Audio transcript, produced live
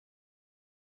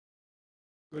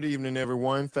Good evening,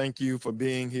 everyone. Thank you for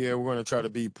being here. We're going to try to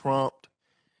be prompt,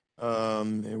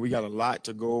 and we got a lot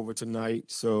to go over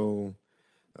tonight. So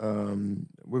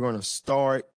we're going to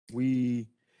start.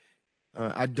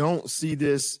 I don't see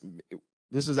this.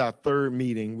 This is our third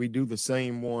meeting. We do the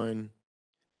same one,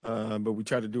 but we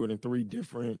try to do it in three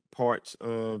different parts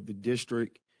of the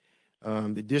district.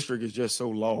 The district is just so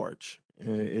large.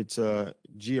 It's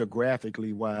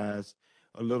geographically wise,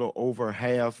 a little over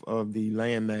half of the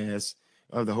landmass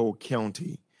of the whole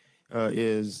county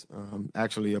is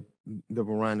actually the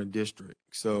Varina district.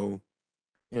 So,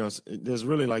 there's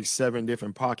really like 7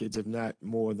 different pockets, if not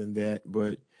more than that.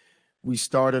 But we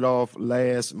started off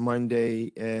last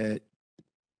Monday at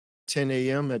 10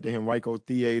 a.m. at the Henrico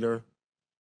Theater,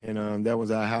 and that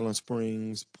was our Highland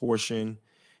Springs portion.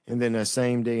 And then that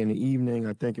same day in the evening,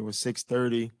 I think it was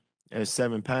 6:30 at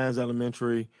Seven Pines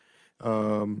Elementary,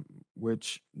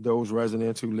 which those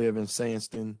residents who live in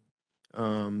Sandston,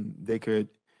 they could,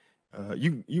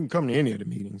 you can come to any of the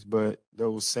meetings, but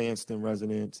those Sandston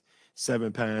residents,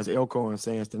 Seven Pines, Elko and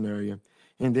Sandston area.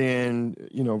 And then,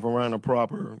 Varina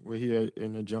proper, we're here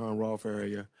in the John Rolfe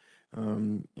area.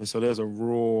 And so there's a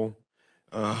rural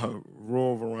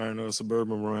Varina,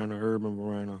 suburban Varina, urban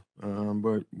Varina.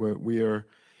 But we are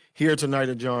here tonight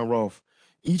at John Rolfe.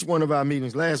 Each one of our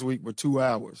meetings last week were 2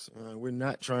 hours. We're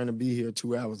not trying to be here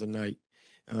 2 hours a night.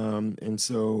 And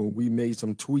so we made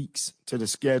some tweaks to the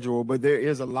schedule, but there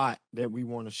is a lot that we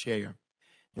want to share.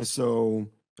 And so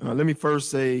let me first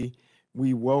say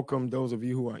we welcome those of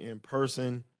you who are in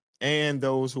person and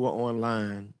those who are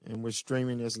online. And we're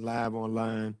streaming this live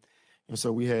online. And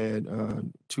so we had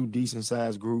 2 decent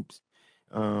sized groups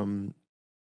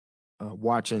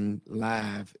watching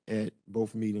live at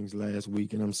both meetings last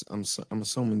week. And I'm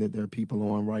assuming that there are people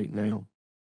on right now.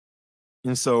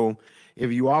 And so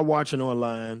if you are watching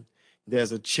online,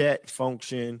 there's a chat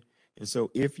function. And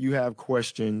so if you have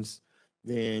questions,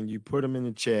 then you put them in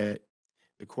the chat.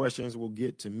 The questions will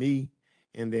get to me,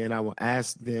 and then I will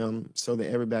ask them so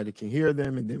that everybody can hear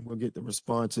them, and then we'll get the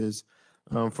responses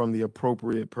from the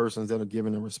appropriate persons that are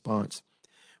giving a response.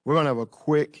 We're going to have a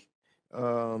quick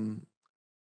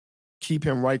Keep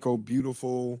Henrico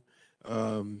Beautiful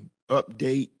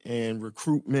update and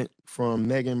recruitment from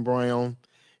Megan Brown.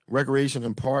 Recreation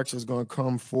and Parks is going to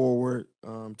come forward.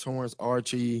 Torrance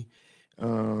Archie,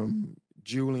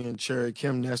 Julian Cherry,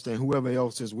 Kim Nestor, and whoever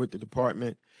else is with the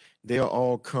department, they'll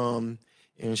all come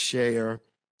and share.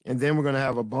 And then we're going to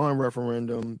have a bond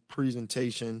referendum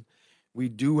presentation. We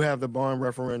do have the bond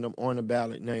referendum on the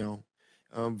ballot now.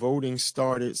 Voting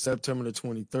started September the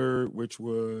 23rd, which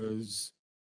was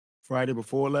Friday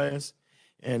before last.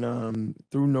 And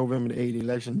through November the 8th,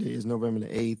 election day is November the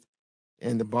 8th.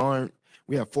 And the bond,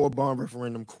 we have 4 bond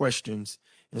referendum questions.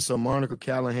 And so Monica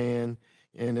Callahan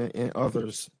and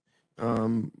others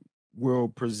will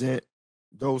present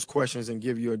those questions and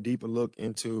give you a deeper look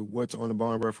into what's on the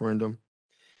bond referendum.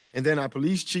 And then our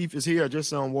police chief is here. I just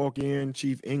saw him walk in.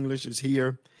 Chief English is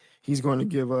here. He's going to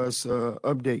give us an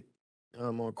update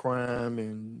on crime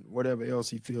and whatever else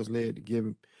he feels led to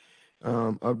give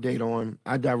update on.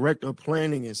 Our director of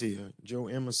planning is here, Joe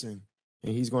Emerson,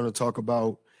 and he's going to talk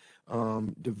about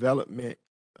development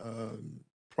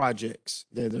projects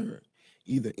that are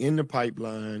either in the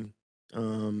pipeline,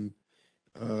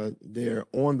 they're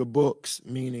on the books,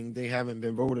 meaning they haven't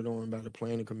been voted on by the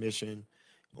planning commission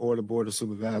or the board of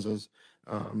supervisors,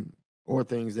 or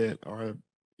things that are,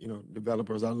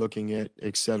 developers are looking at,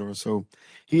 et cetera. So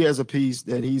he has a piece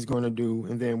that he's going to do,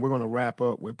 and then we're going to wrap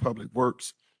up with Public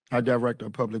Works. Our director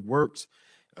of Public Works,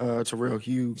 Terrell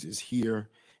Hughes, is here,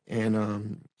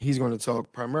 and he's going to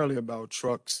talk primarily about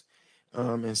trucks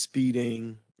and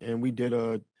speeding. And we did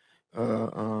a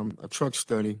truck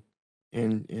study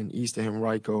in East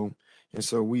Henrico, and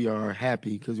so we are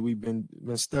happy because we've been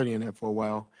studying that for a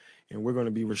while, and we're going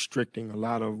to be restricting a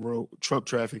lot of truck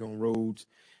traffic on roads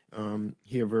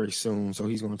here very soon. So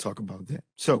he's going to talk about that.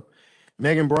 So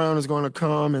Megan Brown is going to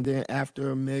come, and then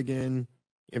after Megan,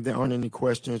 if there aren't any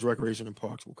questions, Recreation and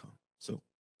Parks will come. So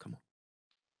come on.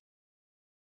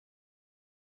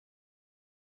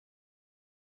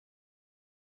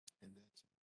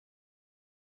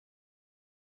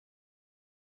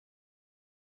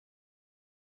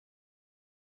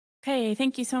 Okay,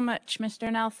 thank you so much, Mr.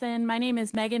 Nelson. My name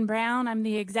is Megan Brown. I'm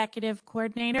the executive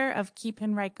coordinator of Keep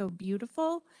Henrico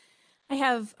Beautiful.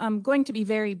 I'm going to be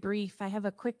very brief. I have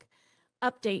a quick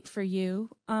update for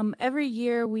you. Every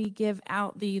year we give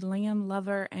out the Land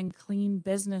Lover and Clean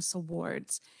Business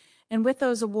Awards. And with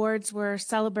those awards, we're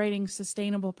celebrating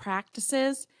sustainable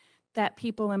practices that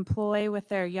people employ with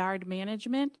their yard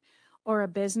management or a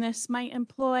business might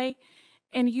employ.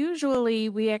 And usually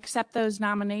we accept those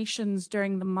nominations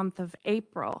during the month of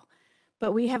April,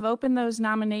 but we have opened those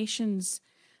nominations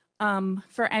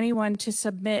for anyone to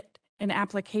submit an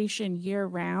application year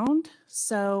round.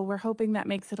 So we're hoping that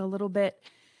makes it a little bit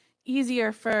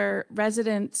easier for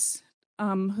residents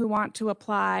who want to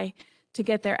apply to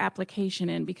get their application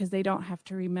in, because they don't have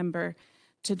to remember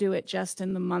to do it just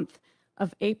in the month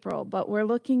of April. But we're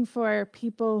looking for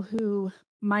people who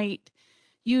might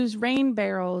use rain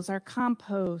barrels or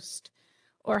compost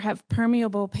or have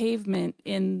permeable pavement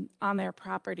on their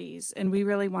properties, and we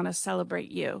really want to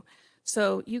celebrate you.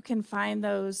 So you can find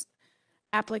those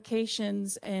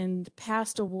applications and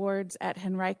past awards at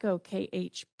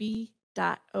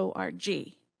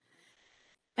henricokhb.org.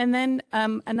 And then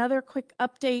another quick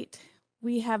update,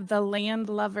 we have the Land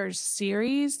Lovers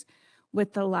series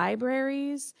with the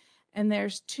libraries, and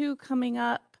there's 2 coming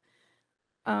up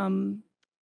in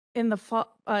the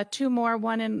fall, 2 more,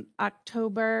 one in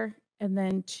October and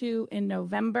then 2 in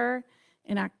November.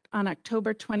 On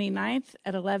October 29th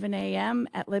at 11 a.m.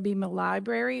 at Libby Mill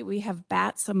Library, we have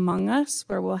Bats Among Us,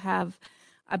 where we'll have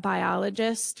a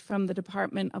biologist from the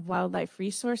Department of Wildlife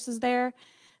Resources there.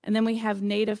 And then we have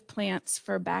native plants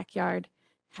for backyard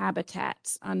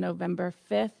habitats on November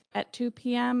 5th at 2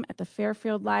 p.m. at the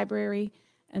Fairfield Library,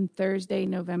 and Thursday,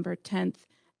 November 10th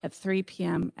at 3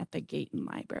 p.m. at the Gayton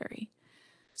Library.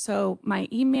 So my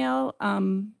email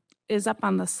is up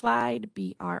on the slide,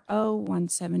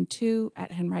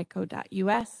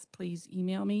 bro172@henrico.us. Please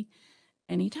email me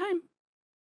anytime.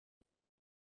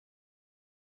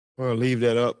 I'm going to leave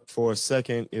that up for a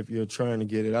second if you're trying to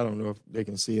get it. I don't know if they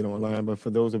can see it online, but for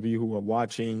those of you who are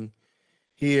watching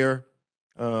here,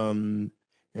 and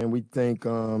we thank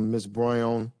Ms.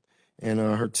 Brown and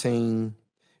her team.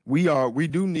 We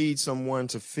do need someone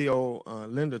to fill.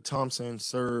 Linda Thompson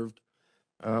served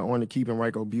on the Keep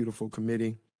Henrico Beautiful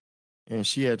committee, and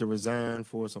she had to resign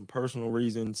for some personal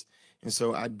reasons. And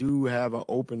so I do have an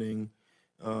opening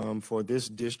for this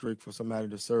district for somebody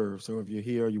to serve. So if you're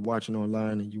here, you're watching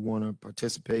online, and you want to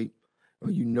participate,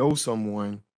 or you know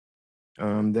someone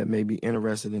that may be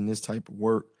interested in this type of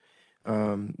work,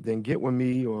 then get with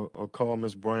me or call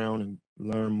Ms. Brown and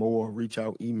learn more, reach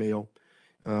out, email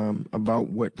about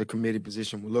what the committee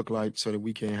position will look like so that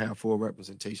we can have full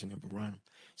representation in Varina.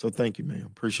 So thank you, ma'am.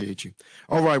 Appreciate you.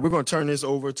 All right, we're going to turn this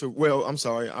over to, well, I'm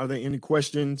sorry. Are there any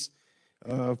questions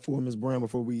for Ms. Brown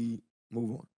before we move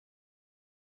on?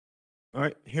 All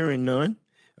right, hearing none,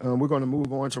 we're going to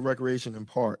move on to Recreation and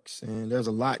Parks. And there's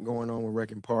a lot going on with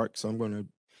Rec and Parks, so I'm going to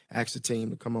ask the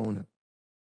team to come on up.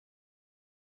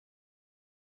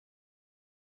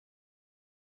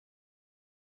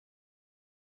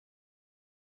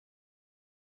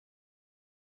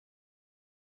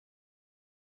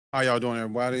 How y'all doing,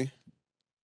 everybody?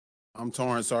 I'm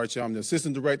Torrance Archer. I'm the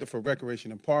Assistant Director for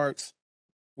Recreation and Parks.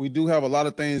 We do have a lot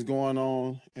of things going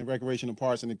on in Recreation and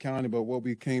Parks in the county, but what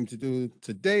we came to do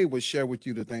today was share with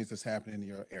you the things that's happening in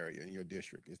your area, in your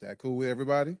district. Is that cool with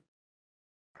everybody?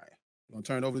 All right, I'm gonna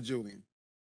turn it over to Julian.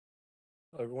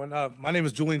 Hello, everyone. My name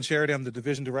is Julian Charity. I'm the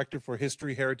Division Director for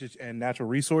History, Heritage, and Natural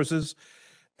Resources.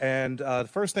 And the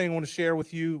first thing I want to share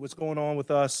with you, what's going on with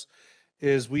us,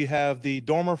 is we have the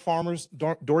Dory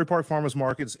Park Farmers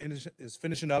Market is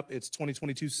finishing up its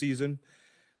 2022 season.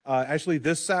 Actually,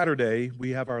 this Saturday, we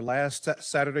have our last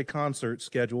Saturday concert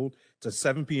scheduled. It's at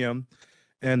 7 p.m.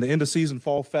 And the end of season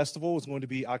fall festival is going to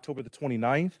be October the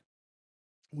 29th.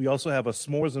 We also have a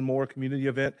S'mores and More community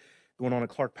event going on at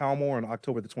Clark Palmore on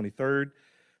October the 23rd.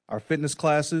 Our fitness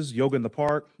classes, Yoga in the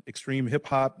Park, Extreme Hip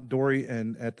Hop, Dory,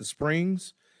 and at the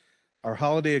Springs. Our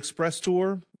Holiday Express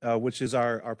Tour, which is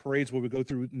our parades where we go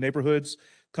through neighborhoods,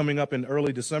 coming up in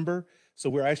early December. So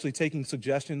we're actually taking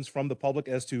suggestions from the public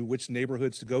as to which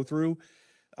neighborhoods to go through.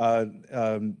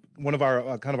 One of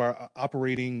our kind of our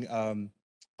operating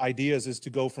ideas is to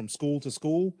go from school to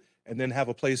school and then have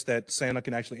a place that Santa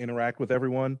can actually interact with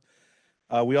everyone.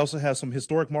 We also have some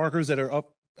historic markers that are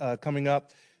coming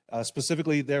up,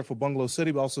 specifically there for Bungalow City,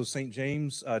 but also St.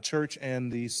 James Church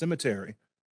and the cemetery.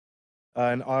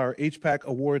 And our HPAC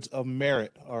Awards of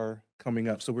Merit are coming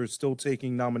up, so we're still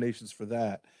taking nominations for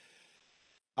that.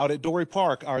 Out at Dory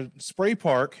Park, our spray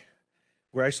park,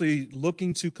 we're actually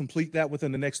looking to complete that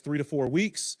within the next 3 to 4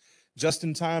 weeks, just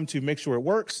in time to make sure it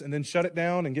works and then shut it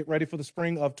down and get ready for the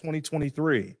spring of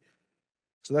 2023.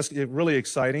 So that's really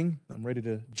exciting. I'm ready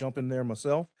to jump in there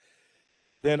myself.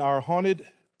 Then our Haunted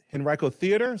Henrico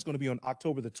Theater is going to be on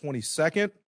October the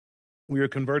 22nd. We are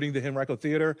converting the Henrico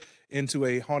Theater into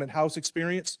a haunted house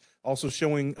experience, also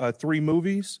showing 3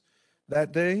 movies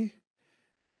that day.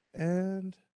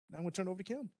 And now I'm going to turn it over to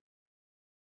Kim.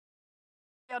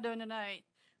 How y'all doing tonight?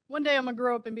 One day I'm gonna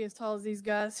grow up and be as tall as these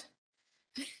guys.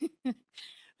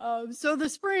 So the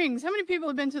Springs, how many people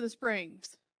have been to the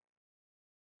Springs?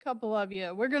 Couple of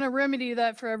you. We're gonna remedy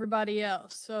that for everybody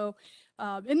else. So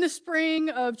in the spring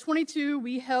of 22,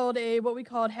 we held what we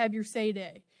called Have Your Say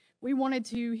Day. We wanted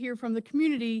to hear from the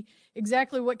community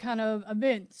exactly what kind of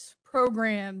events,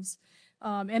 programs,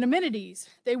 and amenities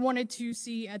they wanted to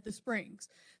see at the Springs.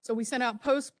 So we sent out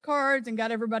postcards and got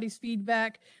everybody's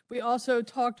feedback. We also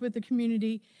talked with the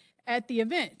community at the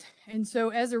event. And so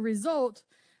as a result,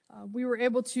 we were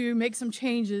able to make some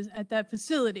changes at that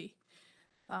facility.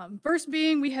 First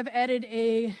being, we have added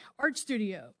a art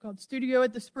studio called Studio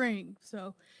at the Spring.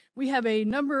 So we have a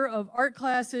number of art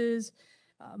classes,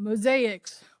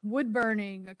 mosaics, wood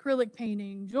burning, acrylic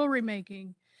painting, jewelry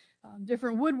making,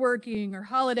 different woodworking or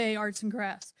holiday arts and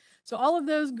crafts. So all of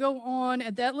those go on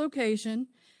at that location.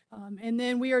 And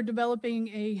then we are developing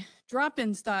a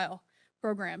drop-in style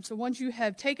program. So once you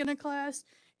have taken a class,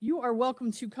 you are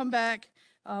welcome to come back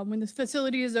when the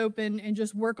facility is open and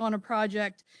just work on a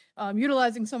project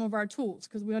utilizing some of our tools,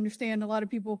 because we understand a lot of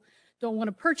people don't want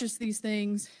to purchase these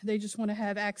things. They just want to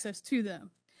have access to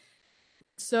them.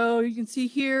 So you can see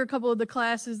here a couple of the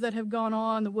classes that have gone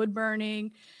on, the wood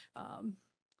burning,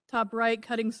 top right,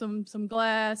 cutting some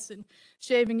glass and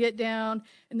shaving it down.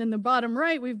 And then the bottom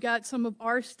right, we've got some of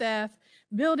our staff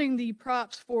building the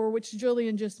props for which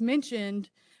Julian just mentioned,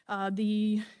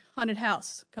 the haunted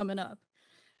house coming up.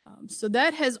 So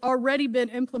that has already been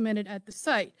implemented at the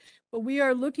site, but we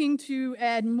are looking to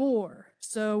add more.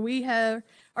 So we are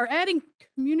adding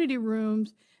community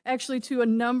rooms actually to a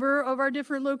number of our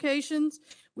different locations.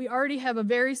 We already have a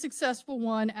very successful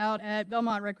one out at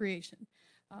Belmont Recreation.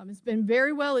 It's been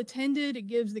very well attended. It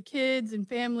gives the kids and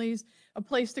families a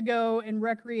place to go and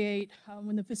recreate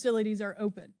when the facilities are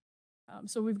open.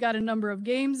 So we've got a number of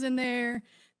games in there,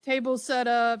 tables set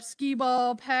up, skee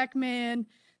ball, Pac-Man,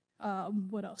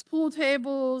 what else? Pool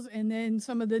tables, and then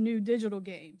some of the new digital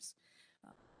games.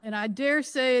 And I dare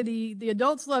say the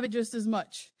adults love it just as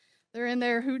much. They're in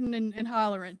there hooting and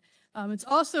hollering. It's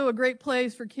also a great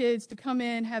place for kids to come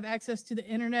in, have access to the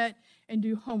internet, and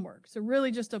do homework. So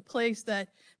really just a place that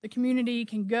the community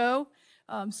can go.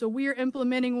 So we are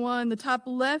implementing one. The top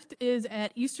left is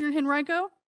at Eastern Henrico.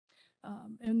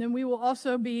 And then we will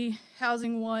also be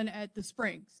housing one at the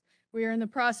Springs. We are in the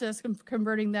process of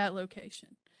converting that location.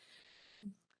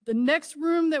 The next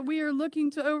room that we are looking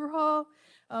to overhaul,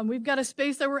 we've got a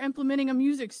space that we're implementing a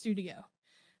music studio.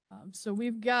 So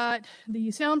we've got the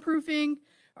soundproofing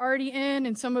already in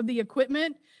and some of the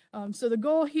equipment. So the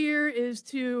goal here is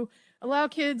to allow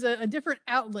kids a different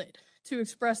outlet to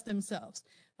express themselves.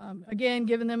 Again,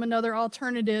 giving them another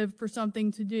alternative for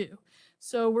something to do.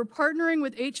 So we're partnering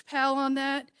with HPAL on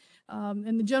that.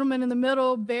 And the gentleman in the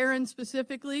middle, Barron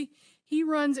specifically, he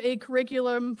runs a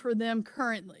curriculum for them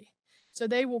currently. So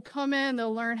they will come in,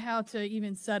 they'll learn how to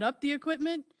even set up the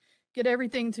equipment, get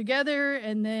everything together,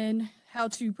 and then how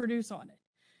to produce on it.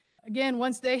 Again,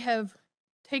 once they have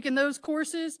taken those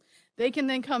courses, they can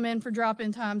then come in for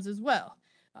drop-in times as well,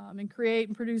 and create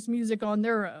and produce music on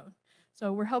their own.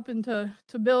 So we're helping to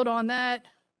build on that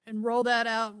and roll that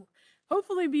out,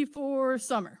 hopefully before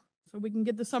summer, so we can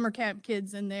get the summer camp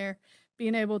kids in there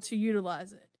being able to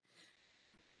utilize it.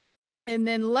 And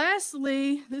then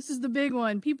lastly, this is the big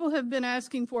one. People have been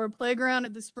asking for a playground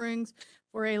at the Springs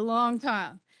for a long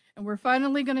time, and we're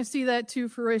finally going to see that to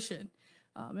fruition.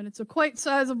 And it's a quite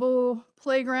sizable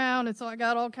playground. It's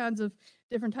got all kinds of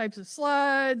different types of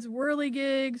slides,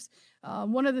 whirligigs.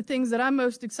 One of the things that I'm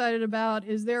most excited about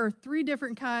is there are 3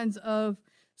 different kinds of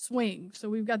swings. So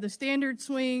we've got the standard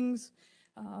swings,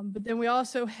 but then we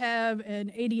also have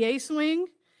an ADA swing,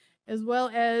 as well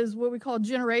as what we call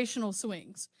generational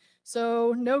swings.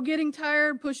 So no getting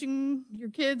tired pushing your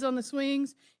kids on the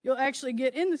swings. You'll actually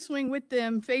get in the swing with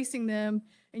them, facing them,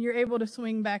 and you're able to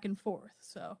swing back and forth.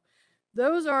 So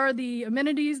those are the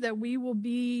amenities that we will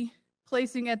be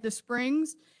placing at the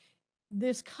Springs.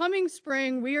 This coming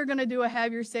spring, we are going to do a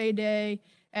Have Your Say Day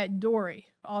at Dory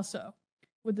also.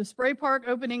 With the spray park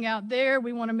opening out there,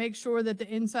 we want to make sure that the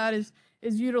inside is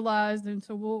utilized, and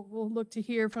so we'll look to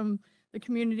hear from the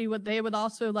community what they would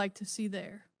also like to see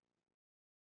there.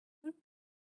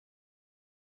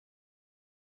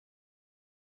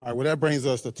 All right, well, that brings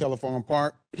us to Telephone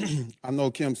Park. I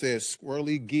know Kim said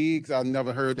squirrely gigs. I've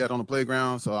never heard that on the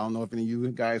playground, so I don't know if any of you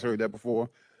guys heard that before.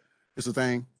 It's a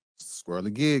thing.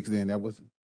 Squirrely gigs, then that was,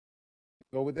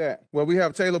 go with that. Well, we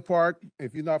have Taylor Park.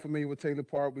 If you're not familiar with Taylor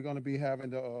Park, we're going to be having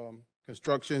the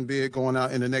construction bid going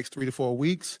out in the next 3 to 4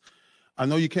 weeks. I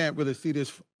know you can't really see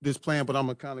this plan, but I'm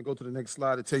going to kind of go to the next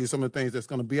slide to tell you some of the things that's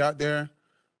going to be out there.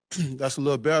 That's a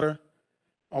little better.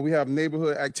 We have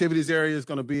neighborhood activities area is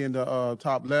going to be in the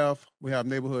top left. We have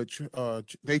neighborhood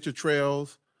nature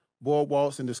trails,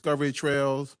 boardwalks, and discovery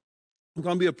trails. It's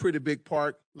going to be a pretty big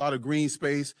park, a lot of green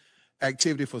space,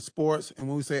 activity for sports. And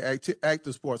when we say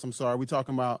active sports, I'm sorry, we're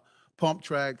talking about pump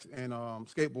tracks and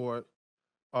skateboard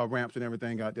ramps and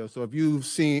everything out there. So if you've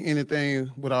seen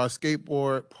anything with our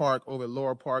skateboard park over at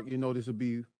Laurel Park, you know this will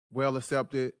be well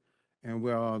accepted. And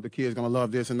the kids going to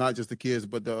love this, and not just the kids,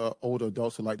 but the older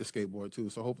adults who like the skateboard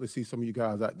too. So hopefully see some of you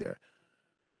guys out there.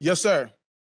 Yes, sir.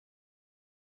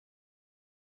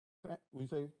 What you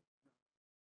say?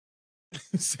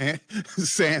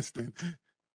 Sandston,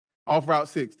 off Route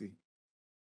 60.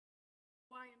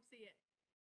 YMCA.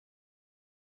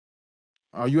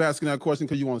 Are you asking that question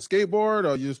because you want to skateboard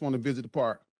or you just want to visit the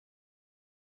park?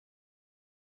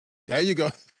 There you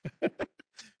go.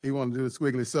 He wanted to do it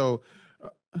squiggly. So,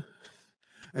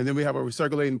 and then we have a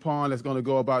recirculating pond that's going to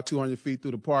go about 200 feet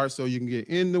through the park, so you can get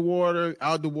in the water,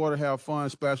 out the water, have fun,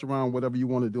 splash around, whatever you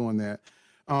want to do in that.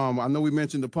 I know we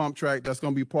mentioned the pump track. That's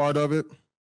going to be part of it.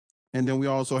 And then we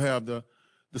also have the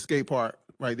skate park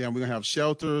right there. We're going to have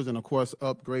shelters and, of course,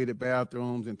 upgraded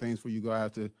bathrooms and things for you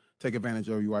guys to take advantage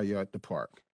of while you're at the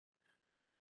park.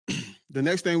 The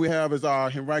next thing we have is our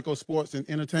Henrico Sports and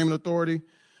Entertainment Authority.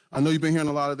 I know you've been hearing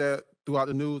a lot of that throughout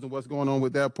the news and what's going on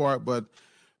with that part, but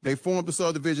they formed the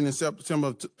subdivision in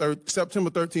September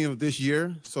 13th of this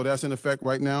year, so that's in effect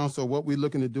right now. So what we're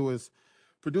looking to do is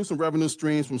produce some revenue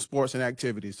streams from sports and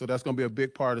activities. So that's going to be a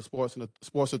big part of sports and the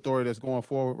sports authority that's going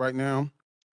forward right now.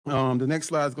 The next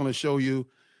slide is going to show you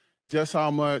just how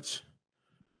much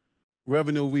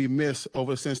revenue we missed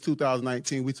over since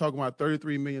 2019. We talk about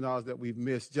 $33 million that we've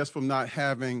missed just from not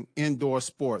having indoor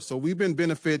sports. So we've been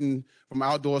benefiting from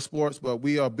outdoor sports, but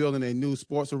we are building a new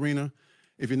sports arena.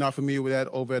 If you're not familiar with that,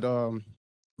 over at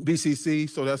BCC,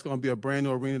 so that's going to be a brand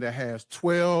new arena that has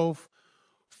 12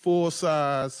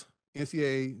 full-size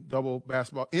NCAA double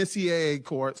basketball, NCAA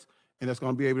courts, and that's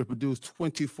going to be able to produce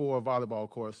 24 volleyball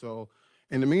courts. So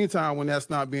in the meantime, when that's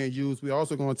not being used, we're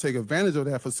also going to take advantage of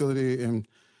that facility. And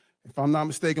if I'm not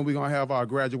mistaken, we're going to have our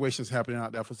graduations happening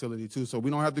out that facility too. So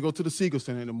we don't have to go to the Siegel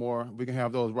Center anymore. We can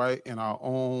have those right in our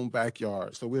own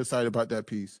backyard. So we're excited about that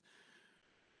piece.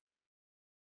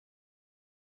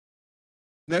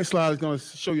 Next slide is going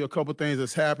to show you a couple things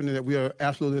that's happening that we are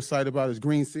absolutely excited about is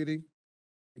Green City.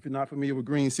 If you're not familiar with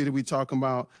Green City, we're talking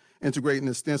about integrating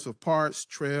extensive parks,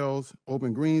 trails,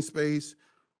 open green space.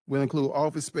 We'll include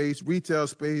office space, retail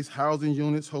space, housing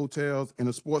units, hotels, and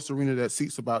a sports arena that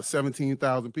seats about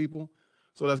 17,000 people.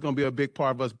 So that's going to be a big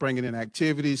part of us bringing in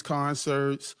activities,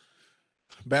 concerts,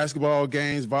 basketball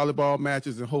games, volleyball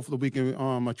matches, and hopefully we can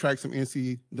attract some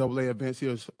NCAA events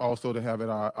here also to have at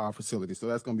our facility. So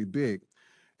that's going to be big.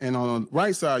 And on the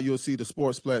right side, you'll see the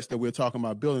sportsplex that we're talking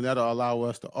about building. That'll allow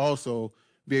us to also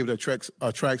be able to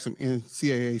attract some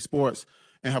NCAA sports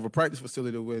and have a practice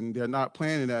facility. When they're not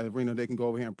playing in that arena, they can go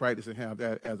over here and practice and have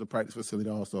that as a practice facility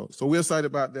also. So we're excited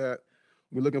about that.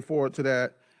 We're looking forward to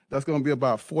that. That's going to be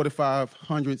about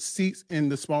 4,500 seats in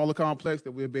the smaller complex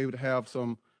that we'll be able to have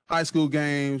some high school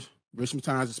games, Richmond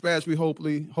Times Dispatch we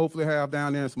hopefully have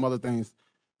down there, and some other things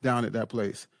down at that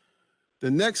place. The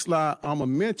next slide I'm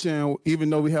going to mention, even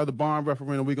though we have the bond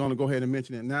referendum, we're going to go ahead and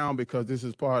mention it now because this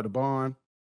is part of the bond.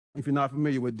 If you're not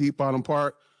familiar with Deep Bottom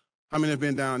Park, how many have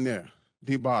been down there?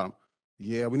 Deep Bottom.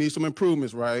 Yeah, we need some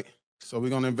improvements, right? So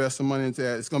we're going to invest some money into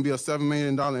that. It's going to be a $7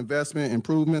 million investment,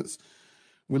 improvements.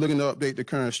 We're looking to update the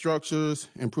current structures,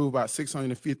 improve about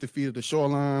 650 feet of the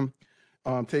shoreline,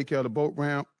 take care of the boat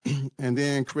ramp, and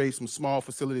then create some small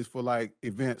facilities for like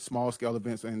events, small scale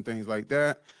events and things like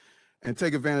that, and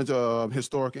take advantage of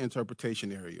historic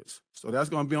interpretation areas. So that's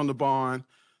going to be on the bond.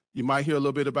 You might hear a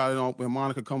little bit about it when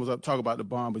Monica comes up, talk about the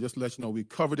bond, but just to let you know, we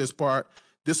covered this part.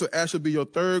 This will actually be your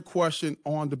third question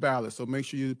on the ballot, so make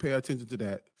sure you pay attention to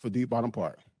that for Deep Bottom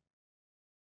Park.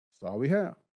 That's all we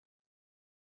have.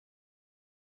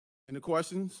 Any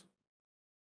questions?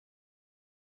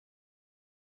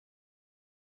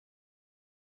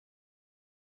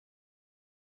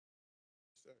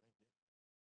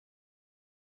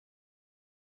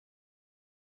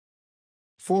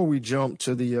 Before we jump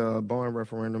to the bond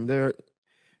referendum, there are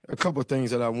a couple of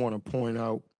things that I want to point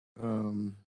out. I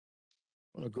want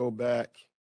to go back.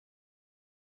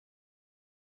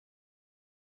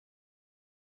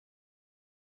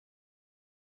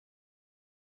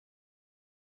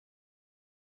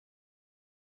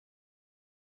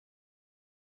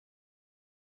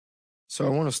 So I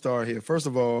want to start here. First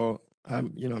of all,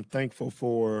 I'm thankful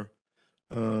for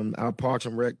our Parks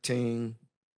and Rec team.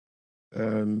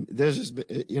 There's just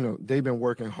been, they've been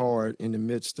working hard in the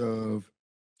midst of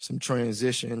some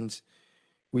transitions.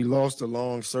 We lost a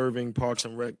long-serving Parks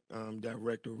and Rec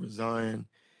director, resigned,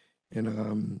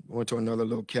 and went to another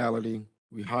locality.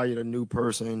 We hired a new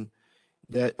person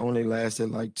that only lasted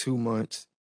like 2 months.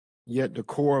 Yet the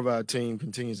core of our team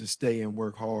continues to stay and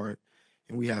work hard,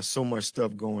 and we have so much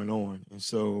stuff going on. And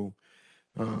so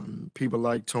people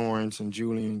like Torrance and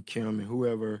Julian and Kim and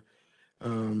whoever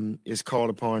is called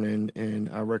upon in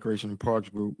our Recreation and Parks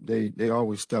group, they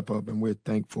always step up, and we're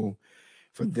thankful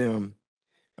for them.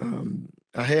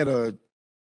 I had a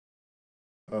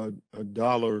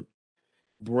dollar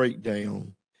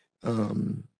breakdown,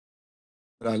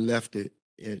 but I left it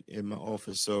in my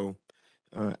office, so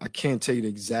I can't tell you the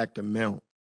exact amount.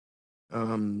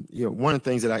 One of the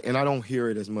things that I don't hear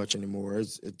it as much anymore.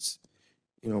 It's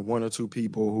one or two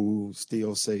people who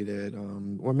still say that,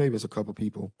 or maybe it's a couple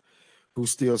people who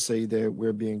still say that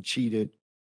we're being cheated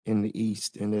in the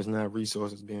East and there's not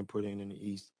resources being put in the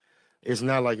East. It's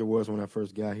not like it was when I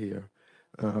first got here.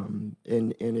 And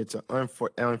it's an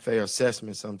unfair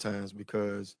assessment sometimes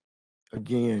because,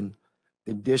 again,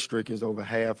 the district is over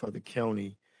half of the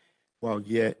county, while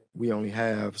yet we only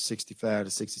have 65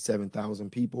 to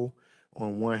 67,000 people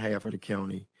on one half of the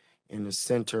county, and the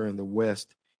center and the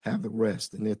west have the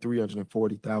rest, and they're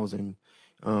 340,000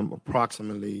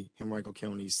 approximately Henrico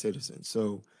County citizens.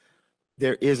 So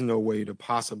there is no way to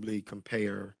possibly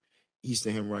compare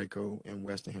Eastern Henrico and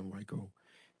Western Henrico.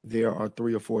 There are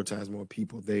 3 or 4 times more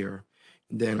people there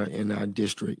than are in our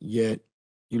district. Yet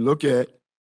you look at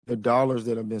the dollars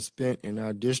that have been spent in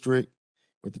our district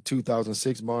with the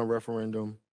 2006 bond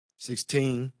referendum,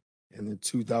 16, and the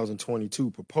 2022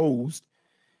 proposed.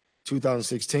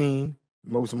 2016,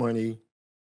 most money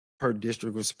per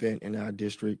district was spent in our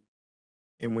district.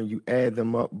 And when you add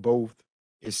them up both,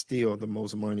 it's still the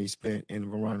most money spent in the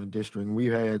Varina district. And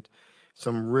we've had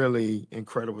some really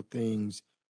incredible things,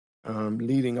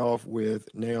 leading off with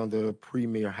now the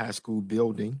premier high school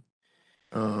building,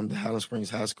 the Highland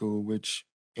Springs High School, which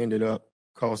ended up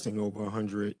costing over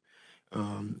and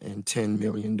 $10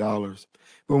 million. But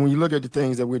when you look at the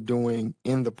things that we're doing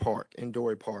in the park, in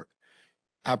Dory Park,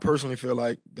 I personally feel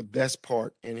like the best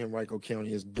park in Henrico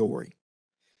County is Dory.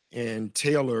 And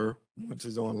Taylor, once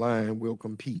it's online, will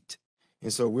compete.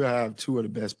 And so we'll have 2 of the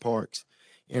best parks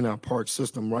in our park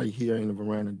system right here in the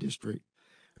Varina district.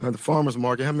 The farmers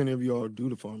market, how many of you all do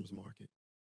the farmers market?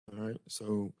 All right,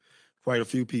 so quite a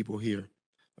few people here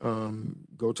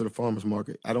go to the farmers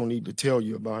market. I don't need to tell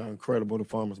you about how incredible the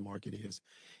farmers market is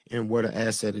and what an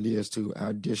asset it is to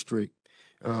our district.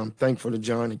 Thankful to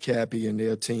John and Cappy and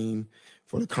their team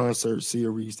for the concert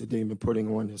series that they've been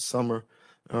putting on this summer.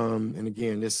 And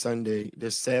again, this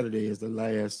Saturday is the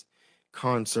last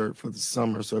concert for the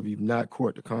summer. So if you've not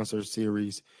caught the concert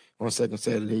series on second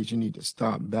Saturdays, you need to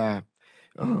stop by.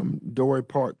 Dory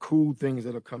Park, cool things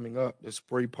that are coming up. The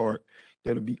spray park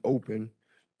that'll be open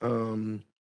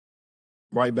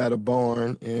right by the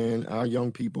barn, and our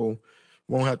young people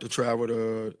won't have to travel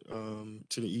to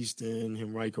the Eastern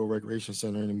Henrico Recreation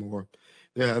Center anymore.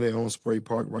 They have their own spray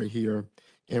park right here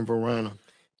in Varina.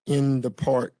 In the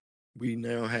park, we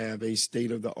now have a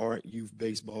state-of-the-art youth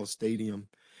baseball stadium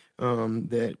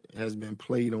that has been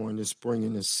played on this spring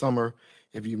and this summer.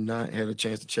 If you've not had a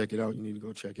chance to check it out, you need to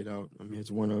go check it out. I mean, it's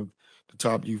one of the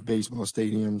top youth baseball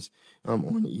stadiums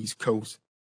on the East Coast.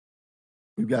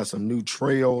 We've got some new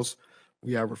trails.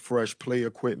 We have refreshed play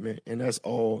equipment, and that's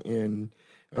all in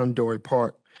Dory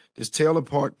Park. This Taylor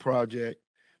Park project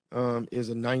is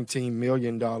a $19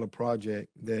 million project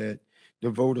that the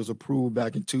voters approved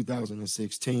back in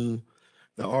 2016.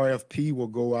 The RFP will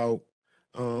go out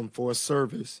for a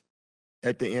service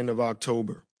at the end of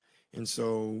October. And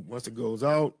so once it goes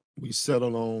out, we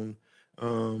settle on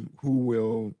who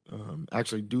will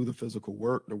actually do the physical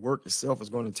work. The work itself is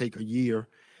going to take a year,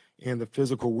 and the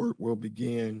physical work will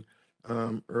begin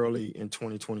early in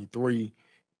 2023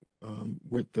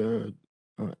 with the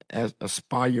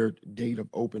aspired date of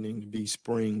opening to be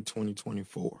spring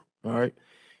 2024. All right.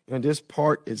 And this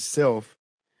park itself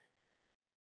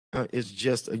is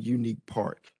just a unique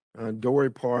park.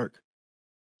 Dory Park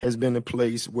has been a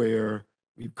place where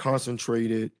we've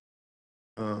concentrated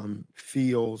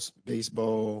fields,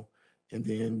 baseball, and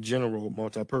then general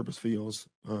multi-purpose fields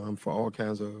for all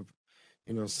kinds of,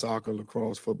 soccer,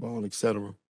 lacrosse, football,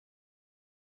 etc.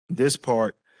 This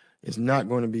park is not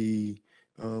going to be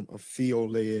a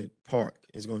field-led park.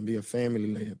 It's going to be a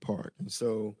family-led park. And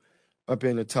so up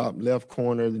in the top left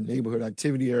corner, the neighborhood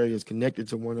activity area is connected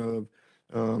to one of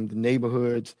the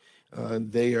neighborhoods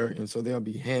there. And so there'll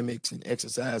be hammocks and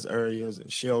exercise areas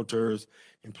and shelters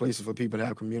and places for people to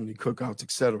have community cookouts,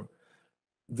 etc.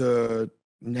 The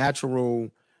natural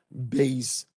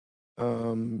base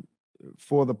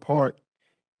for the park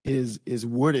is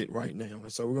wooded right now,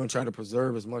 and so we're going to try to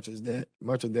preserve as much of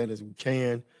that as we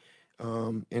can.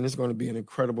 And it's going to be an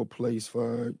incredible place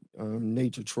for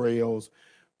nature trails.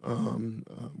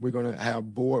 We're going to have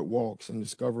boardwalks and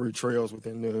discovery trails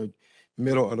within the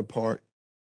middle of the park.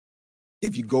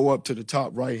 If you go up to the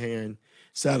top right-hand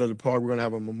side of the park, we're going to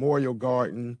have a memorial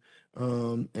garden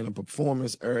and a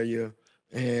performance area.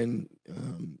 And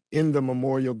in the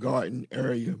memorial garden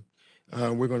area,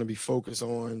 we're going to be focused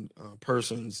on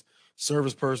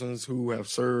service persons who have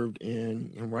served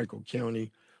in Henrico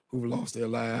County, who've lost their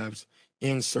lives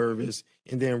in service,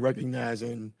 and then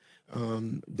recognizing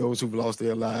those who've lost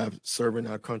their lives serving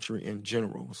our country in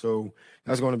general. So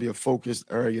that's going to be a focused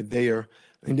area there.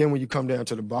 And then when you come down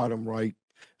to the bottom right,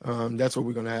 that's where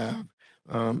we're going to have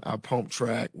our pump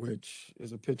track, which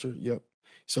is a picture. Yep.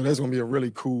 So that's going to be a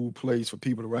really cool place for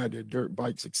people to ride their dirt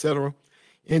bikes, etc.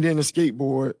 And then the skate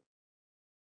park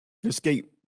is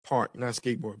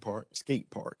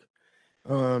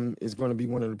going to be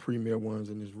one of the premier ones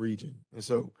in this region. And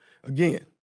so again,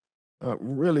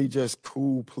 really just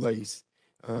cool place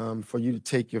for you to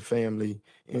take your family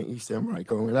in East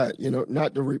Henrico. And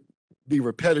not to be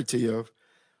repetitive,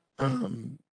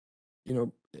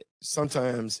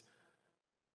 sometimes,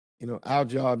 our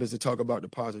job is to talk about the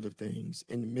positive things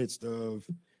in the midst of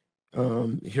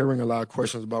hearing a lot of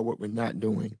questions about what we're not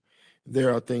doing.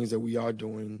 There are things that we are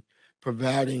doing,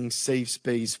 providing safe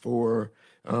space for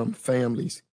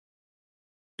families.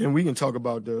 And we can talk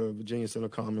about the Virginia Center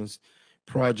Commons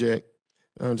project,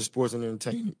 the Sports and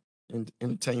Entertainment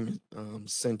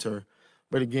Center.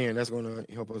 But again, that's going to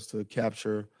help us to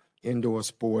capture indoor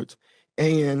sports.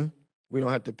 And we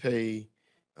don't have to pay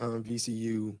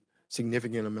VCU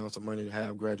significant amounts of money to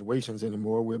have graduations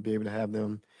anymore. We'll be able to have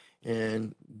them.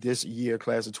 And this year,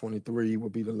 class of 23 will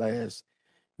be the last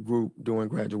group doing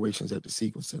graduations at the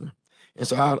Siegel Center. And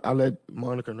so I'll let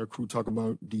Monica and her crew talk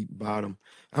about Deep Bottom.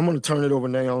 I'm going to turn it over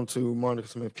now to Monica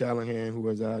Smith-Callahan, who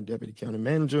is our Deputy County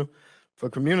Manager for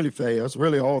Community Affairs,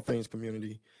 really all things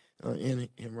community in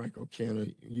Henrico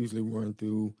County, usually run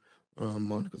through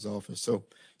Monica's office. So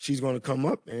she's going to come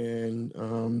up and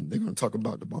they're going to talk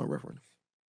about the bond referendum.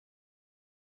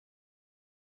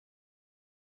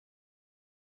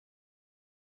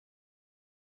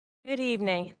 Good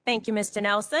evening. Thank you, Mr.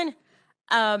 Nelson.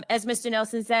 As Mr.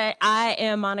 Nelson said, I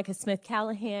am Monica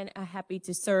Smith-Callahan. I'm happy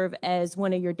to serve as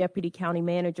one of your deputy county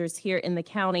managers here in the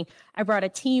county. I brought a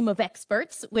team of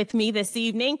experts with me this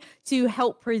evening to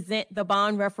help present the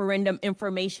bond referendum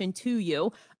information to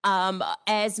you.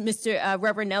 As Mr.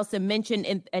 Reverend Nelson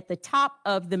mentioned at the top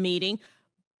of the meeting,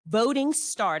 voting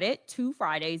started 2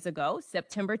 Fridays ago,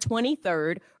 September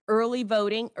 23rd. Early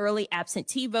voting, early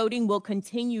absentee voting will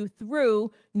continue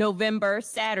through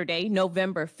Saturday,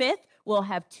 November 5th. We'll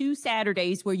have 2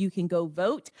 Saturdays where you can go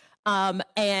vote.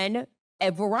 And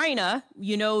at Varina,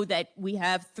 you know that we'll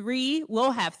have 3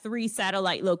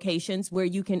 satellite locations where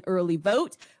you can early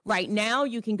vote. Right now,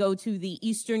 you can go to the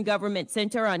Eastern Government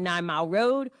Center on 9 Mile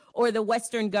Road or the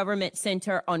Western Government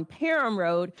Center on Parham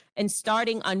Road. And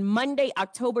starting on Monday,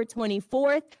 October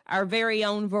 24th, our very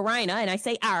own Varina, and I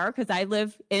say our because I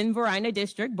live in Varina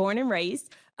District, born and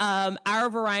raised, our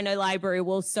Varina Library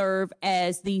will serve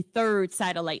as the 3rd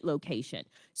satellite location.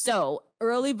 So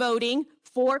early voting,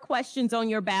 4 questions on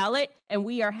your ballot, and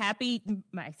we are happy,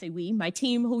 I say we, my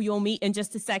team who you'll meet in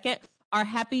just a second, are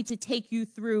happy to take you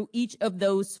through each of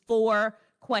those 4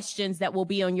 questions that will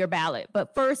be on your ballot.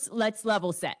 But first, let's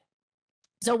level set.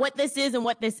 So what this is and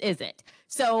what this isn't.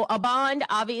 So a bond,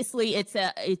 obviously, it's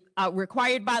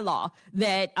required by law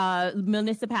that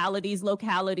municipalities,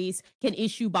 localities can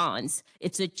issue bonds.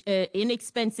 It's an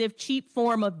inexpensive, cheap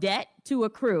form of debt to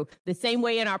accrue. The same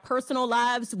way in our personal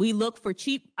lives, we look for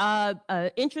cheap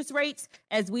interest rates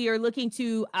as we are looking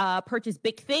to purchase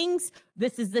big things.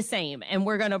 This is the same. And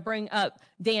we're going to bring up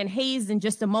Dan Hayes in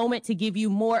just a moment to give you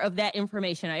more of that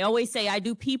information. I always say I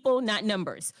do people, not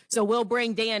numbers. So we'll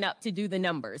bring Dan up to do the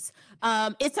numbers.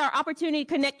 It's our opportunity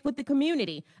to connect with the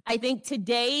community. I think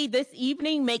today, this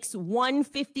evening, makes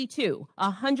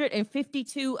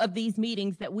 152 of these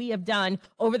meetings that we have done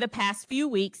over the past few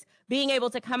weeks, being able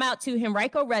to come out to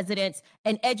Henrico residents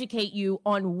and educate you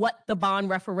on what the bond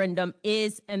referendum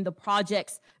is and the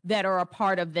projects that are a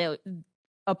part of the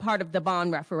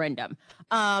bond referendum.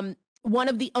 One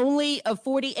of the only of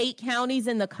 48 counties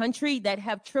in the country that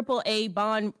have AAA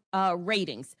bond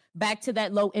ratings. Back to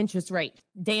that low interest rate.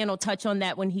 Dan will touch on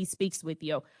that when he speaks with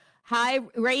you. High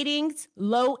ratings,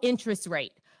 low interest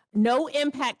rate. No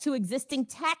impact to existing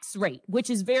tax rate, which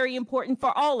is very important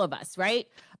for all of us, right?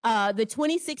 The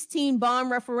 2016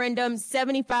 bond referendum,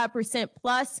 75%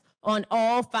 plus on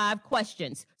all 5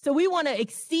 questions. So we want to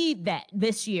exceed that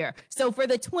this year. So for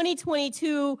the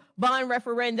 2022 bond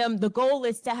referendum, the goal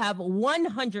is to have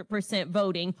 100%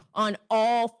 voting on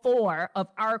all 4 of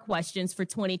our questions for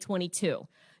 2022.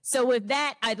 So with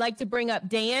that, I'd like to bring up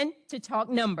Dan to talk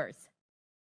numbers.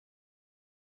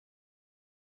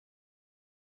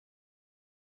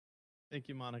 Thank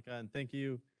you, Monica, and thank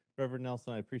you, Reverend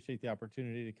Nelson. I appreciate the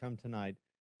opportunity to come tonight.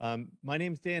 My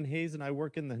name's Dan Hayes, and I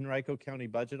work in the Henrico County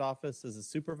Budget Office as a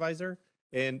supervisor.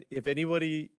 And if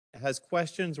anybody has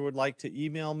questions or would like to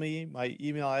email me, my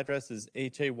email address is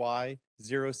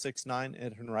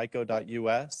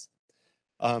hay069@henrico.us.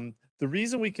 The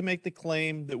reason we can make the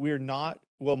claim that we're not,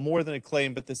 well, more than a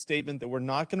claim, but the statement that we're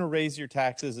not going to raise your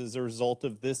taxes as a result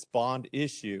of this bond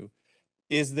issue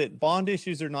is that bond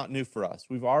issues are not new for us.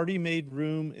 We've already made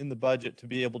room in the budget to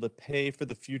be able to pay for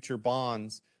the future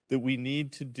bonds that we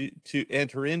need to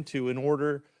enter into in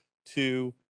order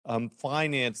to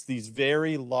finance these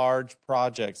very large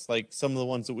projects, like some of the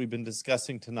ones that we've been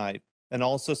discussing tonight, and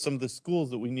also some of the schools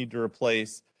that we need to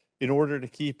replace in order to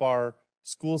keep our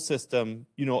school system,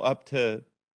 up to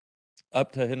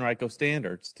Henrico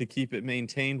standards, to keep it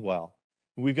maintained well.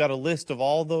 We've got a list of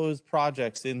all those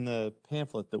projects in the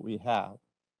pamphlet that we have.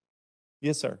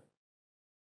 Yes, sir.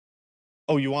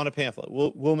 Oh, you want a pamphlet?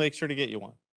 We'll make sure to get you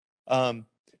one.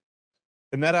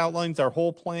 And that outlines our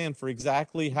whole plan for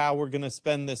exactly how we're going to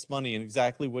spend this money and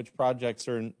exactly which projects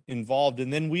are involved.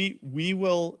 And then we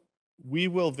will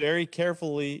very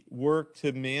carefully work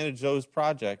to manage those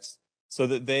projects so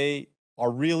that they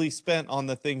are really spent on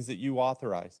the things that you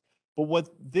authorize. But what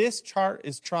this chart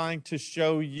is trying to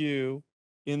show you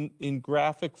in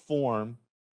graphic form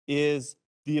is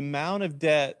the amount of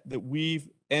debt that we've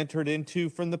entered into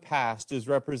from the past is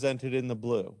represented in the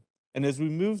blue. And as we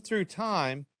move through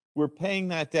time, we're paying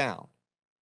that down.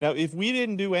 Now, if we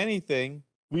didn't do anything,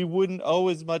 we wouldn't owe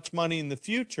as much money in the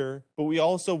future, but we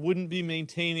also wouldn't be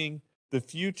maintaining the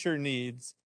future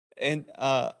needs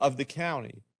of the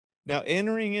county. Now,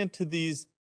 entering into these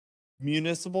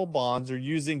municipal bonds or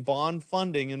using bond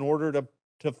funding in order to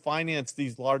finance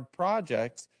these large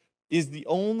projects is the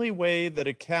only way that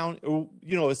a county,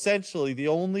 essentially the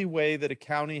only way that a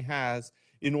county has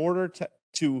in order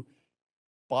to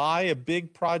buy a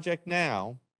big project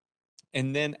now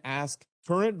and then ask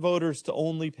current voters to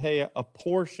only pay a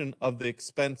portion of the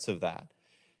expense of that.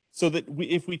 So that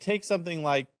if we take something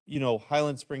like,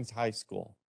 Highland Springs High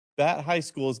School, that high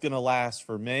school is going to last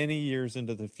for many years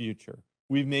into the future.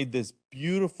 We've made this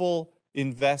beautiful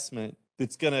investment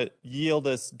that's going to yield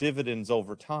us dividends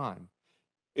over time.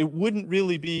 It wouldn't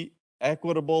really be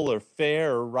equitable or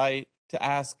fair or right to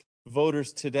ask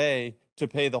voters today to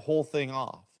pay the whole thing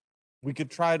off. We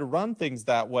could try to run things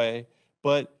that way,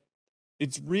 but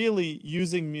it's really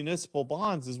using municipal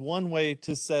bonds as one way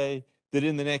to say that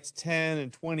in the next 10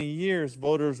 and 20 years,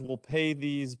 voters will pay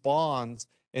these bonds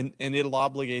and it'll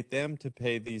obligate them to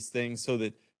pay these things so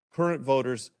that current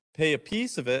voters pay a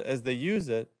piece of it as they use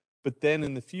it, but then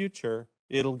in the future,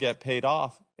 it'll get paid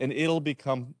off and it'll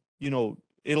become,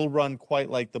 it'll run quite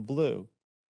like the blue.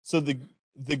 So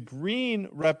the green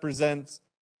represents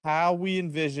how we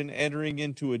envision entering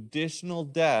into additional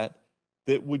debt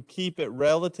that would keep it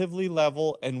relatively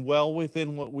level and well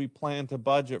within what we plan to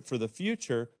budget for the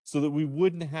future so that we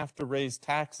wouldn't have to raise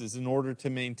taxes in order to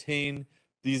maintain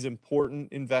these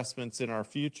important investments in our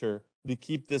future to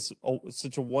keep this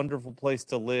such a wonderful place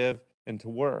to live and to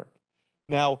work.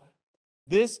 Now,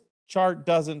 this chart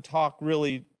doesn't talk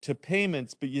really to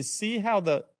payments, but you see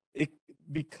how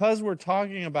because we're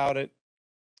talking about it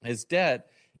as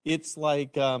debt, it's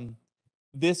like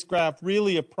this graph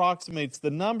really approximates,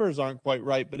 the numbers aren't quite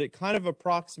right, but it kind of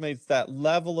approximates that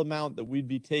level amount that we'd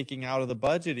be taking out of the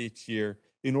budget each year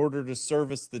in order to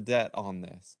service the debt on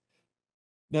this.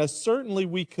 Now, certainly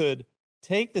we could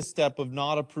take the step of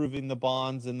not approving the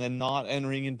bonds and then not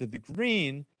entering into the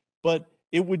green, but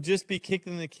it would just be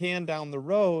kicking the can down the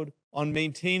road on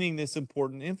maintaining this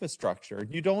important infrastructure.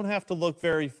 You don't have to look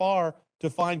very far to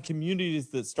find communities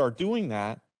that start doing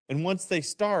that. And once they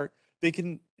start, they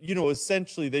can,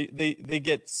 essentially they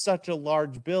get such a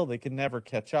large bill, they can never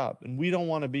catch up. And we don't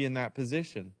want to be in that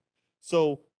position.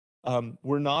 So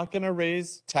we're not going to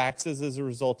raise taxes as a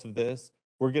result of this.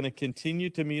 We're going to continue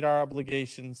to meet our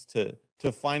obligations to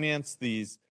finance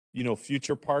these,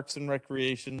 future parks and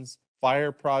recreations,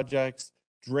 fire projects,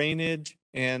 drainage,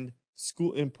 and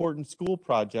important school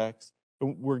projects.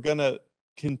 We're going to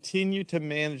continue to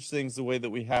manage things the way that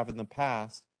we have in the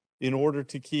past in order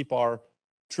to keep our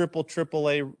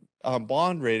AAA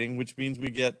bond rating, which means we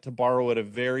get to borrow at a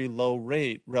very low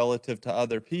rate relative to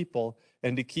other people,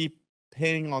 and to keep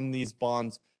paying on these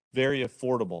bonds very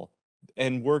affordable.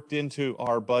 and worked into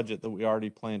our budget that we already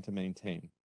plan to maintain.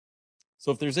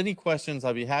 So if there's any questions,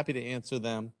 I'd be happy to answer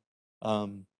them.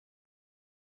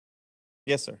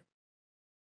 Yes, sir.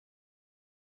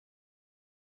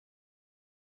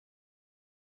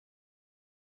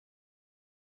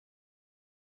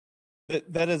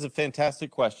 That is a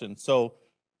fantastic question. So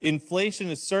inflation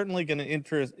is certainly going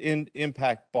to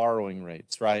impact borrowing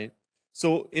rates, right?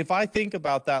 So if I think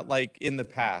about that, like in the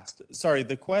past, sorry,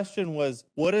 the question was,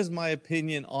 what is my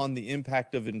opinion on the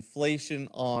impact of inflation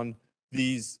on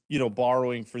these,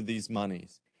 borrowing for these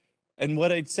monies? And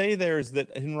what I'd say there is that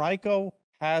Henrico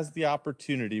has the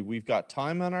opportunity. We've got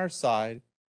time on our side.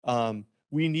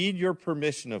 We need your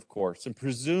permission, of course, and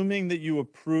presuming that you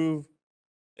approve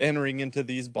entering into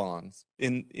these bonds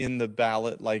in the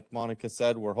ballot, like Monica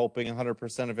said, we're hoping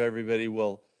 100% of everybody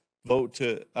will vote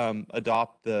to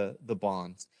adopt the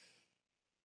bonds.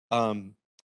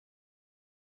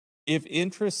 If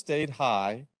interest stayed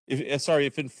high,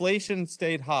 if inflation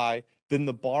stayed high, then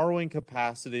the borrowing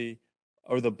capacity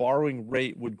or the borrowing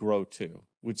rate would grow too,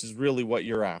 which is really what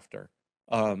you're after.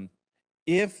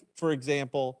 If, for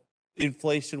example,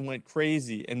 inflation went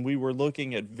crazy and we were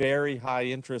looking at very high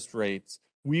interest rates,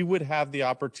 we would have the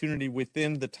opportunity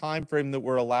within the time frame that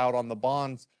we're allowed on the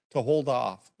bonds to hold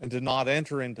off and to not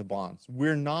enter into bonds.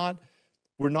 We're not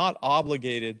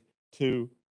obligated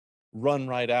to run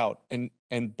right out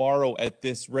and borrow at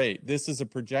this rate. This is a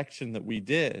projection that we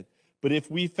did. But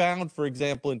if we found, for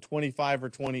example, in 25 or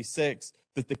 26,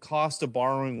 that the cost of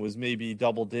borrowing was maybe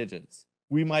double digits,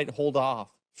 we might hold off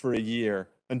for a year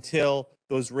until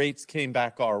those rates came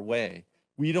back our way.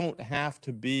 We don't have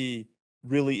to be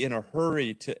really in a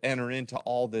hurry to enter into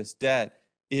all this debt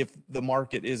if the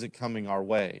market isn't coming our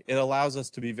way. It allows us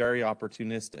to be very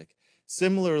opportunistic.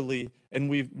 Similarly, and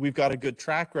we've got a good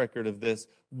track record of this,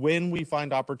 when we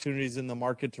find opportunities in the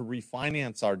market to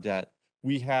refinance our debt,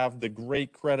 we have the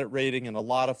great credit rating and a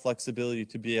lot of flexibility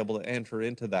to be able to enter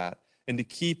into that and to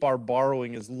keep our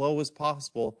borrowing as low as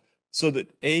possible so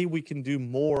that A, we can do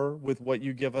more with what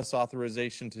you give us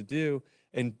authorization to do,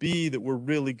 and B, that we're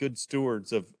really good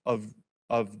stewards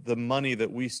of the money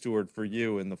that we steward for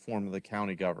you in the form of the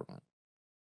county government.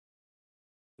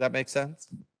 Does that make sense?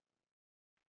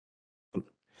 We're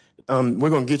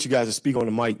going to get you guys to speak on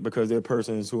the mic because there are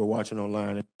persons who are watching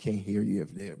online and can't hear you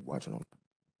if they're watching online.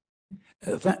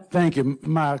 Thank you.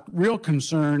 My real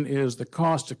concern is the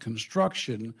cost of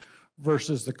construction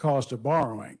versus the cost of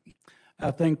borrowing.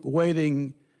 I think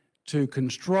waiting to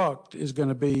construct is going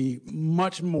to be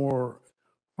much more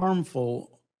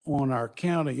harmful on our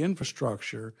county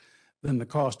infrastructure than the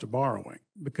cost of borrowing,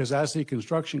 because I see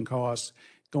construction costs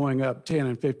going up 10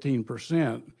 and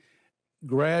 15%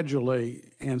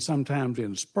 gradually and sometimes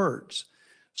in spurts.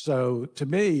 So to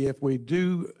me, if we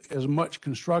do as much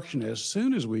construction as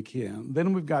soon as we can,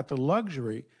 then we've got the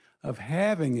luxury of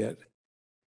having it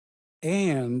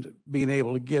and being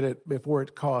able to get it before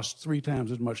it costs 3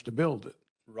 times as much to build it.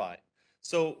 Right.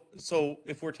 So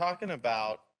if we're talking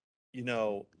about,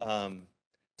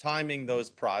 timing those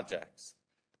projects,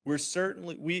 we're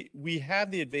certainly, we have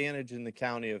the advantage in the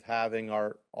county of having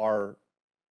our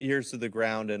ears to the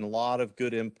ground and a lot of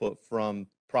good input from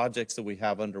projects that we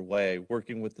have underway,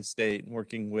 working with the state and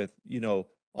working with,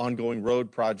 ongoing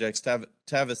road projects to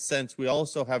have a sense. We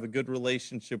also have a good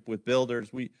relationship with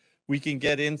builders. We can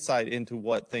get insight into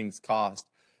what things cost.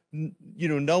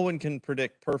 No one can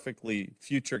predict perfectly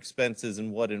future expenses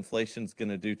and what inflation's going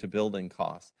to do to building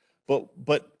costs.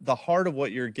 But the heart of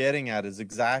what you're getting at is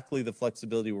exactly the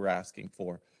flexibility we're asking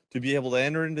for, to be able to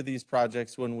enter into these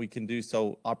projects when we can do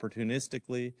so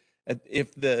opportunistically.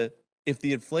 If the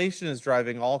inflation is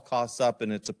driving all costs up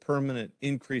and it's a permanent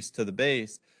increase to the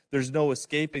base, there's no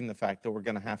escaping the fact that we're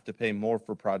going to have to pay more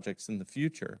for projects in the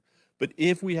future. But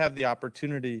if we have the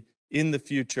opportunity in the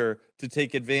future to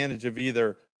take advantage of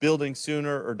either building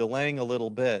sooner or delaying a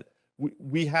little bit,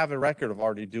 we have a record of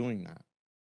already doing that.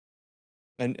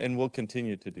 And we'll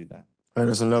continue to do that. And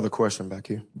there's another question back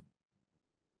here.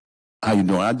 How you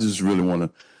doing? I just really want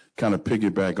to kind of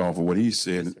piggyback off of what he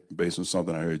said based on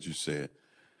something I heard you said.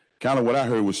 Kind of what I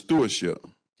heard was stewardship.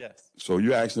 Yes. So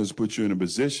you're asking us to put you in a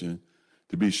position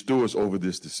to be stewards over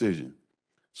this decision.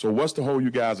 So what's to hold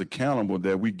you guys accountable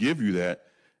that we give you that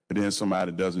and then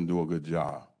somebody doesn't do a good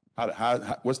job?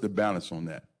 What's the balance on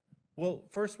that? Well,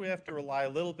 first we have to rely a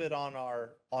little bit on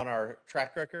our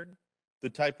track record, the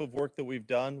type of work that we've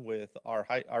done with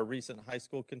our recent high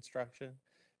school construction.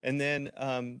 And then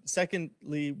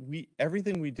secondly,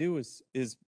 everything we do is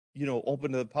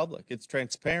open to the public. It's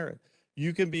transparent.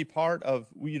 You can be part of,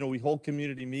 we hold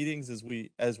community meetings as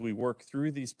we work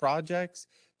through these projects.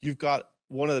 You've got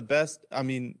one of the best,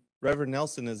 Reverend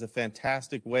Nelson is a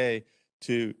fantastic way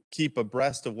to keep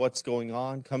abreast of what's going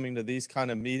on. Coming to these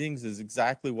kind of meetings is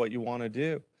exactly what you want to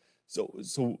do.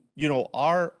 So you know,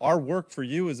 our work for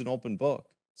you is an open book.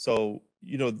 So,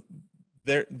 you know,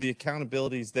 the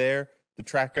accountability is there, the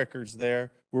track record's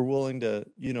there. We're willing to,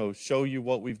 you know, show you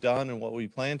what we've done and what we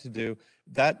plan to do.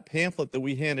 That pamphlet that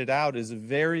we handed out is a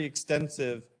very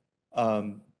extensive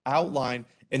outline.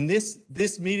 And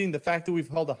this meeting, the fact that we've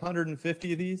held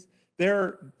 150 of these,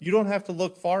 you don't have to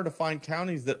look far to find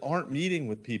counties that aren't meeting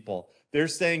with people. They're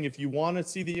saying, if you want to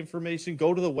see the information,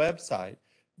 go to the website.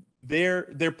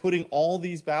 They're putting all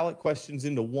these ballot questions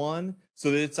into one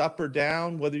so that it's up or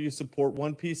down, whether you support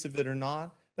one piece of it or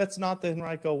not. That's not the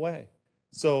Henrico way.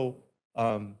 So,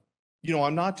 you know,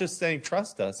 I'm not just saying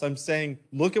trust us. I'm saying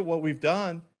look at what we've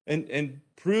done and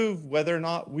prove whether or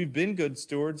not we've been good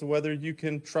stewards, or whether you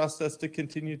can trust us to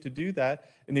continue to do that.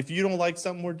 And if you don't like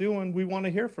something we're doing, we want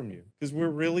to hear from you, because we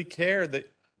really care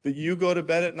that you go to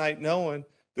bed at night knowing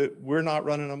that we're not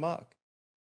running amok.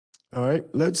 All right,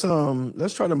 let's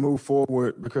try to move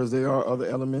forward, because there are other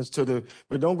elements to the,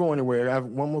 but don't go anywhere. I have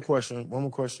one more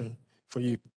question for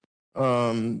you.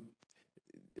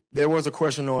 There was a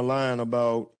question online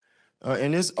about,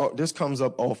 and this comes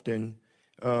up often.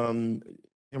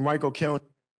 Henrico County,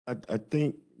 I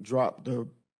think, dropped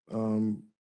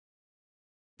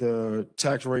the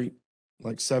tax rate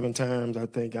like 7 times. I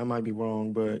think I might be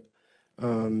wrong, but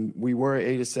we were at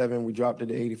 87. We dropped it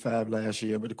to 85 last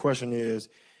year. But the question is,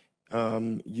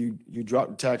 you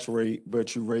dropped the tax rate,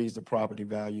 but you raised the property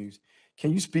values.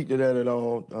 Can you speak to that at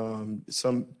all?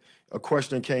 A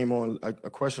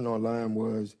question online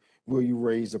was, will you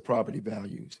raise the property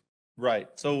values? Right.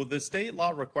 So the state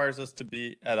law requires us to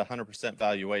be at 100%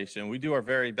 valuation. We do our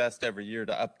very best every year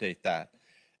to update that.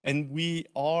 And we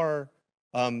are,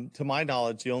 to my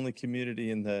knowledge, the only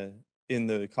community in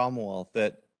the Commonwealth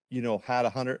that, you know, had a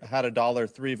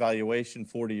 $1.03 valuation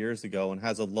 40 years ago and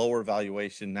has a lower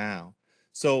valuation now.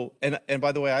 So, and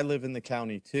by the way, I live in the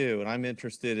county too, and I'm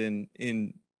interested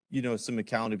in, you know, some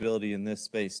accountability in this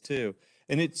space too.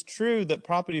 And it's true that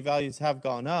property values have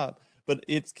gone up, but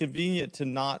it's convenient to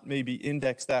not maybe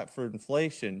index that for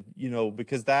inflation, you know,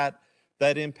 because that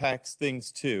impacts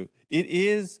things too. It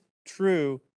is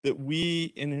true that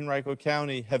we in Henrico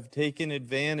County have taken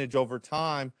advantage over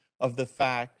time of the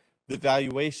fact that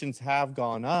valuations have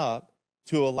gone up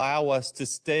to allow us to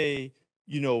stay,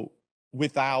 you know,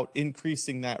 without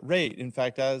increasing that rate. In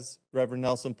fact, as Reverend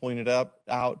Nelson pointed out,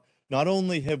 not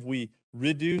only have we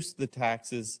reduced the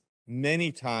taxes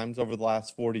many times over the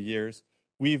last 40 years,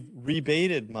 we've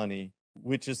rebated money,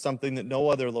 which is something that no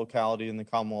other locality in the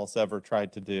Commonwealth's ever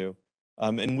tried to do.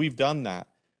 And we've done that.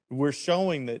 We're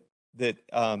showing that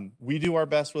we do our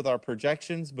best with our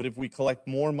projections, but if we collect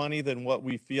more money than what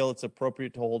we feel it's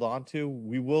appropriate to hold on to,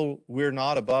 we're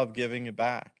not above giving it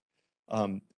back.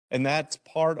 And that's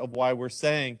part of why we're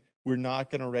saying we're not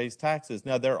going to raise taxes.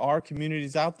 Now, there are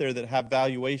communities out there that have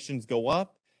valuations go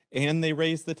up and they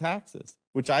raise the taxes,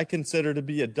 which I consider to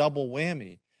be a double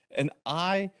whammy. And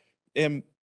I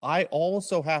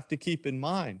also have to keep in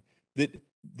mind that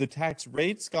the tax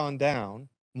rate's gone down.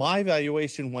 My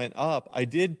valuation went up. I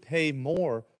did pay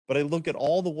more, but I look at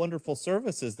all the wonderful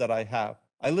services that I have.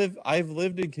 I've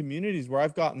lived in communities where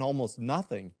I've gotten almost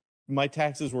nothing. My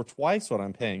taxes were twice what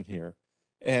I'm paying here.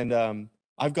 And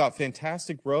I've got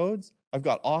fantastic roads. I've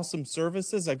got awesome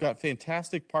services. I've got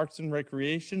fantastic parks and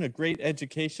recreation, a great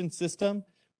education system,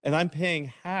 and I'm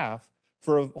paying half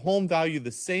for a home value,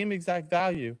 the same exact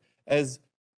value as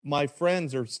my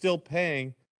friends are still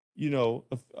paying, you know,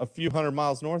 a few hundred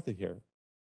miles north of here.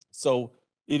 So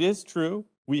it is true.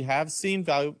 We have seen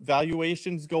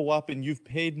valuations go up and you've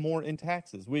paid more in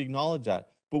taxes. We acknowledge that,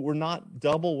 but we're not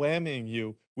double whamming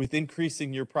you with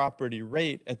increasing your property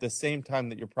rate at the same time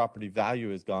that your property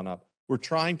value has gone up. We're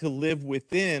trying to live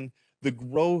within the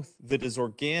growth that is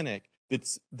organic,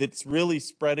 that's really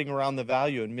spreading around the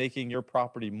value and making your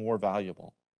property more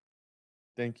valuable.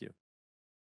 Thank you.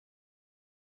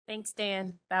 Thanks,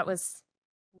 Dan. That was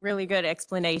really good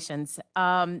explanations.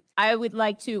 I would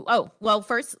like to,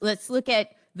 first, let's look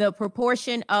at the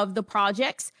proportion of the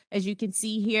projects. As you can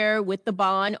see here with the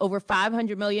bond, over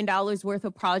 $500 million worth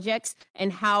of projects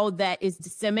and how that is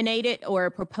disseminated or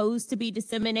proposed to be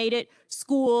disseminated: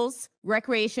 schools,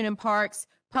 recreation and parks,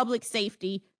 public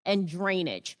safety, and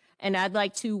drainage. And I'd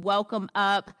like to welcome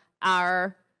up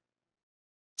our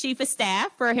Chief of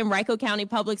Staff for Henrico County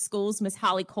Public Schools, Ms.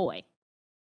 Holly Coy.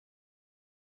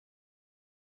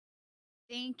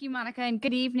 Thank you, Monica, and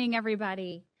good evening,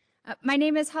 everybody. My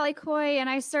name is Holly Coy, and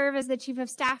I serve as the Chief of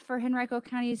Staff for Henrico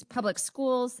County's Public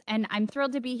Schools, and I'm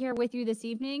thrilled to be here with you this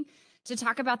evening to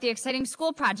talk about the exciting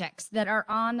school projects that are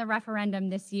on the referendum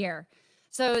this year.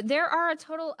 So there are a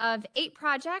total of 8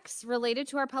 projects related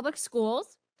to our public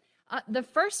schools. The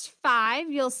first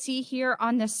 5 you'll see here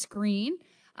on the screen.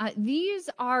 These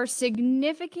are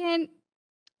significant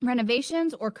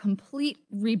renovations or complete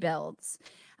rebuilds.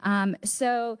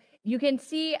 So you can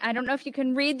see, I don't know if you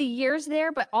can read the years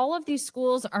there, but all of these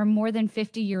schools are more than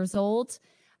 50 years old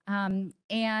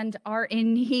and are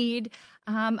in need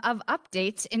of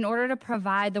updates in order to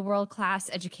provide the world-class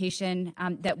education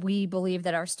that we believe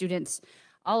that our students,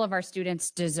 all of our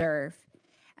students deserve.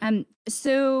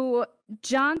 So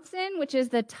Johnson, which is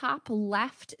the top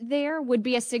left there, would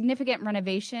be a significant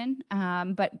renovation,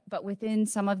 but within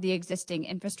some of the existing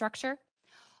infrastructure.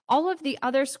 All of the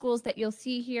other schools that you'll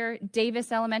see here,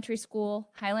 Davis Elementary School,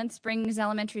 Highland Springs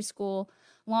Elementary School,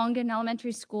 Longden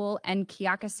Elementary School, and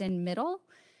Keokasin Middle,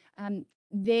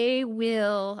 they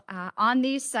will, on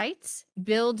these sites,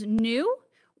 build new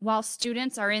while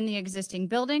students are in the existing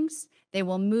buildings. They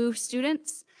will move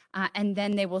students, and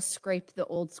then they will scrape the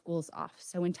old schools off.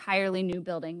 So entirely new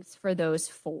buildings for those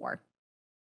 4.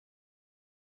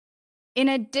 In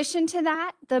addition to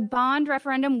that, the bond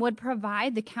referendum would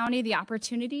provide the county the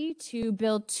opportunity to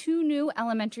build 2 new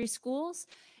elementary schools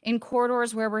in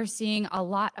corridors where we're seeing a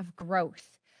lot of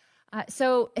growth.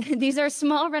 So these are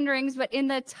small renderings, but in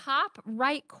the top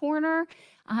right corner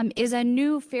is a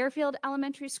new Fairfield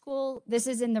Elementary School. This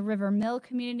is in the River Mill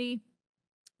community.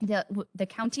 The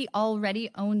county already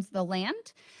owns the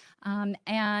land,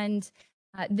 and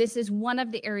this is one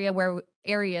of the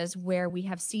areas where we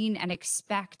have seen and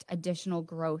expect additional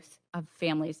growth of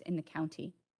families in the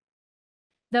county.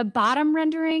 The bottom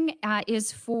rendering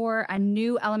is for a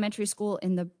new elementary school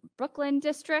in the Brooklyn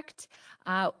district.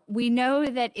 We know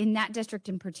that in that district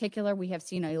in particular, we have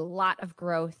seen a lot of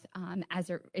growth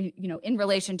in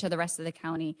relation to the rest of the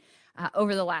county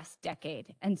over the last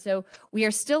decade. And so we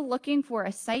are still looking for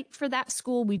a site for that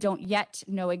school. We don't yet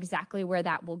know exactly where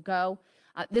that will go.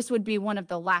 This would be one of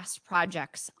the last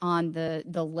projects on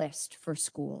the list for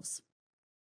schools.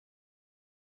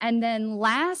 And then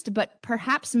last, but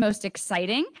perhaps most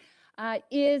exciting,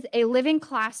 is a living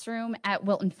classroom at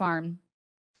Wilton Farm.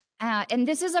 And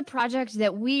this is a project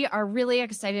that we are really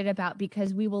excited about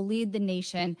because we will lead the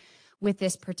nation with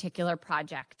this particular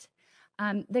project.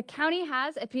 The county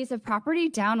has a piece of property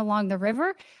down along the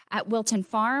river at Wilton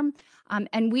Farm,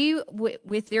 and we,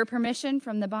 with their permission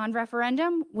from the bond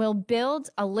referendum, will build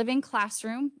a living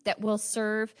classroom that will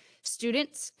serve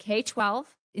students K-12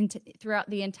 throughout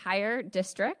the entire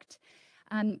district.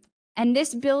 And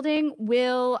this building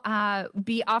will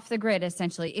be off the grid,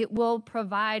 essentially. It will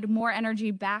provide more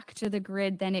energy back to the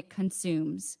grid than it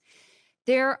consumes.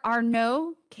 There are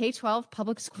no K-12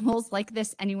 public schools like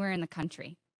this anywhere in the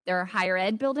country. There are higher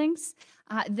ed buildings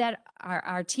that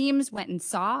our teams went and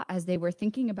saw as they were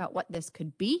thinking about what this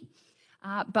could be,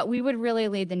 but we would really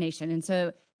lead the nation. And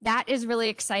so that is really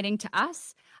exciting to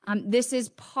us. This is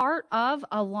part of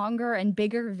a longer and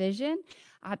bigger vision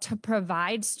to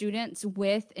provide students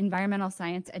with environmental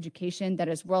science education that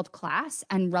is world-class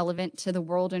and relevant to the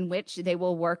world in which they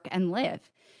will work and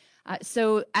live.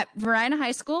 So at Varina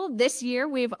High School this year,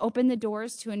 we've opened the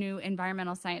doors to a new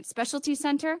environmental science specialty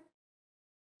center.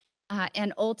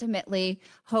 And ultimately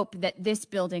hope that this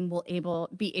building will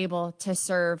be able to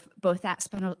serve both that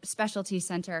specialty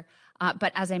center,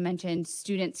 but as I mentioned,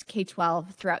 students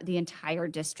K-12 throughout the entire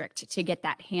district to get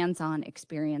that hands-on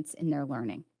experience in their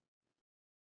learning.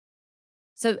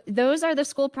 So those are the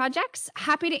school projects.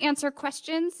 Happy to answer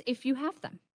questions if you have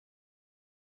them.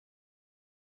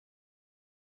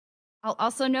 I'll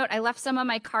also note I left some of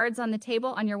my cards on the table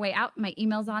on your way out. My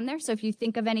email's on there. So if you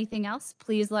think of anything else,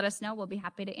 please let us know. We'll be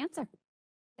happy to answer.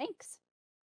 Thanks.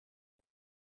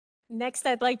 Next,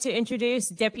 I'd like to introduce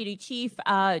Deputy Chief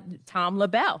Tom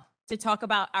LaBelle to talk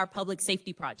about our public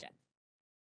safety project.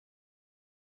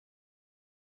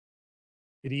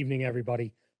 Good evening,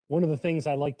 everybody. One of the things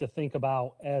I like to think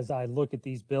about as I look at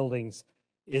these buildings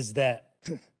is that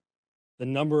the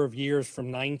number of years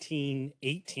from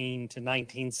 1918 to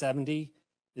 1970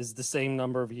 is the same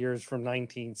number of years from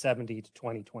 1970 to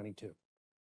 2022.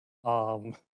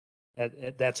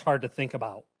 That's hard to think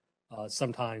about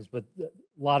sometimes, but a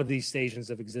lot of these stations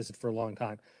have existed for a long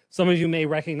time. Some of you may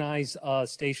recognize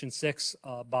Station 6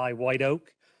 by White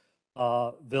Oak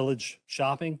Village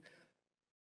Shopping.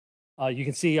 You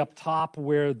can see up top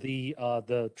where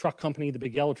the truck company, the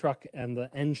big yellow truck, and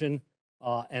the engine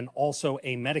and also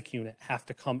a medic unit have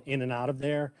to come in and out of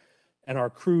there. And our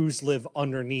crews live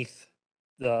underneath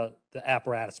the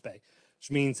apparatus bay, which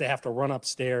means they have to run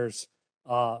upstairs.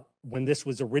 When this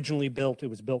was originally built, it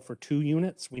was built for 2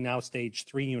 units. We now stage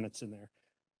 3 units in there.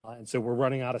 And so we're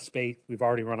running out of space. We've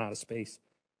already run out of space.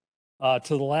 To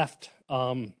the left,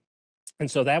 and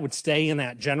so that would stay in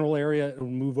that general area. It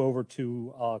would move over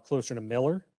to closer to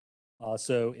Miller.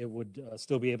 So it would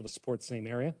still be able to support the same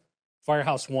area.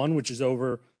 Firehouse 1, which is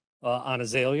over on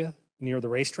Azalea near the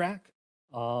racetrack.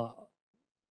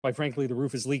 Quite frankly, the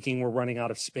roof is leaking. We're running out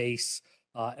of space.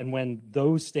 And when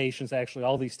those stations, actually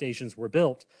all these stations were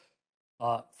built,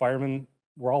 firemen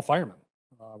were all firemen.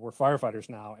 We're firefighters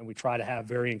now, and we try to have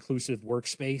very inclusive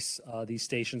workspace. These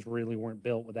stations really weren't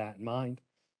built with that in mind.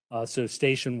 So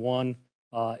Station 1,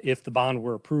 if the bond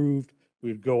were approved,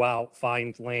 we'd go out,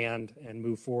 find land, and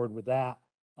move forward with that.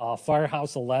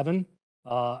 Firehouse 11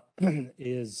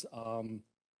 is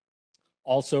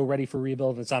also ready for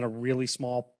rebuild. It's on a really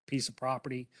small piece of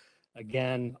property.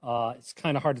 Again, it's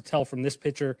kind of hard to tell from this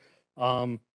picture,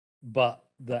 but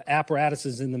the apparatus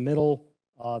is in the middle.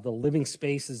 The living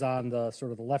space is on the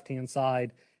sort of the left-hand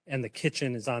side, and the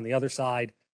kitchen is on the other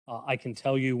side. I can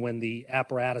tell you when the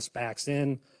apparatus backs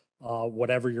in,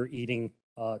 whatever you're eating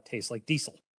tastes like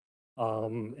diesel.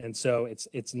 And so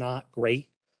it's not great.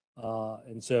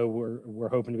 And so we're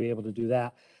hoping to be able to do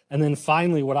that. And then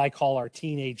finally, what I call our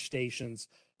teenage stations,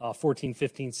 14,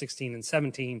 15, 16, and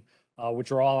 17,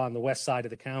 which are all on the west side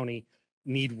of the county,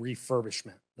 need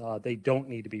refurbishment. They don't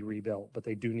need to be rebuilt, but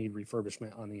they do need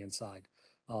refurbishment on the inside.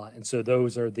 And so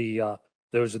those are the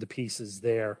pieces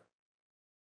there.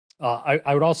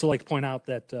 I would also like to point out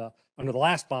that under the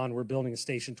last bond, we're building a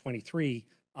Station 23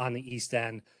 on the east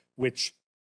end, which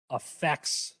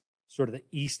affects sort of the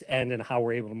east end and how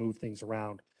we're able to move things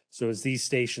around. So as these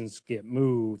stations get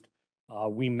moved,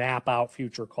 we map out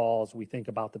future calls. We think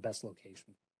about the best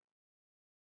location.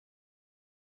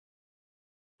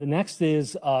 The next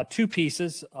is two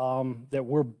pieces that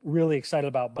we're really excited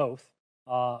about both.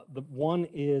 The one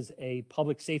is a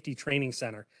public safety training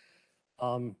center.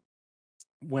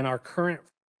 When our current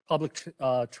public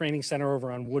training center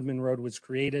over on Woodman Road was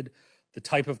created, the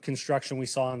type of construction we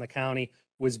saw in the county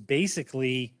was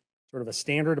basically sort of a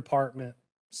standard apartment,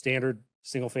 standard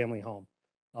single-family home.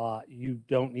 You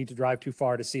don't need to drive too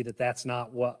far to see that that's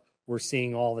not what we're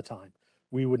seeing all the time.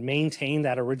 We would maintain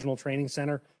that original training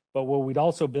center, but what we'd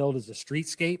also build is a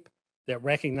streetscape that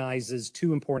recognizes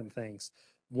two important things.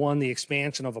 One, the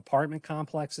expansion of apartment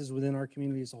complexes within our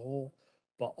community as a whole,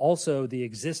 but also the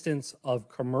existence of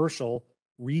commercial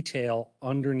retail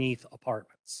underneath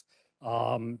apartments.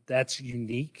 That's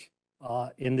unique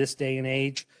in this day and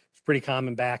age. It's pretty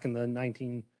common back in the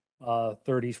 1930s,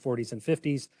 40s, and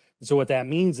 50s. And so what that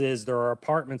means is there are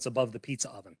apartments above the pizza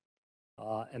oven,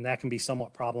 and that can be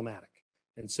somewhat problematic.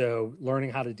 And so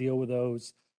learning how to deal with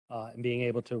those and being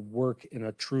able to work in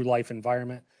a true life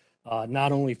environment,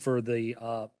 not only for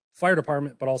the fire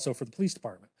department, but also for the police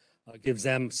department, gives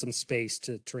them some space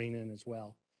to train in as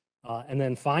well. And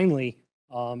then finally,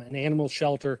 an animal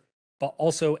shelter, but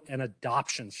also an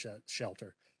adoption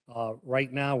shelter.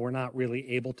 Right now, we're not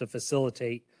really able to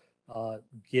facilitate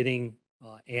getting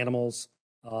animals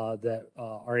that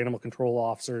our animal control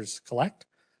officers collect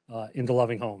into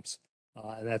loving homes.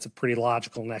 And that's a pretty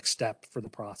logical next step for the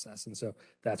process. And so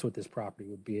that's what this property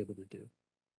would be able to do.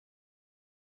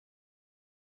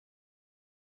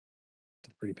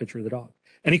 Pretty picture of the dog.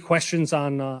 Any questions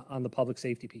on the public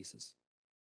safety pieces?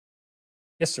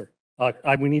 Yes, sir.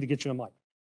 We need to get you a mic.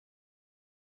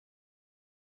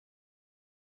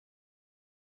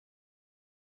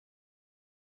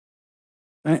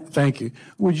 Thank you.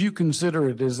 Would you consider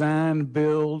a design,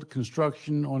 build,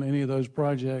 construction on any of those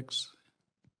projects?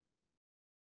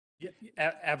 Yeah,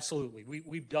 absolutely.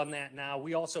 We've done that now.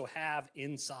 We also have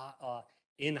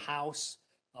in-house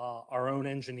our own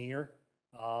engineer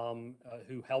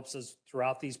who helps us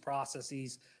throughout these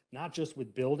processes, not just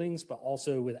with buildings, but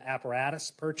also with apparatus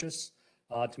purchase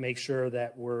to make sure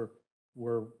that we're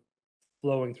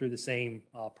flowing through the same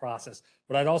process.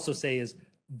 What I'd also say is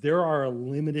there are a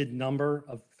limited number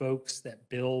of folks that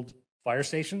build fire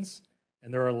stations,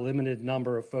 and there are a limited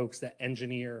number of folks that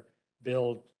engineer,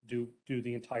 build, do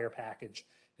the entire package.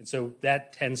 And so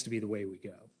that tends to be the way we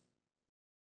go.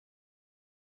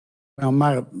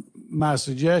 Well, my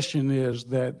suggestion is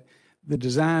that the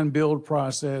design build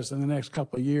process in the next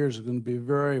couple of years is going to be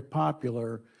very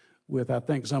popular with, I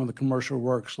think, some of the commercial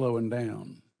work slowing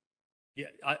down. Yeah,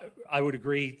 I would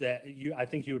agree that I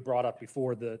think you had brought up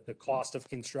before the cost of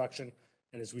construction.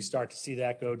 And as we start to see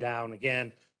that go down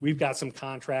again, we've got some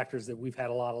contractors that we've had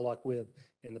a lot of luck with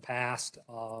in the past.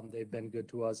 They've been good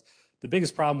to us. The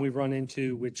biggest problem we've run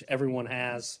into, which everyone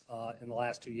has in the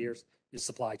last 2 years, is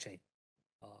supply chain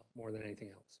more than anything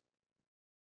else.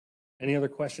 Any other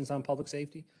questions on public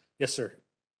safety? Yes, sir.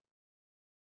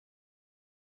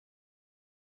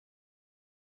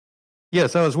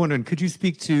 Yes, I was wondering, could you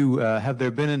speak to, have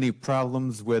there been any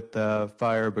problems with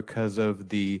fire because of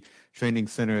the training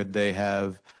center they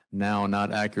have now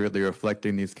not accurately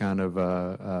reflecting these kind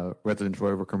of residential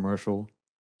over commercial?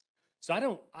 So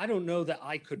I don't know that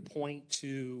I could point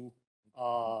to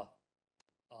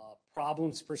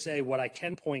problems per se. What I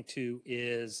can point to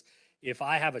is if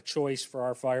I have a choice for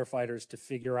our firefighters to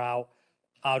figure out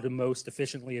how to most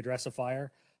efficiently address a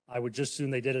fire, I would just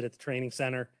assume they did it at the training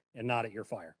center and not at your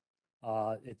fire.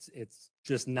 It's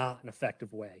just not an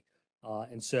effective way.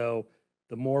 And so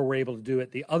the more we're able to do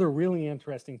it, the other really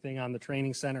interesting thing on the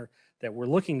training center that we're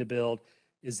looking to build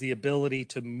is the ability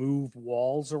to move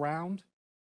walls around.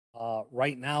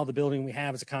 Right now, the building we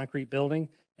have is a concrete building.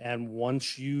 And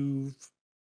once you've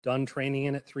done training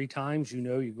in it 3 times, you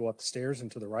know, you go up the stairs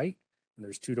and to the right, and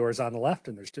there's 2 doors on the left,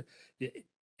 and there's 2.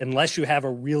 Unless you have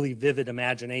a really vivid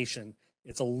imagination,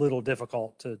 it's a little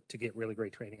difficult to get really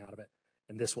great training out of it.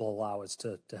 And this will allow us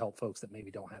to help folks that maybe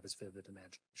don't have as vivid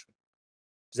imagination.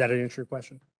 Does that answer your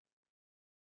question?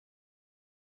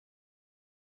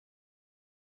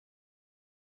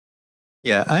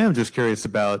 Yeah, I am just curious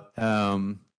about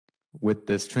with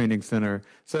this training center.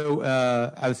 So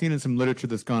I've seen in some literature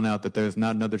that's gone out that there's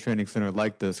not another training center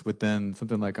like this within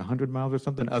something like 100 miles or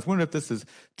something. I was wondering if this is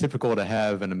typical to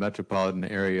have in a metropolitan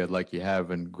area like you have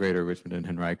in Greater Richmond and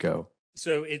Henrico.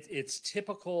 So it's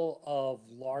typical of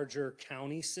larger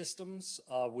county systems,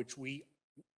 which we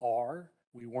are.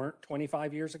 We weren't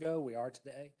 25 years ago. We are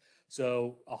today.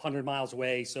 So 100 miles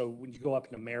away. So when you go up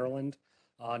into Maryland,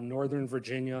 Northern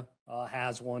Virginia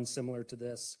has one similar to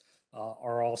this,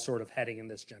 are all sort of heading in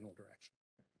this general direction.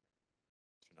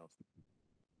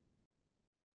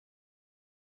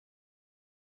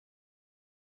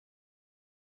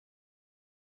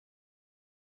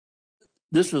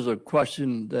 This is a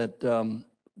question that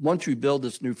once you build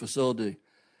this new facility,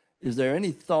 is there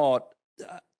any thought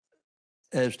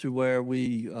as to where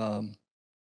we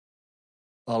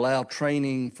allow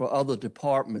training for other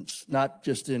departments, not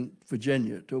just in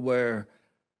Virginia, to where,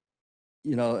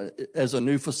 you know, as a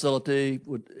new facility,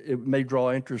 it may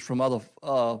draw interest from other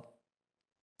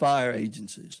fire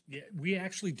agencies? Yeah, we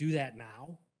actually do that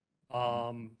now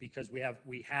because we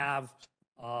have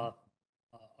a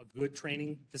good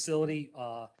training facility.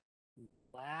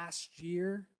 Last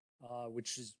year,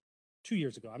 which is 2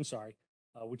 years ago, I'm sorry,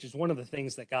 which is one of the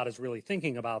things that got us really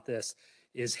thinking about this,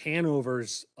 is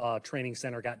Hanover's training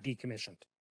center got decommissioned.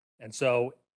 And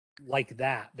so like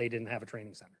that, they didn't have a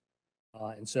training center.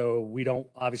 And so we don't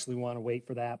obviously want to wait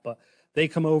for that, but they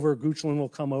come over, Goochland will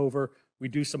come over. We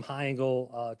do some high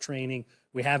angle training.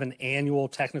 We have an annual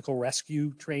technical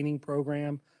rescue training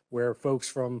program where folks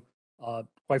from,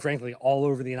 quite frankly, all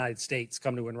over the United States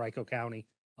come to Henrico County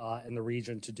and the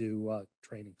region to do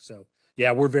training. So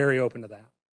yeah, we're very open to that.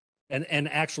 And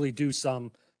actually do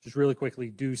some, just really quickly,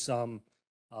 do some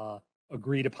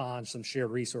agreed upon, some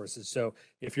shared resources. So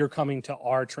if you're coming to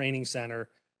our training center,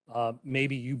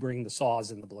 maybe you bring the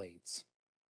saws and the blades,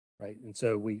 right? And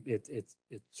so it's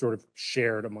sort of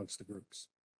shared amongst the groups.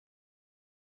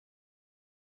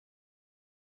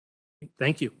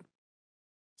 Thank you.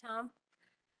 Tom?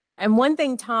 And one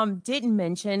thing Tom didn't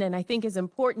mention, and I think is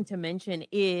important to mention,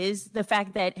 is the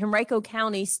fact that Henrico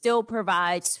County still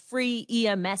provides free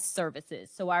EMS services.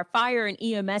 So our fire and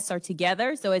EMS are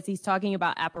together. So as he's talking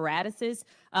about apparatuses,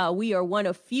 we are one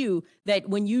of few that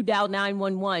when you dial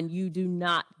 911, you do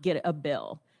not get a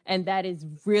bill. And that is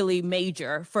really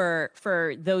major for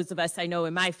those of us, I know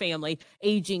in my family,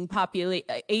 aging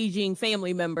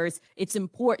family members. It's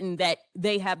important that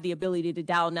they have the ability to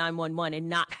dial 911 and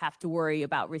not have to worry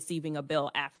about receiving a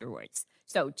bill afterwards.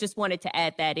 So just wanted to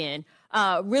add that in.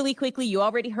 Really quickly, you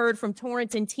already heard from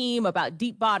Torrance and team about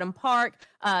Deep Bottom Park.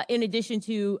 In addition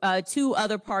to 2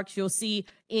 other parks you'll see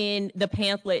in the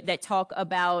pamphlet that talk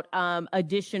about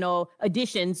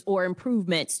additions or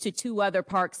improvements to 2 other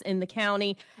parks in the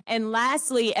county. And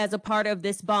lastly, as a part of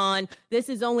this bond, this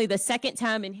is only the 2nd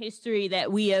time in history that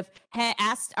we have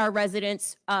asked our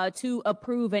residents to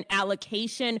approve an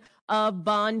allocation of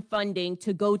bond funding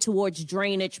to go towards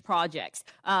drainage projects.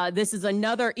 This is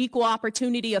another equal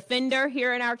opportunity offender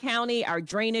here in our county, our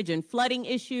drainage and flooding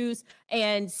issues.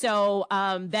 And so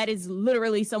that is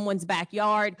literally someone's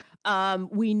backyard.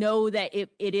 We know that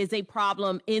it is a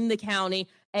problem in the county,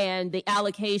 and the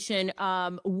allocation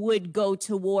would go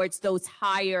towards those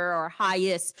higher or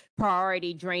highest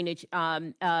priority drainage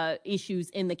issues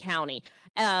in the county.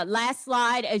 Last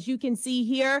slide, as you can see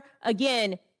here,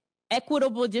 again,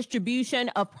 equitable distribution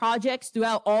of projects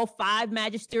throughout all 5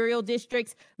 magisterial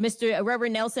districts. Mr.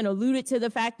 Reverend Nelson alluded to the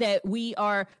fact that we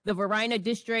are the Varina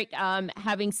district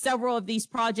having several of these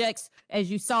projects. As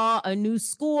you saw, a new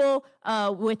school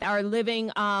with our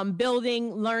living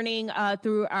building learning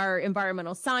through our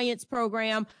environmental science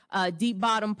program, Deep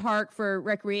Bottom Park for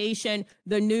recreation,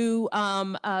 the new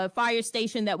fire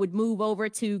station that would move over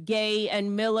to Gay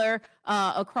and Miller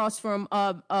across from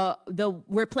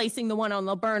replacing the one on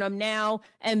Laburnum now,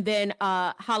 and then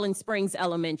Holland Springs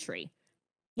Elementary.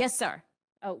 Yes, sir.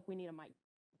 Oh, we need a mic.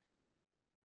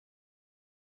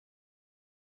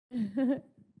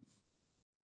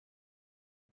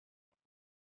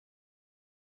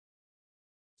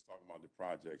 Talking about the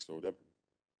project, so that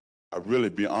I really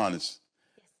be honest,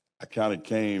 I kind of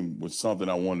came with something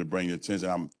I wanted to bring your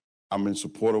attention. I'm in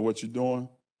support of what you're doing,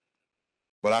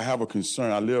 but I have a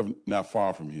concern. I live not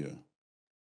far from here,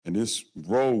 and this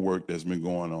road work that's been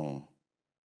going on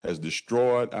has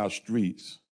destroyed our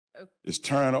streets. Okay. It's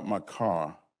tearing up my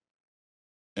car,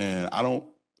 and I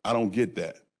don't get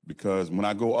that, because when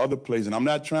I go other places, and I'm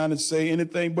not trying to say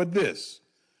anything but this,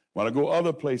 when I go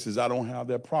other places, I don't have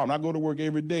that problem. I go to work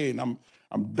every day, and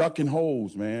I'm ducking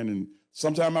holes, man, and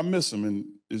sometimes I miss them, and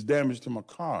it's damage to my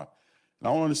car. And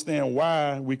I don't understand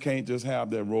why we can't just have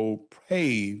that road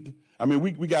paved. I mean,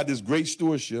 we got this great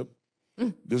stewardship,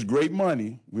 this great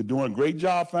money. We're doing a great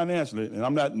job financially, and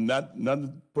I'm not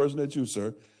the person that you,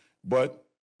 sir, but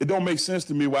it don't make sense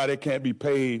to me why they can't be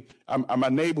paved. My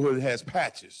neighborhood has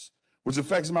patches, which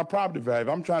affects my property value. If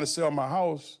I'm trying to sell my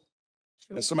house,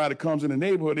 and somebody comes in the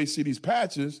neighborhood, they see these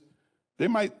patches, they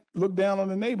might look down on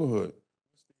the neighborhood.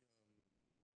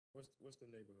 What's the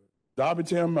neighborhood?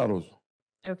 Darbytown Meadows.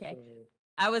 Okay.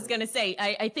 I was gonna say,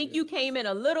 I think you came in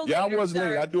a little Yeah, later, I was late.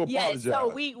 sir. I do Yes, so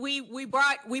apologize.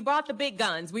 we brought the big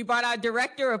guns. We brought our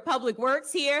director of public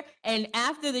works here, and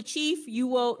after the chief,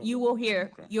 you'll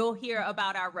hear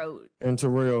about our road. And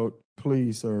Terrell,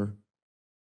 please, sir,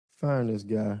 find this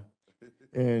guy,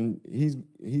 and he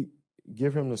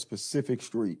give him the specific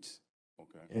streets,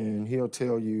 Okay, and he'll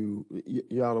tell you.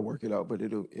 Y'all will work it out, but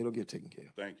it'll get taken care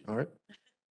of. thank you. All right.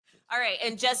 All right,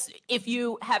 and just if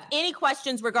you have any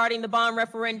questions regarding the bond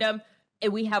referendum,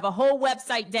 we have a whole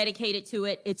website dedicated to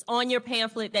it. It's on your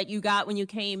pamphlet that you got when you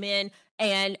came in,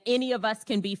 and any of us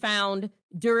can be found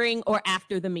during or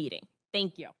after the meeting.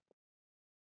 Thank you.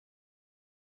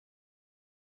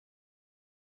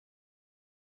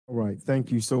 All right. Thank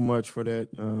you so much for that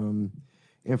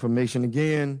information.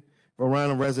 Again,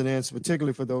 Varina residents,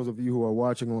 particularly for those of you who are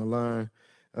watching online,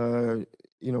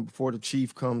 before the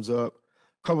chief comes up,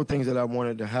 a couple of things that I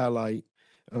wanted to highlight.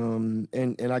 And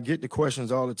I get the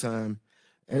questions all the time.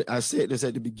 And I said this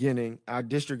at the beginning, our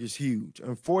district is huge.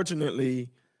 Unfortunately,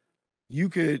 you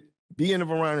could be in the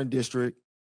Varina district,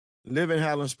 live in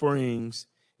Highland Springs,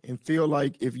 and feel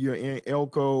like if you're in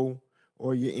Elko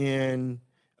or you're in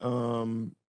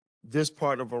this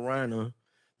part of Varina,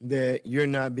 that you're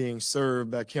not being served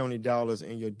by county dollars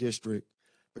in your district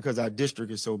because our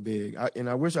district is so big.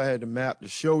 I wish I had the map to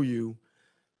show you.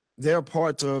 There are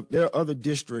other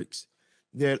districts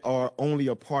that are only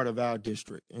a part of our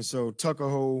district. And so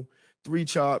Tuckahoe, Three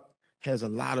Chop has a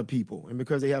lot of people. And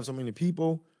because they have so many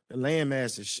people, the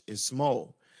landmass is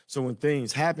small. So when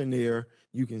things happen there,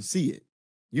 you can see it.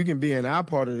 You can be in our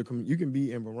part of the community, you can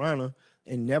be in Varina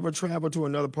and never travel to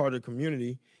another part of the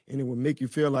community, and it will make you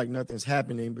feel like nothing's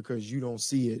happening because you don't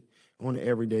see it on an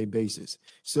everyday basis.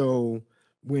 So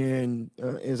when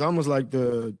it's almost like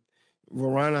the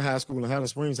Varina High School and Highland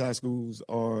Springs High Schools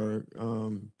are,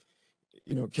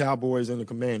 Cowboys and the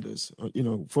Commanders,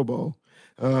 football.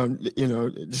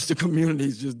 Just the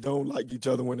communities just don't like each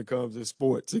other when it comes to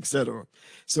sports, et cetera.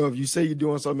 So if you say you're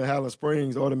doing something in Highland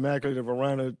Springs, automatically the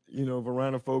Varina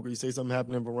folk, or you say something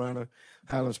happened in Varina,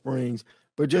 Highland Springs,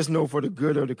 but just know for the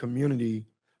good of the community,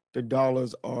 the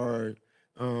dollars are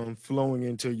flowing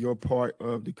into your part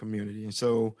of the community. And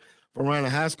so Varina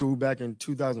High School back in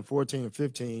 2014 and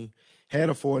 15 had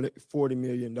a $40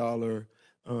 million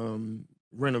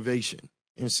renovation.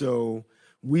 And so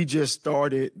we just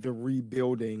started the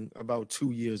rebuilding about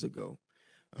 2 years ago.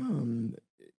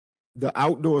 The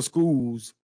outdoor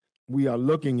schools we are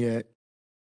looking at,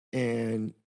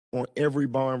 and on every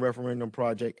bond referendum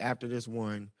project after this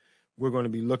one, we're going to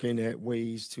be looking at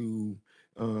ways to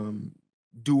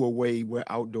do away with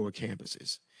outdoor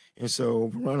campuses. And so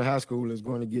Varina High School is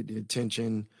going to get the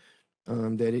attention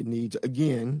that it needs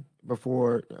again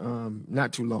before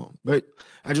not too long. But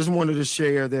I just wanted to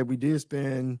share that we did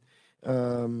spend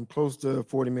close to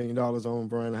 $40 million on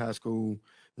Varina High School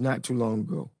not too long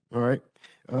ago. All right.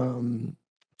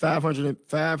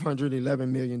 $511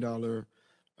 million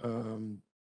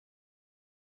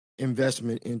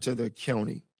investment into the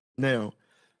county. Now,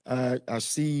 I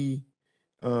see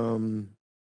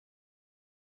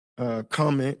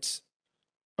comments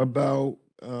about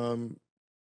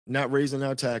not raising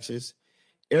our taxes.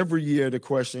 Every year the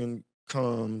question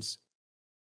comes,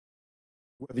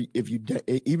 whether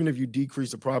even if you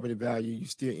decrease the property value, you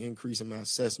still increasing my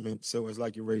assessment, so it's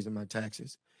like you're raising my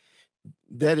taxes.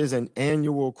 That is an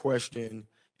annual question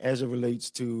as it relates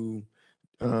to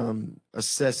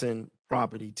assessing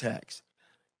property tax.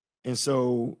 And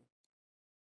so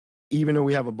even though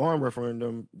we have a bond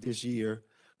referendum this year,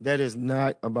 that is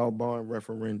not about bond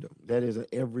referendum. That is an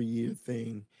every year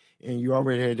thing. And you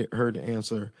already heard the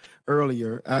answer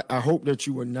earlier. I hope that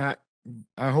you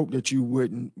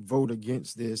wouldn't vote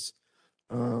against this,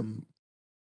 over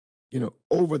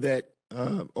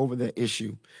that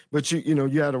issue. But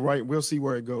you had a right. We'll see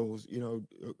where it goes.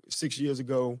 6 years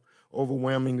ago,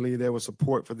 overwhelmingly there was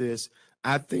support for this.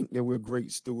 I think that we're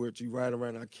great stewards. You ride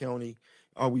around our county.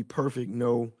 Are we perfect?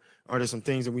 No. Are there some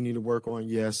things that we need to work on?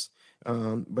 Yes.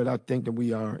 But I think that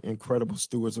we are incredible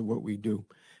stewards of what we do.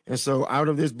 And so out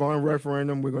of this bond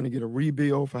referendum, we're going to get a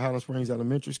rebuild for Highland Springs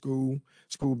Elementary School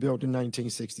built in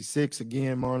 1966.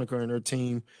 Again, Monica and her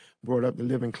team brought up the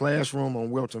living classroom on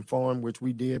Wilton Farm, which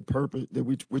we did purchase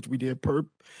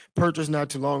not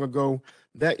too long ago.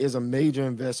 That is a major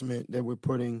investment that we're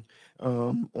putting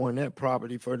on that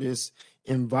property for this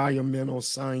environmental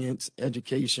science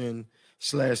education /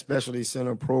 specialty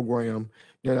center program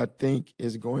that I think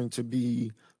is going to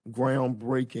be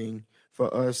groundbreaking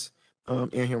for us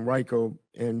in Henrico,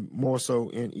 and more so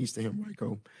in Eastern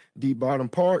Henrico. Deep Bottom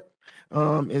Park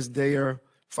is there.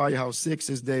 Firehouse 6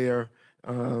 is there.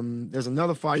 There's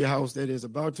another firehouse that is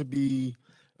about to be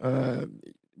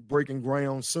breaking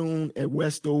ground soon at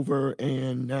Westover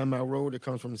and 9 Mile Road. That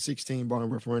comes from the 16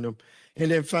 bond referendum.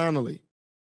 And then finally,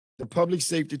 the public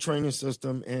safety training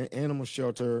system and animal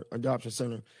shelter adoption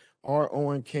center are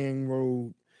on Kane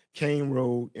Road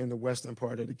in the western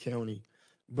part of the county.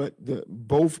 But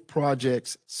both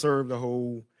projects serve the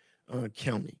whole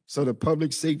county. So the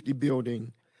public safety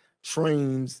building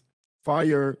trains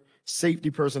fire safety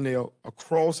personnel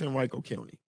across Henrico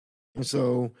County. And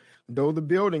so though the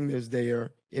building is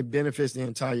there, it benefits the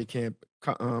entire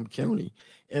county,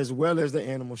 as well as the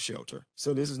animal shelter.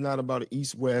 So this is not about an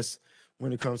east-west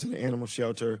when it comes to the animal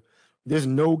shelter. This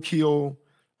no-kill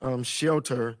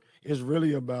shelter is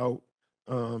really about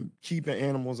keeping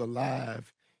animals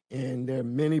alive. And there are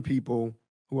many people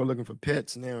who are looking for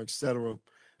pets now, et cetera.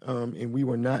 And we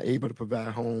were not able to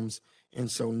provide homes. And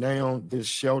so now this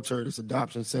shelter, this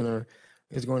adoption center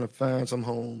is going to find some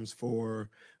homes for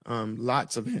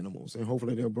lots of animals. And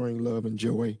hopefully they'll bring love and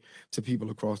joy to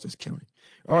people across this county.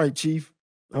 All right, Chief.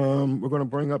 We're going to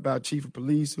bring up our Chief of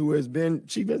Police, who has been,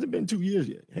 Chief, has it been 2 years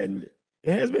yet? Hadn't it?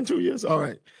 It has been 2 years? All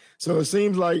right. So it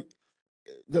seems like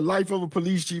the life of a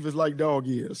police chief is like dog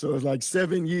years. So it's like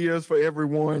 7 years for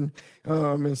everyone.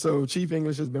 And so Chief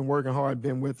English has been working hard,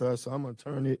 been with us. So I'm going to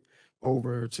turn it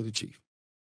over to the chief.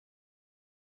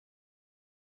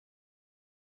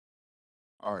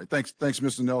 All right, thanks,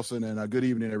 Mr. Nelson, and good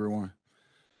evening, everyone.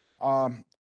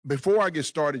 Before I get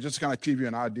started, just kind of give you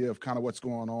an idea of kind of what's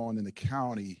going on in the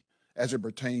county as it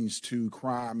pertains to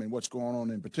crime and what's going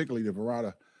on in particularly the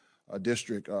Varina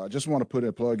district. Just want to put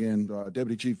a plug in.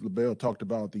 Deputy Chief LaBelle talked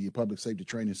about the Public Safety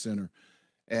Training Center.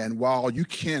 And while you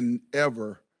can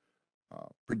ever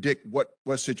predict what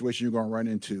situation you're going to run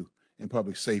into in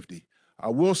public safety, I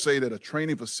will say that a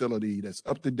training facility that's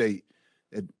up to date,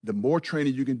 the more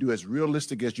training you can do as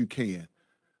realistic as you can,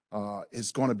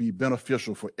 is going to be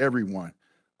beneficial for everyone,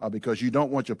 because you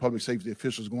don't want your public safety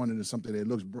officials going into something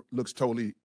that looks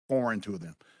totally foreign to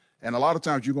them. And a lot of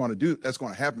times that's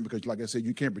going to happen because, like I said,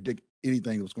 you can't predict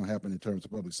anything that's going to happen in terms of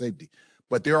public safety.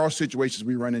 But there are situations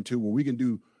we run into where we can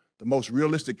do the most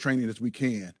realistic training as we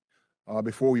can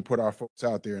before we put our folks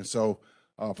out there. And so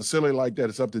a facility like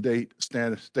that is up to date,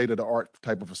 state-of-the-art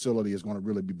type of facility is going to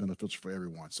really be beneficial for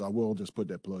everyone. So I will just put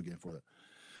that plug in for that.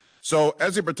 So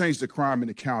as it pertains to crime in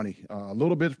the county, a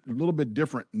little bit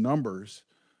different numbers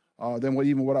than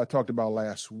what I talked about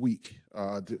last week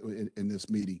in this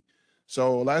meeting.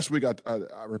 So last week I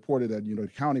reported that,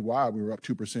 countywide we were up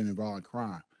 2% in violent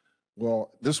crime.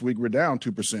 Well, this week we're down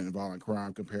 2% in violent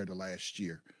crime compared to last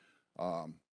year.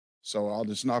 So I'll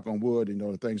just knock on wood,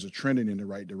 that things are trending in the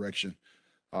right direction.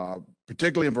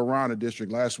 Particularly in Varina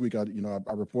district, last week I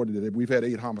reported that we've had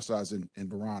 8 homicides in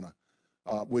Varina.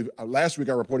 Last week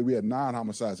I reported we had 9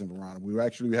 homicides in Varina.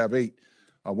 We have 8.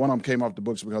 One of them came off the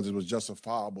books because it was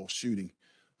justifiable shooting.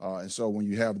 And so when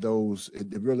you have those,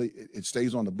 it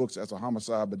stays on the books as a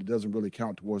homicide, but it doesn't really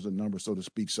count towards the number, so to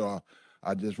speak. So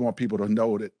I just want people to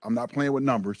know that I'm not playing with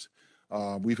numbers.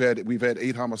 We've had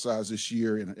 8 homicides this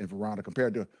year in Varina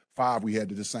compared to 5 we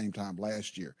had at the same time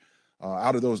last year.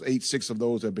 Out of those 8, 6 of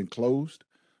those have been closed.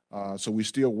 So we're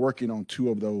still working on 2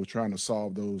 of those, trying to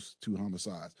solve those 2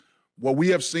 homicides. What we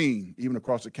have seen, even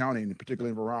across the county, and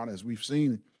particularly in Varina, is we've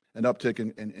seen an uptick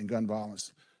in gun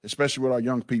violence, especially with our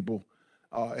young people.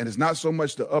 And it's not so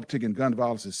much the uptick in gun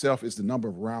violence itself, it's the number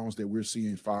of rounds that we're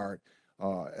seeing fired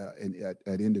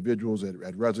at individuals,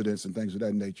 at residents, and things of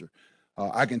that nature.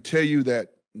 I can tell you that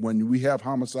when we have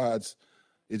homicides,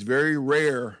 it's very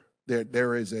rare that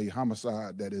there is a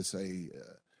homicide that is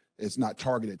it's not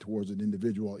targeted towards an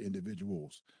individual or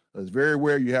individuals. It's very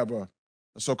rare you have a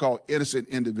so-called innocent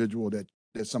individual that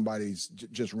somebody's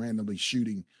just randomly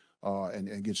shooting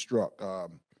and gets struck.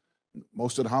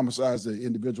 Most of the homicides, the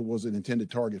individual was an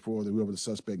intended target for whoever the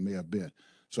suspect may have been.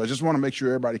 So I just want to make sure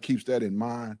everybody keeps that in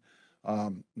mind.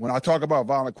 When I talk about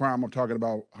violent crime, I'm talking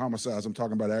about homicides, I'm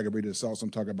talking about aggravated assaults, I'm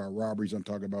talking about robberies, I'm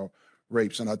talking about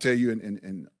rapes. And I tell you,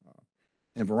 in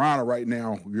Varina right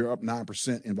now, we're up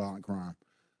 9% in violent crime.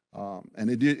 And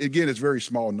again, it's very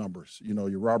small numbers. You know,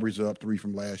 your robberies are up 3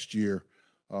 from last year.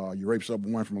 Your rapes up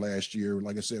 1 from last year.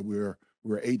 Like I said, we were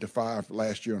 8-5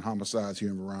 last year in homicides here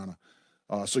in Varina.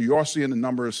 So you are seeing the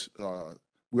numbers.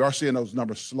 We are seeing those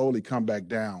numbers slowly come back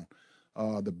down.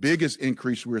 The biggest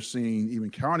increase we're seeing, even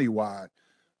countywide,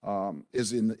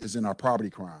 is in our property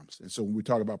crimes. And so when we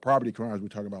talk about property crimes, we're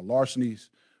talking about larcenies,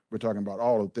 we're talking about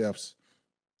auto thefts,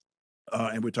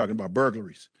 and we're talking about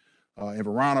burglaries. In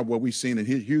Varina, what we've seen a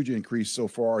huge increase so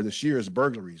far this year is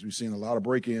burglaries. We've seen a lot of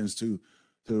break-ins to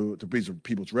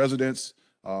people's residence,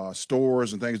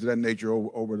 stores, and things of that nature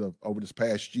over this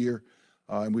past year.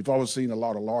 And we've also seen a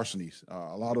lot of larcenies.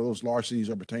 A lot of those larcenies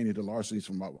are pertaining to larcenies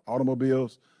from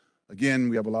automobiles. Again,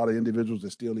 we have a lot of individuals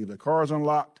that still leave their cars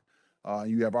unlocked.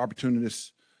 You have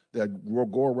opportunists that will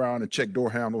go around and check door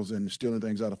handles and stealing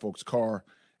things out of folks' car.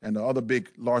 And the other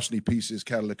big larceny piece is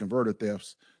catalytic converter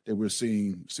thefts that we're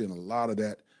seeing a lot of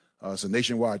that. It's a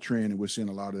nationwide trend, and we're seeing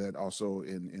a lot of that also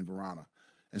in Varina.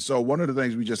 And so one of the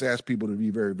things we just ask people to be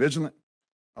very vigilant,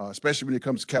 especially when it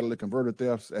comes to catalytic converter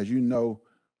thefts. As you know,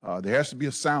 there has to be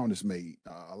a sound that's made.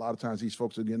 A lot of times these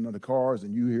folks are getting into cars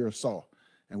and you hear a saw.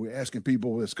 And we're asking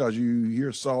people, it's because you hear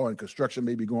a saw and construction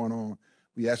may be going on.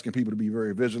 We're asking people to be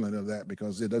very vigilant of that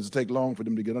because it doesn't take long for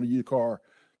them to get under your car,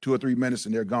 2 or 3 minutes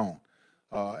and they're gone.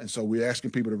 And so we're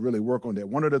asking people to really work on that.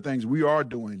 One of the things we are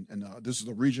doing, and this is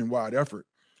a region-wide effort,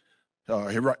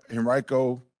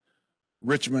 Henrico,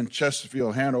 Richmond,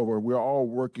 Chesterfield, Hanover, we're all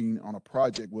working on a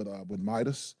project with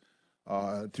Midas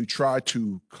to try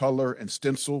to color and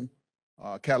stencil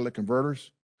catalytic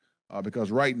converters.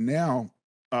 Because right now,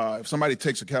 if somebody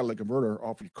takes a catalytic converter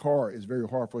off your car, it's very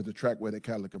hard for us to track where that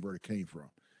catalytic converter came from.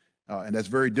 And that's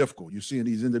very difficult. You're seeing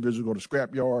these individuals go to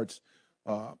scrap yards,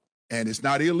 and it's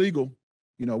not illegal.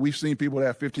 You know, we've seen people that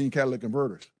have 15 catalytic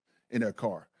converters in their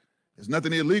car. There's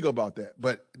nothing illegal about that,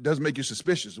 but it does make you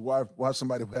suspicious. Why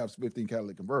somebody would have 15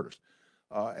 catalytic converters?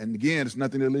 And again, it's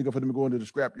nothing illegal for them to go into the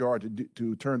scrap yard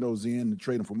to turn those in and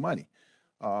trade them for money.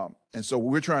 And so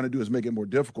what we're trying to do is make it more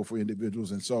difficult for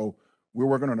individuals. And so we're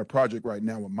working on a project right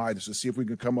now with Midas to see if we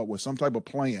can come up with some type of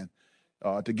plan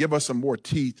to give us some more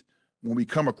teeth when we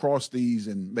come across these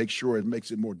and make sure it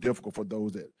makes it more difficult for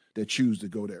those that choose to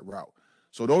go that route.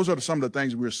 So those are some of the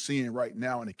things we're seeing right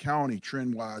now in the county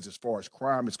trend-wise as far as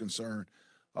crime is concerned.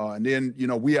 And then, you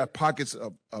know, we have pockets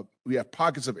of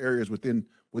areas within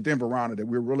Varina that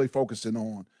we're really focusing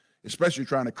on, especially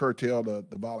trying to curtail the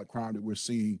violent crime that we're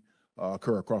seeing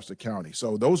occur across the county.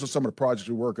 So those are some of the projects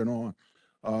we're working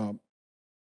on.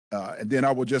 And then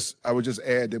I would just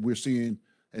add that we're seeing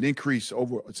an increase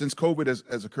since COVID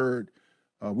has occurred.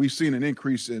 We've seen an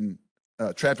increase in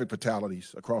traffic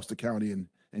fatalities across the county and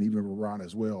even Varina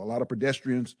as well. A lot of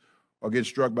pedestrians are getting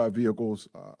struck by vehicles.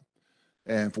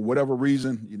 And for whatever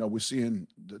reason, you know, we're seeing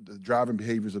the driving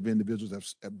behaviors of individuals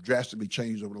have drastically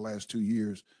changed over the last 2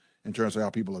 years in terms of how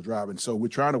people are driving. So we're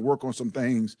trying to work on some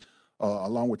things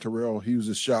along with Terrell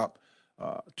Hughes' shop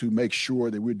to make sure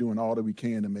that we're doing all that we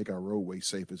can to make our roadways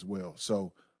safe as well.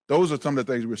 So those are some of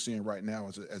the things we're seeing right now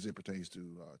as it pertains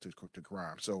to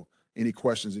crime. So any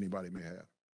questions anybody may have?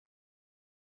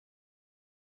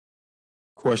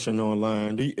 Question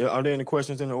online. Are there any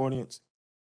questions in the audience?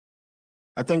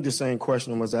 I think the same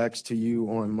question was asked to you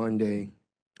on Monday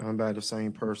by the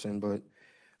same person, but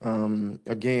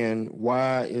again,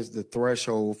 why is the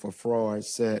threshold for fraud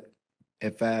set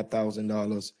at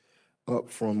 $5,000 up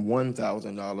from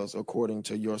 $1,000 according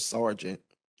to your sergeant?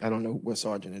 I don't know what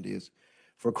sergeant it is,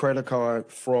 for credit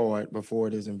card fraud before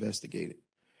it is investigated.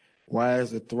 Why is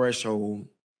the threshold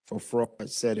for fraud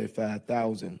set at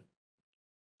 $5,000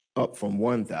 up from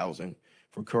 1,000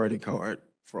 for credit card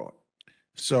fraud.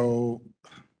 So,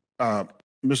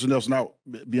 Mr. Nelson, I'll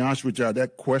be honest with you,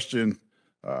 that question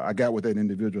I got with that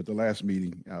individual at the last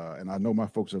meeting, and I know my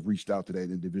folks have reached out to that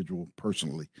individual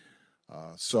personally.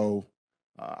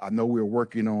 I know we're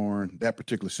working on that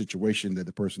particular situation that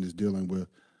the person is dealing with.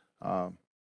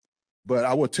 But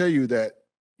I will tell you that,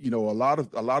 you know, a lot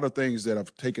of things that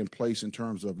have taken place in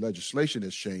terms of legislation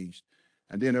has changed.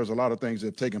 And then there's a lot of things that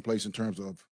have taken place in terms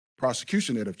of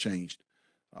prosecution that have changed.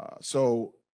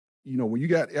 You know, when you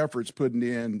got efforts putting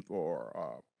in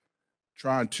or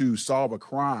trying to solve a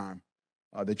crime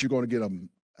that you're going to get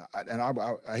and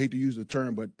I hate to use the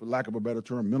term, but for lack of a better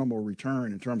term, minimal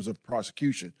return in terms of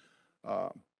prosecution,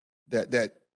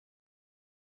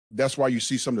 that's why you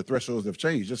see some of the thresholds have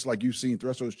changed, just like you've seen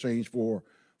thresholds change for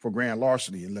grand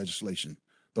larceny in legislation.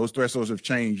 Those thresholds have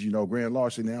changed. You know, grand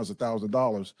larceny now is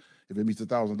 $1,000. If it meets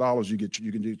 $1,000,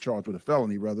 you can get charged with a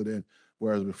felony rather than,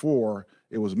 whereas before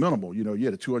it was minimal. You know, you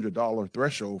had a $200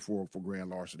 threshold for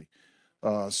grand larceny.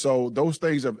 So those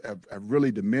things have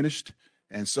really diminished.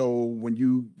 And so when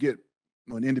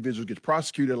individuals get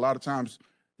prosecuted, a lot of times,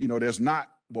 you know, there's not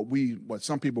what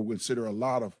some people consider a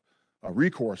lot of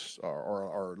recourse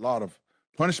or a lot of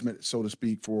punishment, so to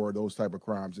speak, for those type of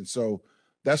crimes. And so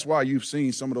that's why you've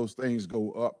seen some of those things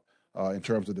go up in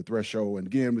terms of the threshold. And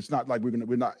again, it's not like we're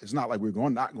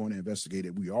not going to investigate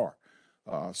it. We are.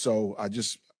 So I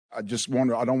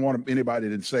don't want anybody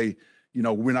to say, you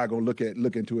know, we're not going to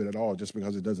look into it at all just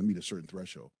because it doesn't meet a certain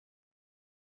threshold.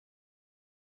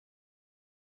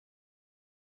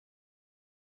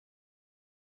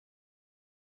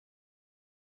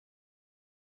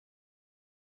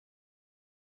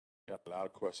 Got a lot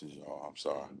of questions, y'all. I'm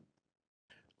sorry.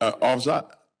 Officer,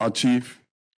 Chief,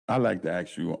 I'd like to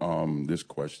ask you this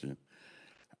question,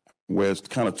 where it's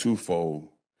kind of twofold.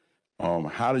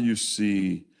 How do you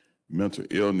see mental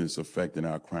illness affecting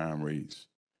our crime rates?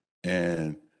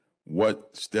 And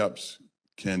what steps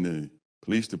can the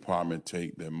police department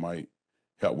take that might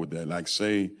help with that? Like,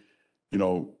 say, you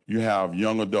know, you have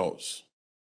young adults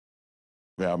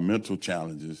who have mental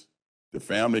challenges. The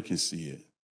family can see it,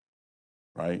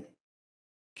 right?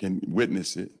 Can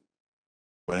witness it,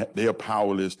 but they are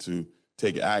powerless to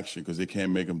take action because they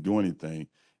can't make them do anything.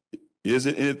 Is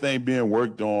it anything being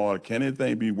worked on? Can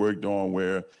anything be worked on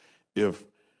where if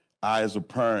I, as a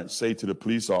parent, say to the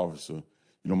police officer,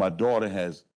 you know, my daughter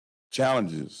has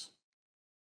challenges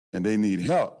and they need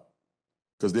help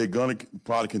because they're going to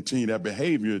probably continue that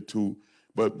behavior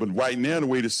but right now the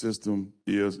way the system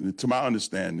is, to my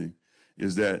understanding,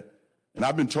 is that, and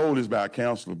I've been told this by a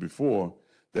counselor before,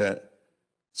 that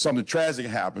something tragic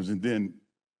happens and then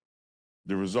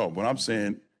the result. But I'm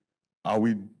saying,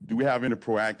 do we have any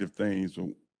proactive things?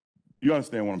 You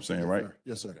understand what I'm saying, right?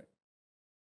 Yes, sir.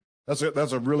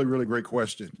 That's a really, really great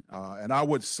question. And I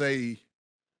would say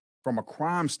from a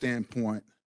crime standpoint,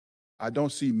 I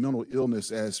don't see mental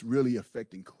illness as really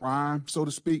affecting crime, so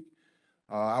to speak.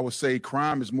 I would say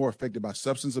crime is more affected by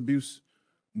substance abuse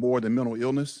more than mental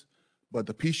illness. But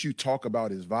the piece you talk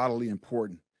about is vitally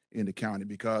important in the county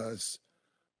because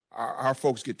our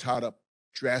folks get tied up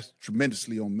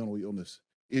tremendously on mental illness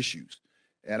issues.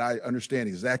 And I understand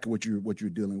exactly what you're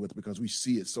dealing with because we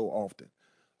see it so often.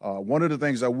 One of the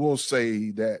things I will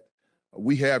say that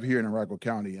we have here in Henrico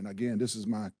County, and again, this is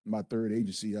my third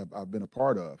agency I've been a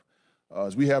part of,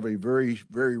 is we have a very,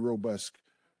 very robust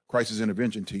crisis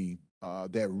intervention team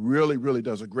that really, really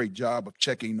does a great job of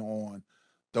checking on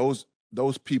those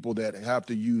people that have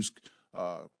to use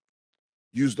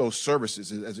those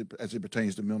services as it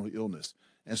pertains to mental illness.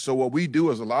 And so what we do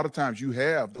is a lot of times you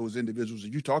have those individuals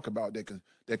that you talk about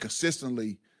that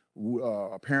consistently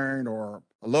a parent or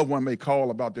a loved one may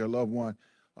call about their loved one,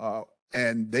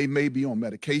 and they may be on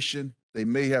medication, they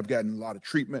may have gotten a lot of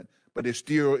treatment, but it's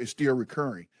still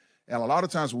recurring. And a lot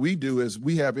of times what we do is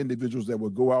we have individuals that will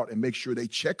go out and make sure they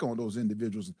check on those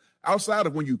individuals outside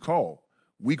of when you call.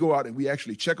 We go out and we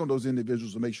actually check on those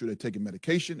individuals to make sure they're taking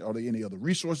medication. Are there any other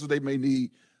resources they may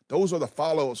need? Those are the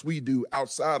follow-ups we do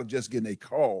outside of just getting a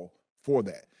call for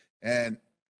that. And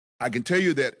I can tell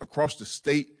you that across the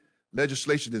state,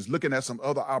 legislation is looking at some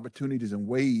other opportunities and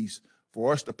ways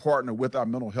for us to partner with our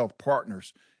mental health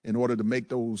partners in order to make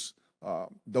those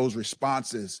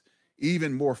responses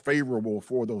even more favorable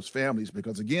for those families.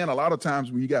 Because again, a lot of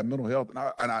times when you got mental health,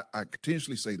 and I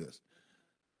continuously say this,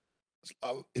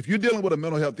 if you're dealing with a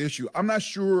mental health issue, I'm not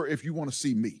sure if you want to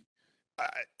see me.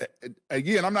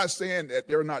 Again, I'm not saying that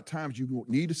there are not times you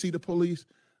need to see the police,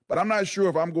 but I'm not sure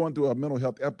if I'm going through a mental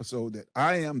health episode that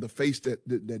I am the face that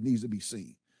needs to be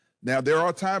seen. Now, there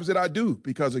are times that I do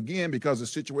because the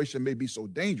situation may be so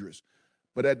dangerous.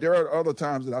 But that there are other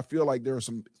times that I feel like there's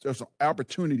some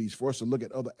opportunities for us to look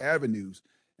at other avenues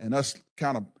and us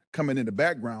kind of coming in the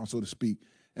background, so to speak.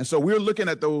 And so we're looking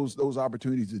at those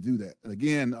opportunities to do that. And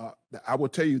again, I will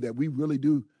tell you that we really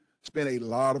do spend a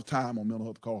lot of time on mental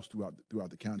health costs throughout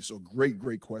the county. So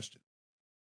great question.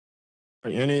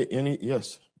 Any,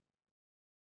 yes.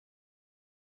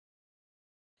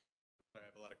 I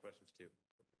have a lot of questions too.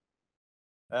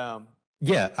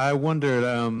 Yeah, I wondered,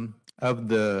 of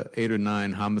the 8 or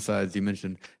 9 homicides you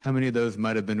mentioned, how many of those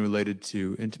might have been related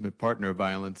to intimate partner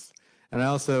violence? And I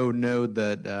also know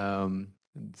that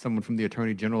someone from the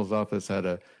Attorney General's office had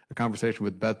a conversation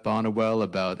with Beth Bonnewell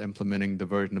about implementing the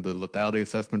version of the lethality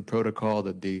assessment protocol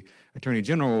that the Attorney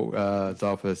General's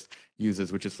office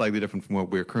uses, which is slightly different from what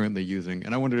we're currently using.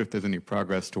 And I wondered if there's any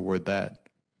progress toward that.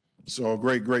 So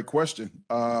great question.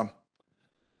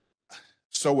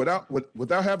 So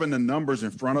without having the numbers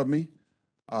in front of me,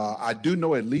 I do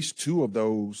know at least 2 of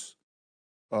those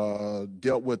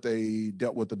dealt with a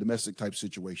domestic type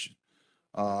situation.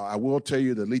 I will tell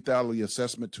you the lethality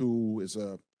assessment tool is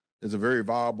a very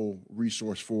viable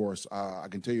resource for us. I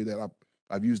can tell you that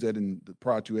I've used that in the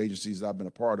prior 2 agencies I've been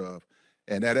a part of,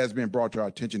 and that has been brought to our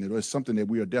attention. It is something that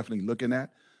we are definitely looking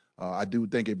at. I do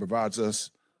think it provides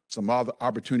us some other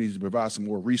opportunities to provide some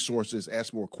more resources,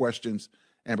 ask more questions,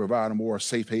 and provide a more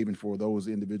safe haven for those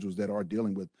individuals that are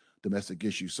dealing with domestic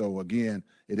issues. So again,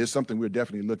 it is something we're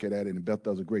definitely looking at, and Beth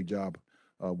does a great job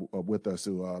with us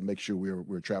to make sure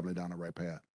we're traveling down the right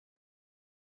path.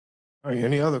 All right,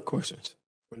 any other questions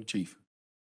for the chief?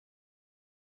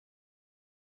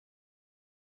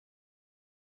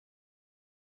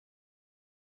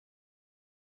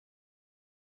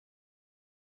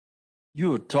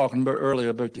 You were talking about earlier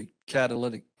about the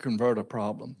catalytic converter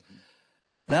problem.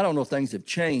 And I don't know if things have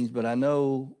changed, but I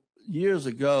know years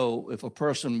ago, if a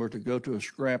person were to go to a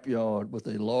scrapyard with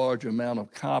a large amount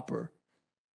of copper,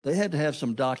 they had to have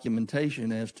some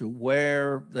documentation as to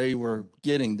where they were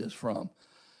getting this from.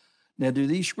 Now, do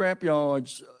these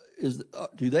scrapyards,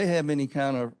 do they have any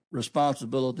kind of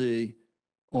responsibility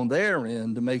on their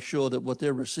end to make sure that what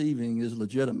they're receiving is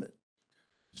legitimate?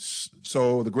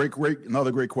 So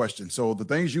another great question. So the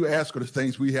things you ask are the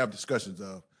things we have discussions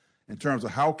of in terms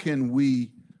of how can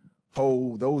we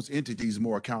hold those entities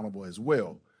more accountable as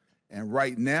well. And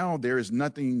right now, there is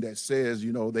nothing that says,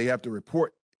 they have to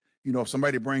report. If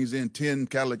somebody brings in 10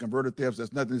 catalytic converter thefts,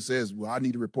 there's nothing that says, well, I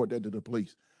need to report that to the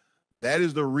police. That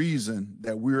is the reason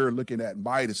that we're looking at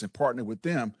Midas and partnering with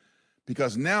them,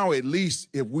 because now at least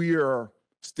if we are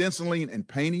stenciling and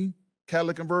painting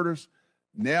catalytic converters,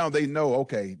 now they know,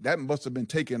 okay, that must have been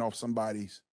taken off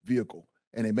somebody's vehicle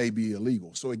and it may be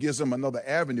illegal. So it gives them another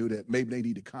avenue that maybe they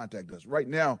need to contact us. Right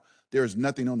now, there's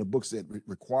nothing on the books that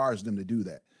requires them to do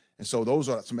that. And so those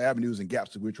are some avenues and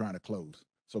gaps that we're trying to close.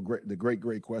 So great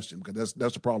question, because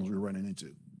that's the problems we're running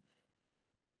into.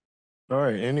 All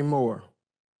right, any more?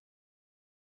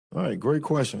 All right, great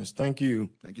questions. Thank you.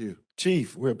 Thank you.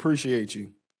 Chief, we appreciate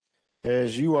you.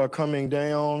 As you are coming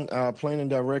down, our planning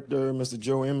director, Mr.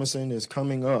 Joe Emerson, is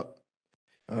coming up.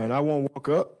 And I won't walk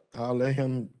up. I'll let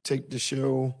him take the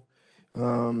show.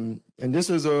 And this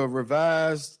is a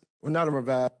revised, well, not a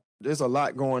revised, there's a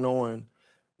lot going on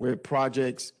with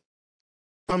projects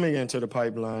coming into the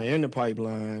pipeline, in the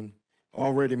pipeline,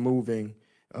 already moving.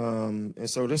 And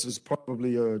so this is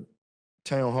probably a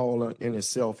town hall in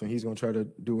itself, and he's going to try to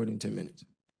do it in 10 minutes.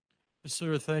 Yes,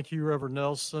 sir. Thank you, Reverend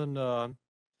Nelson.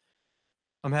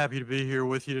 I'm happy to be here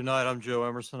with you tonight. I'm Joe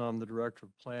Emerson. I'm the Director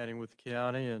of Planning with the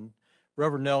county, and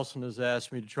Reverend Nelson has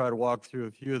asked me to try to walk through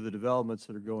a few of the developments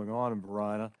that are going on in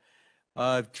Varina.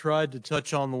 I've tried to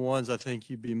touch on the ones I think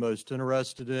you'd be most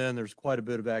interested in. There's quite a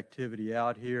bit of activity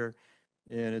out here,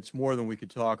 and it's more than we could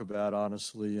talk about,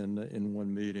 honestly, in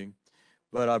one meeting.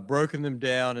 But I've broken them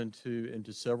down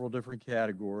into several different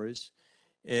categories.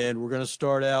 And we're going to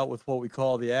start out with what we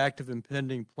call the active and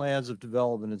pending plans of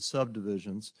development and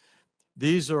subdivisions.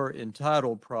 These are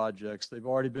entitled projects. They've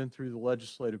already been through the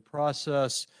legislative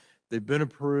process. They've been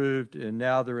approved, and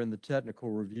now they're in the technical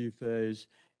review phase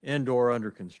and/or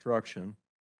under construction.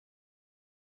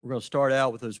 We're going to start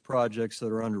out with those projects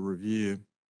that are under review.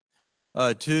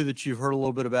 2 that you've heard a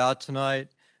little bit about tonight.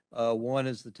 One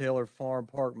is the Taylor Farm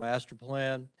Park Master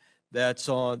Plan.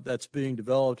 That's being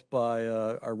developed by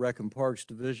our Rec and Parks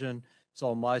Division. It's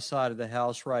on my side of the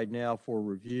house right now for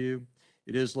review.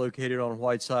 It is located on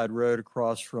Whiteside Road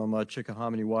across from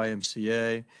Chickahominy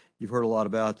YMCA. You've heard a lot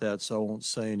about that, so I won't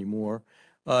say any more.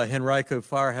 Henrico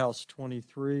Firehouse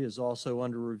 23 is also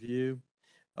under review.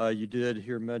 You did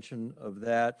hear mention of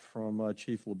that from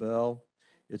Chief LaBelle.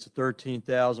 It's a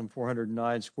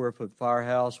 13,409 square foot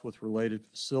firehouse with related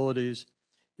facilities.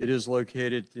 It is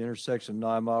located at the intersection of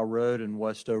 9 Mile Road and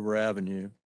Westover Avenue.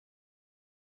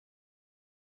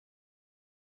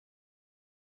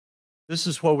 This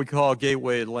is what we call a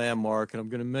gateway landmark, and I'm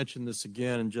going to mention this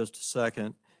again in just a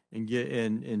second and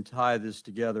and tie this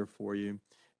together for you.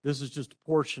 This is just a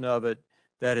portion of it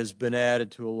that has been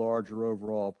added to a larger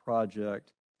overall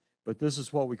project. But this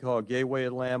is what we call a gateway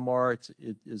landmark.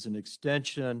 It is an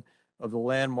extension of the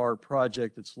landmark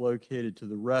project that's located to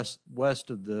the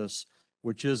west of this,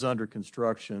 which is under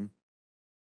construction.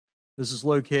 This is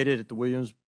located at the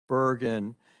Williamsburg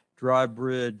and Dry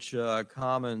Bridge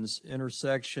Commons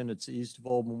intersection. It's east of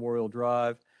Old Memorial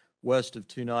Drive, west of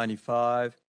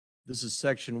 295. This is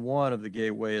section 1 of the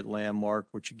Gateway at Landmark,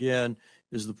 which again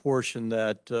is the portion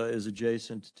that is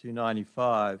adjacent to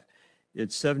 295.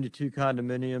 It's 72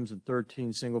 condominiums and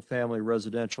 13 single-family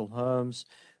residential homes,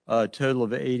 a total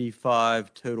of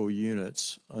 85 total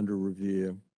units under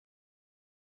review.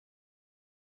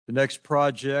 The next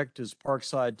project is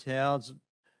Parkside Towns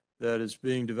that is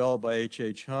being developed by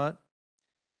H.H. Hunt.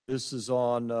 This is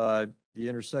on the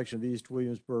intersection of East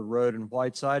Williamsburg Road and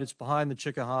Whiteside. It's behind the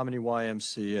Chickahominy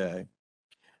YMCA.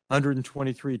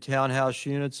 123 townhouse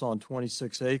units on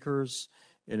 26 acres.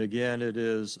 And again, it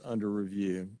is under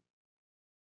review.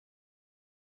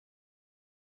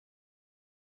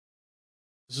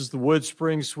 This is the Wood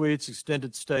Spring Suites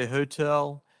Extended Stay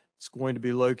Hotel. It's going to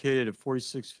be located at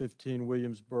 4615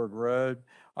 Williamsburg Road.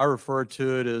 I refer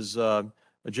to it as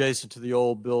adjacent to the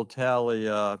old Bill Talley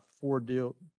Ford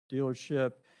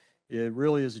dealership. It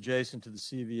really is adjacent to the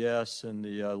CVS and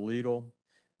the Lidl.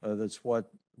 That's what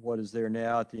is there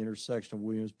now at the intersection of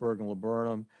Williamsburg and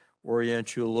Laburnum.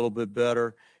 Orient you a little bit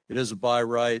better. It is a by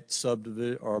right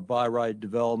subdivision or a by right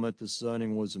development. The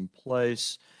zoning was in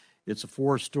place. It's a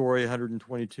 4-story,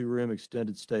 122-room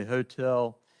extended stay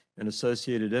hotel and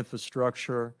associated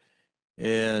infrastructure,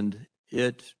 and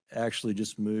it actually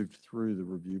just moved through the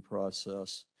review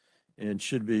process and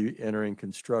should be entering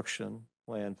construction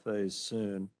plan phase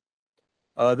soon.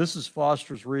 This is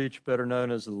Foster's Reach, better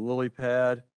known as the Lily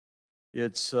Pad.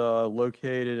 It's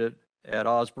located at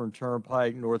Osborne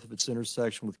Turnpike, north of its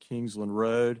intersection with Kingsland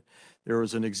Road. There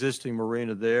was an existing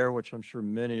marina there, which I'm sure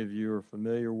many of you are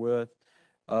familiar with.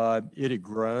 It had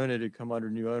grown. It had come under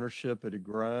new ownership. It had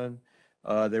grown.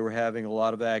 They were having a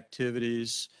lot of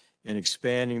activities in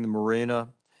expanding the marina.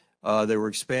 They were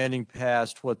expanding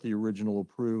past what the original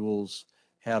approvals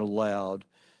had allowed.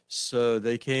 So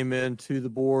they came into the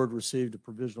board, received a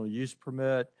provisional use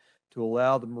permit to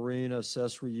allow the marina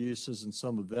accessory uses and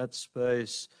some event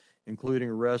space, including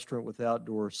a restaurant with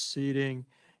outdoor seating.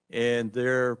 And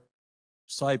their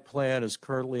site plan is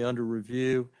currently under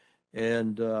review,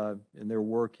 and they're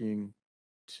working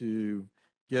to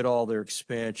get all their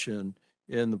expansion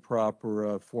in the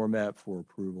proper format for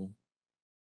approval.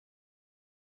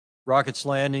 Rockets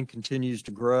Landing continues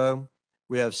to grow.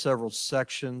 We have several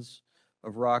sections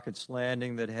of Rockets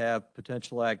Landing that have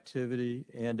potential activity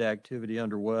and activity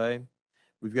underway.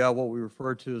 We've got what we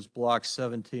refer to as blocks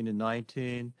 17 and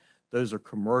 19. Those are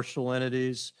commercial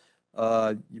entities.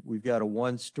 We've got a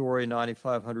 1-story,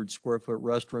 9,500 square foot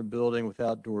restaurant building with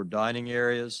outdoor dining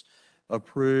areas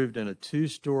approved, and a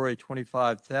 2-story,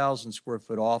 25,000 square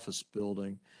foot office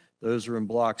building. Those are in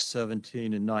blocks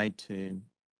 17 and 19.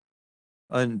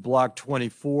 In block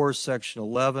 24, section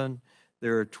 11,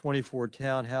 there are 24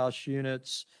 townhouse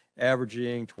units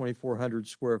averaging 2,400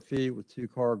 square feet with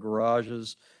 2-car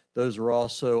garages. Those are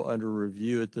also under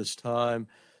review at this time.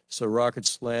 So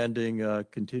Rockets Landing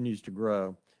continues to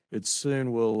grow. It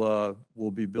soon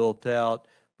will be built out,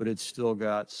 but it's still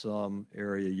got some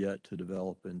area yet to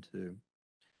develop into.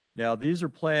 Now, these are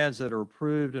plans that are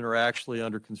approved and are actually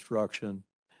under construction.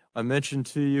 I mentioned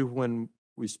to you when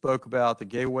we spoke about the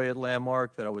Gateway at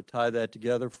Landmark that I would tie that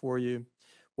together for you.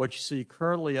 What you see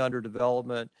currently under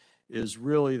development is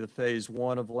really the phase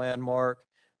 1 of Landmark.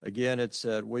 Again, it's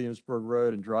at Williamsburg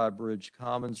Road and Dry Bridge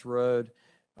Commons Road.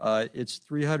 It's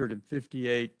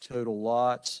 358 total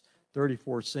lots,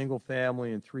 34 single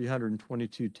family and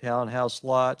 322 townhouse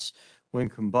lots. When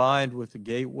combined with the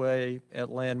Gateway at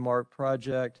Landmark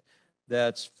project,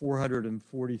 that's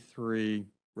 443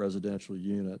 residential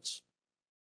units.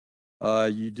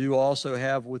 You do also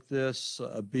have with this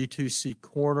a B2C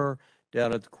corner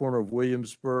down at the corner of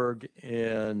Williamsburg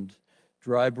and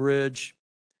Dry Bridge.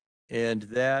 And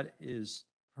that is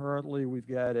currently, we've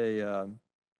got a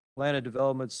plan of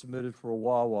development submitted for a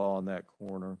Wawa on that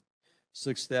corner,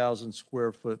 6,000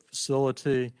 square foot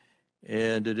facility,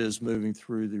 and it is moving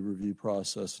through the review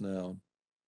process now.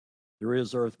 There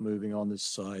is earth moving on this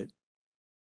site.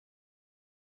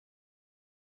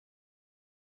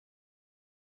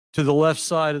 To the left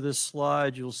side of this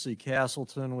slide, you'll see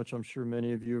Castleton, which I'm sure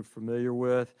many of you are familiar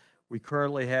with. We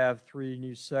currently have 3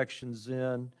 new sections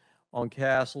in on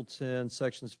Castleton,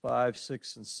 sections 5,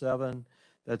 6, and 7.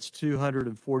 That's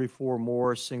 244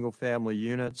 more single-family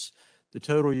units. The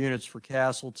total units for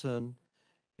Castleton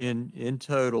in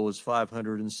total is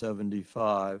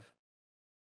 575.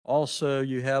 Also,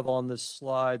 you have on this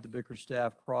slide the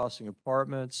Bickerstaff Crossing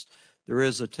Apartments. There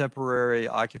is a temporary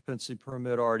occupancy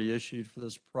permit already issued for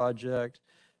this project.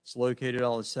 It's located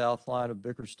on the south line of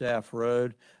Bickerstaff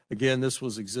Road. Again, this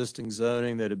was existing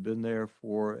zoning that had been there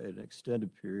for an extended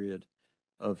period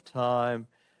of time.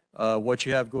 What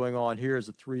you have going on here is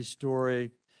a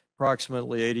 3-story,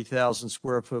 approximately 80,000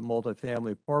 square foot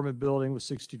multifamily apartment building with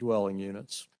 60 dwelling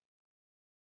units.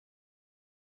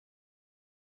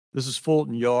 This is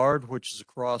Fulton Yard, which is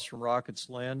across from Rockets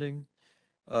Landing.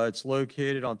 It's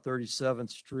located on 37th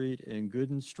Street and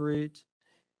Gooden Street.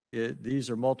 These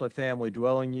are multifamily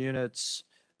dwelling units,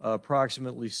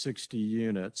 approximately 60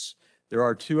 units. There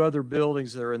are 2 other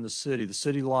buildings that are in the city. The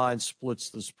city line splits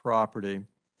this property.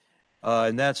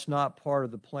 And that's not part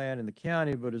of the plan in the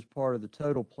county, but is part of the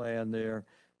total plan there,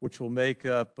 which will make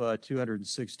up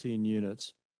 216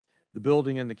 units. The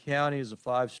building in the county is a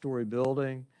 5-story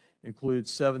building,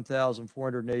 includes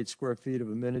 7,408 square feet of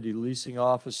amenity leasing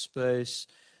office space.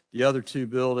 The other 2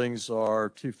 buildings are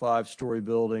 2 5-story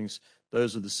buildings.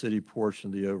 Those are the city portion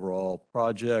of the overall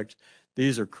project.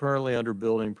 These are currently under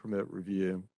building permit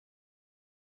review.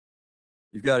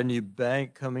 You've got a new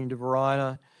bank coming to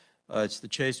Varina. It's the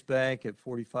Chase Bank at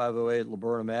 4508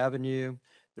 Laburnum Avenue.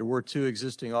 There were 2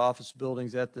 existing office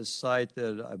buildings at this site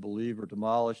that I believe are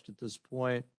demolished at this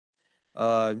point.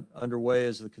 Underway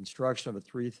is the construction of a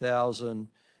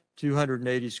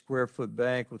 3,280 square foot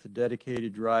bank with a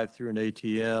dedicated drive-through and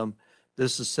ATM.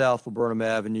 This is South Laburnum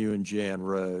Avenue and Jan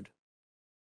Road.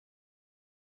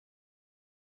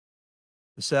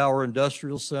 The Sauer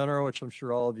Industrial Center, which I'm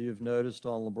sure all of you have noticed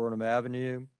on Laburnum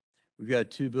Avenue. We've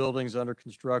got 2 buildings under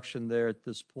construction there at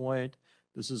this point.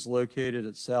 This is located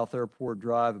at South Airport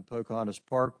Drive and Pocahontas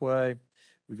Parkway.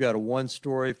 We've got a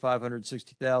 1-story,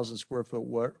 560,000 square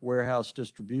foot warehouse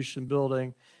distribution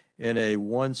building and a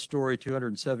 1-story,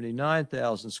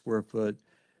 279,000 square foot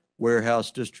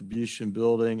warehouse distribution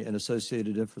building and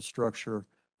associated infrastructure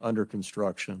under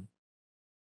construction.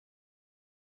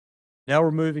 Now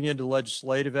we're moving into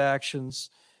legislative actions.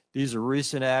 These are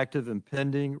recent active and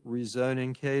pending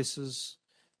rezoning cases,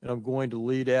 and I'm going to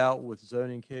lead out with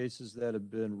zoning cases that have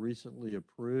been recently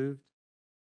approved.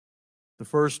 The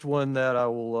first one that I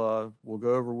will go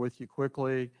over with you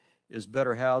quickly is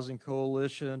Better Housing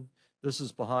Coalition. This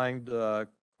is behind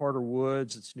Carter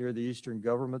Woods. It's near the Eastern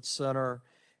Government Center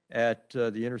at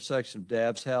the intersection of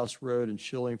Dabbs House Road and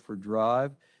Shillingford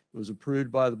Drive. It was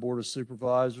approved by the Board of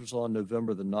Supervisors on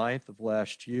November the 9th of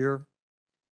last year.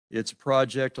 It's a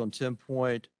project on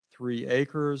 10.3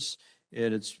 acres,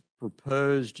 and its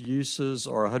proposed uses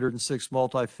are 106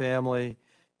 multifamily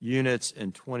units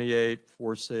and 28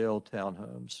 for-sale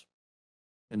townhomes.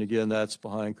 And again, that's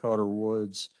behind Carter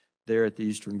Woods there at the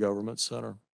Eastern Government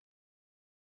Center.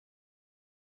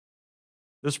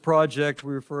 This project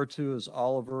we refer to as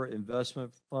Oliver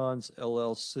Investment Funds,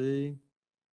 LLC.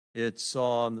 It's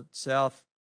on South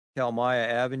Kalmaya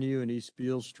Avenue and East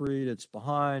Beale Street. It's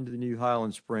behind the new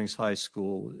Highland Springs High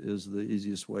School is the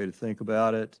easiest way to think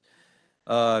about it.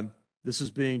 This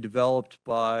is being developed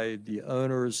by the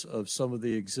owners of some of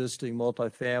the existing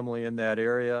multifamily in that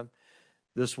area.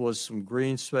 This was some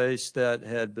green space that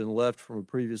had been left from a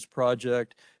previous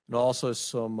project and also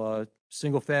some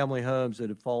single-family homes that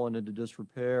had fallen into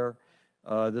disrepair.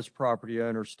 This property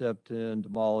owner stepped in,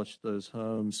 demolished those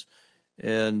homes,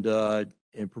 and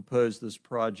proposed this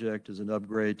project as an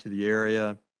upgrade to the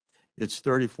area. It's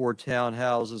 34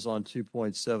 townhouses on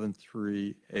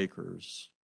 2.73 acres.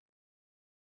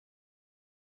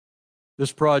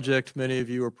 This project, many of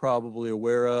you are probably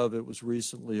aware of. It was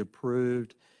recently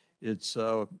approved. It's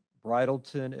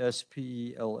Bridleton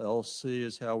SPE LLC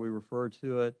is how we refer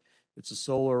to it. It's a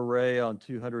solar array on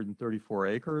 234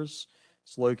 acres.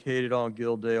 It's located on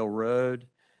Gildale Road.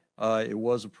 It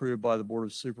was approved by the Board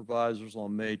of Supervisors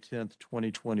on May 10th,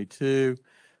 2022.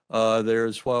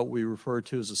 There's what we refer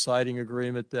to as a siting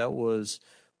agreement that was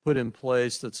put in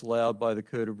place that's allowed by the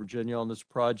Code of Virginia on this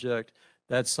project.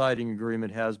 That siting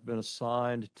agreement has been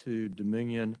assigned to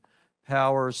Dominion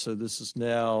Power, so this is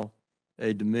now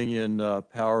a Dominion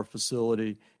Power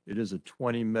facility. It is a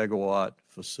 20 megawatt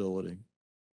facility.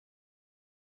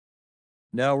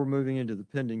 Now we're moving into the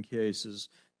pending cases.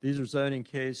 These are zoning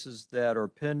cases that are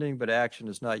pending, but action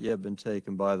has not yet been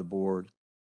taken by the board.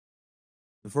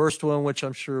 The first one, which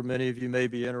I'm sure many of you may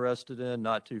be interested in,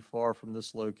 not too far from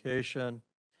this location,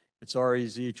 it's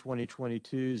REZ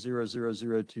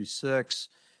 2022-00026.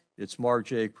 It's Mark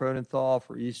J. Cronenthal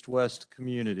for East-West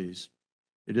Communities.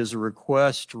 It is a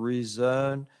request to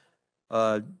rezone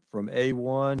from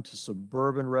A1 to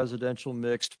suburban residential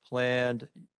mixed planned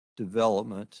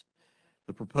development.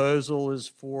 The proposal is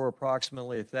for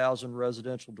approximately 1,000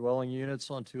 residential dwelling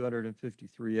units on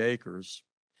 253 acres.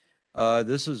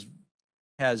 This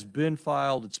has been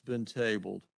filed, it's been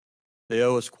tabled. They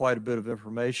owe us quite a bit of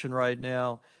information right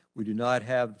now. We do not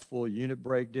have the full unit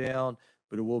breakdown,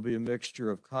 but it will be a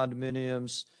mixture of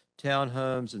condominiums,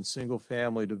 townhomes, and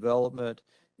single-family development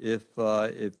if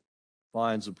it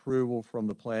finds approval from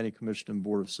the Planning Commission and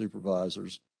Board of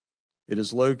Supervisors. It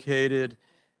is located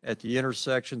at the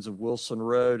intersections of Wilson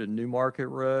Road and Newmarket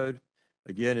Road.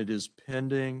 Again, it is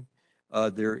pending.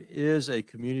 There is a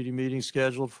community meeting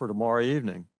scheduled for tomorrow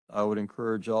evening. I would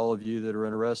encourage all of you that are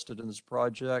interested in this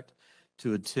project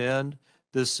to attend.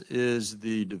 This is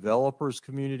the developers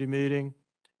community meeting.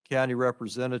 County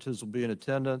representatives will be in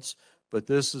attendance, but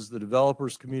this is the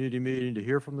developers community meeting to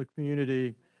hear from the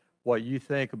community what you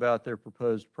think about their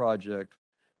proposed project.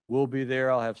 We'll be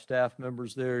there. I'll have staff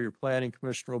members there. Your planning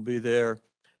commissioner will be there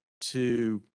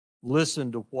to listen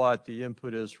to what the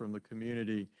input is from the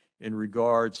community in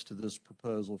regards to this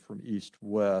proposal from East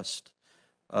West.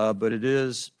 But it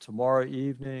is tomorrow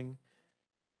evening.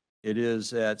 It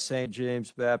is at St.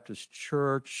 James Baptist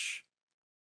Church,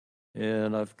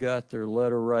 and I've got their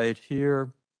letter right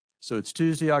here. So it's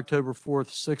Tuesday, October 4th,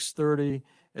 6:30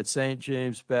 at St.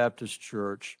 James Baptist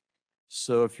Church.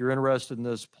 So if you're interested in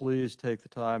this, please take the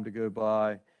time to go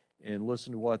by and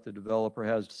listen to what the developer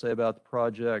has to say about the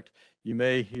project. You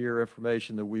may hear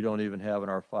information that we don't even have in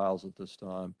our files at this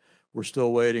time. We're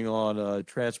still waiting on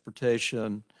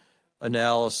transportation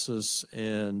analysis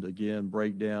and, again,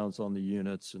 breakdowns on the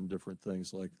units and different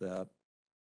things like that.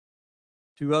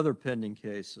 Two other pending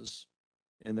cases,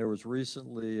 and there was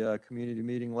recently a community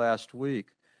meeting last week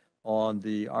on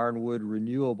the Ironwood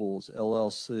Renewables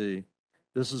LLC.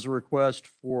 This is a request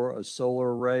for a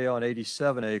solar array on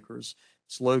 87 acres.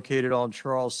 It's located on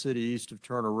Charles City east of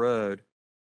Turner Road.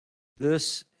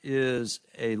 This is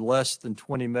a less than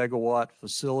 20 megawatt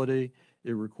facility.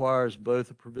 It requires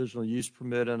both a provisional use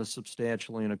permit and a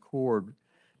substantially in accord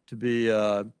to be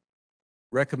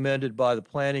recommended by the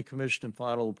Planning Commission and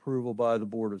final approval by the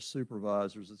Board of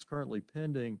Supervisors. It's currently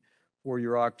pending for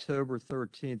your October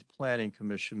 13th Planning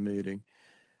Commission meeting.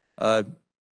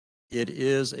 It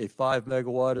is a 5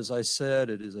 megawatt, as I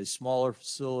said. It is a smaller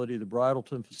facility. The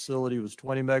Bridleton facility was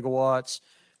 20 megawatts.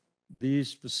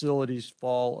 These facilities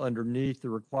fall underneath the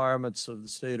requirements of the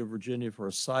state of Virginia for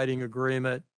a siting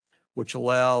agreement, which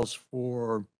allows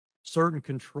for certain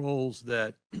controls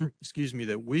that, excuse me,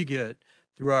 that we get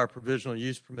through our provisional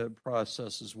use permit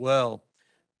process as well.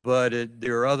 But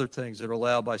there are other things that are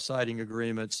allowed by siting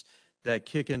agreements that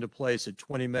kick into place at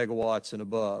 20 megawatts and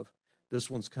above. This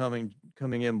one's coming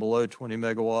in below 20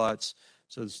 megawatts,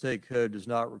 so the state code does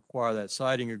not require that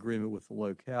siting agreement with the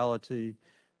locality.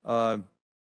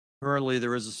 Currently,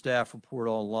 there is a staff report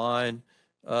online.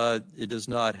 It does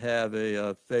not have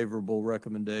a favorable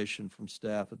recommendation from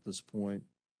staff at this point.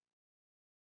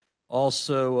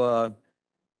 Also,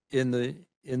 in the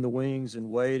wings and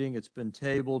waiting, it's been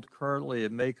tabled. Currently,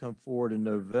 it may come forward in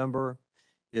November.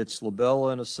 It's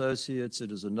Labella and Associates.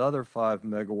 It is another 5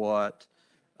 megawatt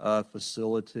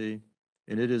facility,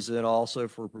 and it is in also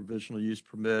for a provisional use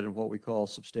permit and what we call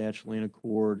substantially in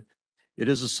accord. It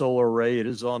is a solar array. It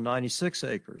is on 96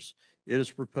 acres. It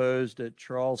is proposed at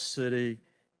Charles City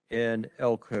and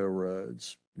Elko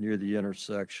Roads near the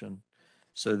intersection.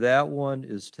 So that one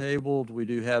is tabled. We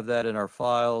do have that in our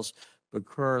files, but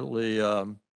currently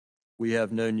we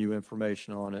have no new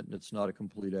information on it, and it's not a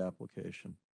complete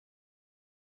application.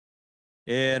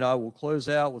 And I will close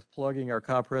out with plugging our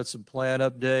comprehensive plan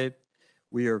update.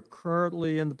 We are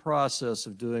currently in the process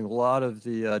of doing a lot of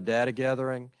the data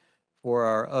gathering for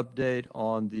our update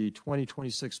on the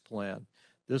 2026 plan.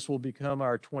 This will become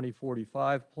our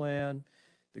 2045 plan.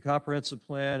 The comprehensive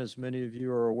plan, as many of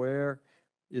you are aware,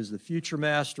 is the future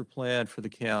master plan for the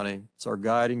county. It's our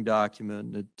guiding document,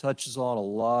 and it touches on a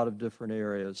lot of different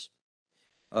areas.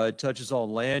 It touches on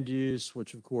land use,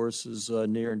 which of course is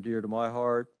near and dear to my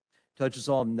heart. Touches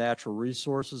on natural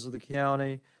resources of the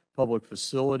county, public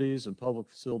facilities and public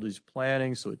facilities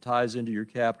planning. So it ties into your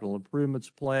capital improvements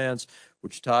plans,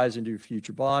 which ties into your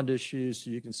future bond issues. So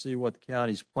you can see what the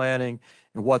county's planning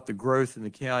and what the growth in the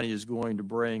county is going to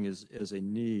bring as a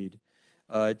need.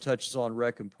 It touches on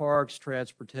rec and parks,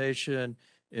 transportation,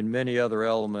 and many other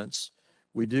elements.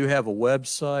 We do have a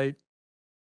website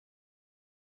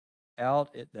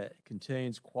out that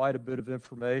contains quite a bit of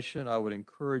information. I would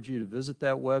encourage you to visit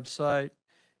that website,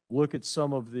 look at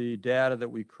some of the data that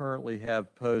we currently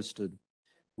have posted.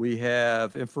 We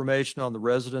have information on the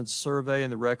residence survey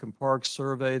and the Rec and Park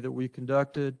survey that we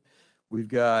conducted. We've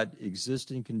got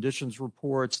existing conditions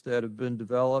reports that have been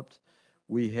developed.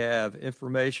 We have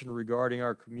information regarding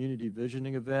our community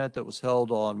visioning event that was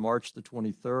held on March the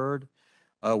 23rd.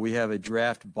 We have a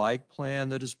draft bike plan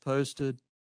that is posted.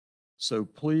 So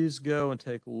please go and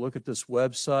take a look at this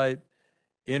website.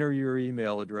 Enter your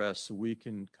email address so we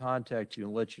can contact you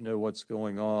and let you know what's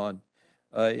going on.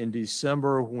 In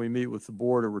December, when we meet with the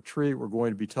board at retreat, we're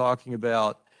going to be talking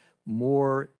about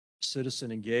more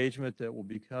citizen engagement that will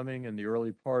be coming in the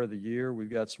early part of the year. We've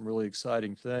got some really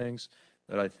exciting things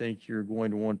that I think you're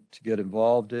going to want to get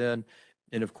involved in.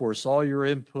 And of course, all your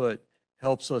input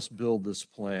helps us build this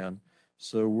plan.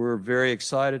 So we're very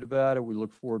excited about it. We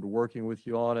look forward to working with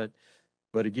you on it.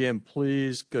 But again,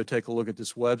 please go take a look at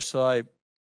this website.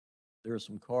 There are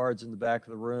some cards in the back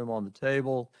of the room on the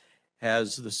table,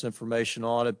 has this information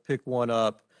on it. Pick one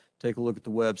up, take a look at the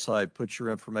website, put your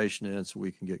information in so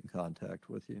we can get in contact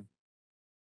with you.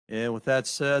 And with that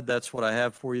said, that's what I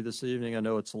have for you this evening. I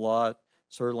know it's a lot.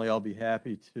 Certainly, I'll be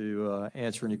happy to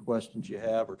answer any questions you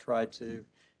have or try to.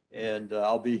 And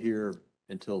I'll be here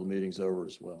until the meeting's over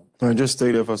as well. Just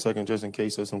stay there for a second, just in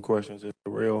case there's some questions. If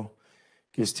the rail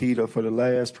gets teed up for the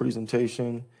last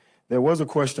presentation. There was a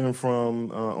question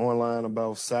from online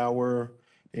about Sour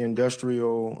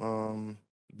Industrial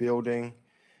Building.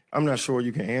 I'm not sure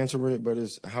you can answer it, but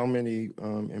it's how many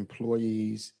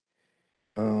employees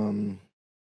how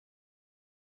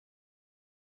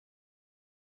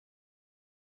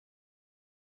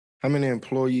many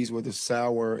employees will the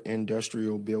Sour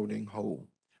Industrial Building hold?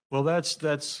 Well, that's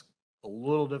a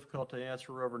little difficult to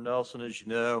answer, Reverend Nelson, as you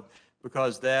know,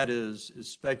 because that is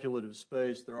speculative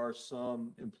space. There are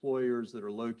some employers that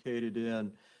are located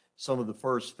in some of the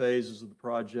first phases of the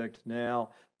project now,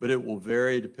 but it will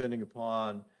vary depending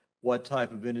upon what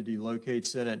type of entity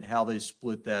locates in it and how they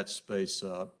split that space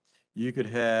up. You could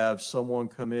have someone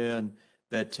come in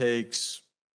that takes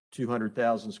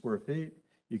 200,000 square feet.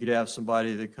 You could have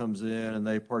somebody that comes in and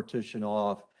they partition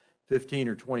off 15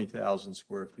 or 20,000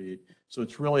 square feet. So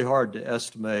it's really hard to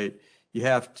estimate. You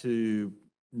have to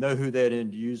know who that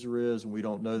end user is, and we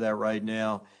don't know that right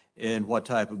now, and what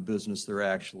type of business they're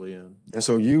actually in. And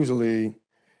so usually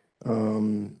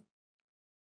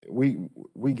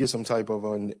we get some type of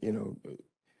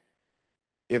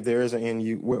if there is an end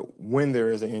user, when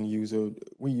there is an end user,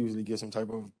 we usually get some type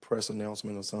of press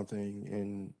announcement or something,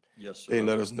 and yes, sir. They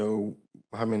let us know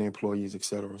how many employees, et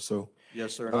cetera. So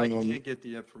yes, sir. And I can't get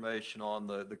the information on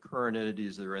the current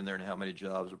entities that are in there and how many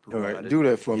jobs are all provided. right, do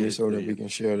that for me Get it so to that you. we can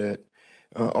share that.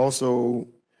 Also,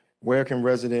 where can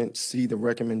residents see the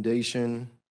recommendation?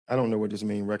 I don't know what this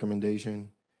means, recommendation.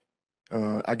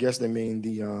 I guess they mean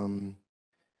the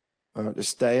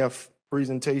staff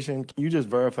presentation. Can you just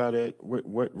verify that?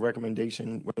 What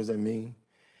recommendation, what does that mean?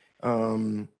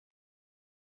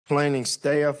 Planning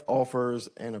staff offers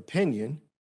an opinion,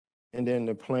 and then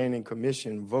the planning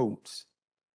commission votes,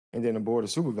 and then the board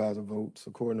of supervisor votes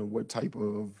according to what type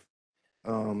of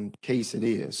case it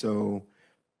is. So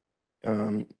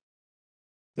the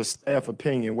staff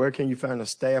opinion, where can you find a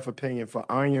staff opinion for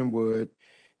Ironwood?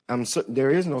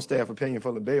 There is no staff opinion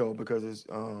for LaBelle because it's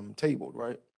tabled,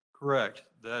 right? Correct.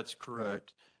 That's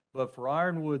correct. But for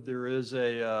Ironwood, there is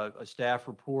a staff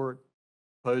report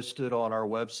posted on our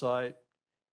website,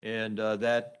 and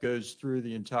that goes through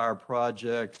the entire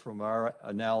project from our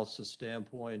analysis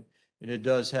standpoint, and it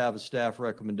does have a staff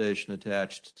recommendation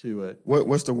attached to it.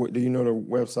 Do you know the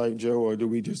website, Joe, or do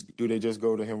they just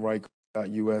go to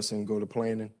henrico.us and go to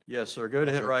planning? Yes, sir. Go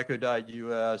to Okay.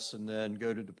 henrico.us and then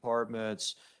go to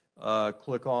departments,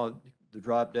 click on the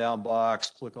drop-down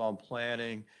box, click on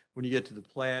planning. When you get to the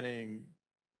planning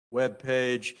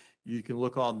webpage, you can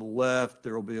look on the left.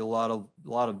 There will be a lot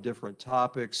of different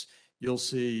topics. You'll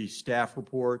see staff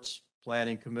reports,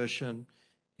 planning commission,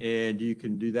 and you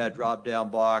can do that drop-down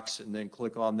box and then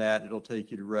click on that. It'll take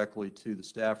you directly to the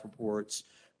staff reports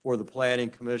for the planning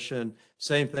commission.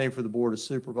 Same thing for the board of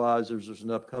supervisors. There's an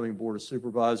upcoming board of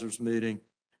supervisors meeting.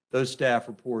 Those staff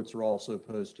reports are also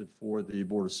posted for the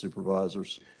board of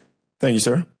supervisors. Thank you,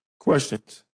 sir.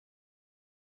 Questions?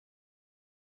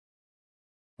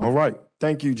 All right.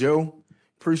 Thank you, Joe.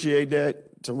 Appreciate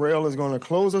that. Terrell is going to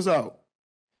close us out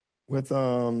with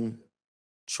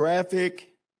traffic,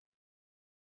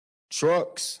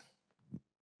 trucks,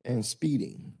 and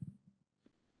speeding.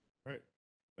 All right.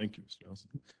 Thank you, Mr.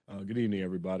 Nelson. Good evening,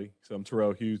 everybody. So I'm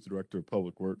Terrell Hughes, Director of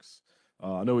Public Works.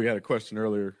 I know we had a question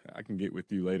earlier. I can get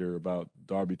with you later about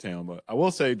Darbytown, but I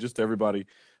will say just to everybody,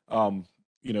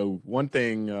 one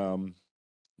thing,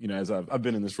 as I've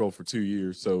been in this role for 2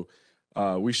 years, so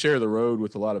we share the road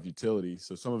with a lot of utilities.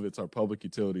 So some of it's our public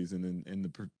utilities, and then in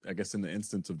the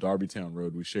instance of Darbytown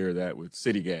Road, we share that with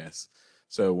city gas.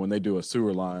 So when they do a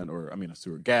sewer line, a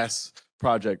sewer gas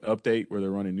project update where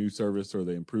they're running new service or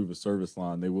they improve a service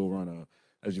line, they will run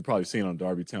as you've probably seen on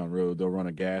Darbytown Road, they'll run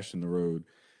a gash in the road.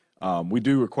 We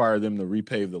do require them to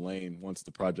repave the lane once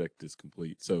the project is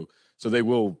complete. So they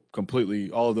will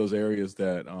completely, all of those areas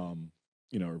that,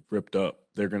 are ripped up,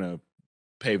 they're going to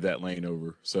pave that lane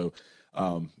over. So,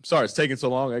 sorry, it's taking so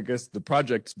long. I guess the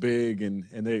project's big and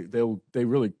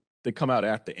they come out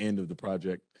at the end of the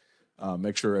project,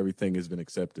 make sure everything has been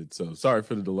accepted. So sorry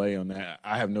for the delay on that.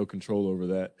 I have no control over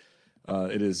that.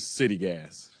 It is city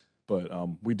gas, but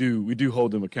we do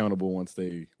hold them accountable once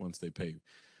they pave.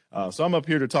 So I'm up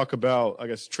here to talk about, I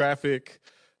guess, traffic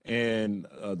and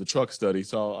the truck study.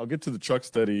 So I'll get to the truck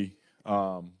study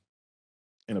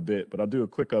in a bit, but I'll do a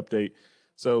quick update.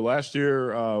 So last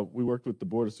year, we worked with the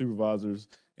Board of Supervisors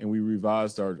and we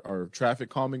revised our traffic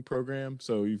calming program.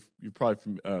 So you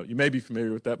may be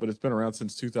familiar with that, but it's been around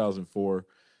since 2004.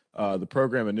 The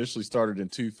program initially started in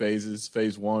 2 phases.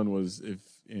 Phase 1 was if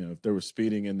there was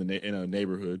speeding in a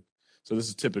neighborhood. So this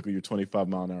is typically your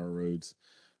 25-mile-an-hour roads.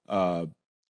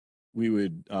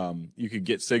 You could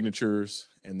get signatures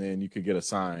and then you could get a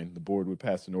sign. The board would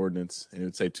pass an ordinance and it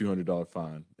would say $200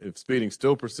 fine. If speeding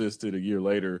still persisted a year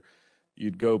later,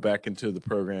 you'd go back into the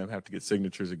program, have to get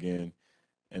signatures again,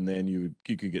 and then you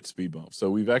could get speed bumps.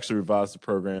 So we've actually revised the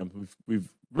program. We've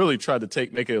really tried to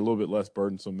make it a little bit less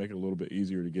burdensome, make it a little bit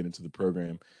easier to get into the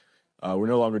program. We're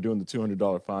no longer doing the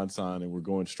 $200 fine sign, and we're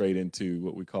going straight into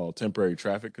what we call temporary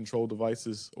traffic control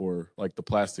devices, or like the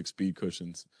plastic speed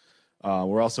cushions.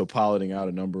 We're also piloting out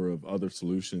a number of other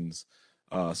solutions,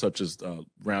 such as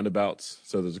roundabouts.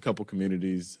 So there's a couple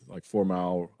communities like 4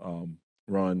 Mile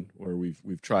Run where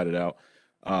we've tried it out.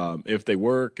 If they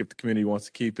work, if the community wants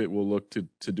to keep it, we'll look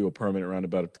to do a permanent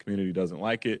roundabout. If the community doesn't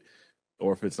like it,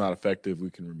 or if it's not effective, we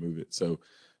can remove it. So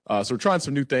we're trying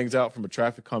some new things out from a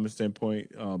traffic calming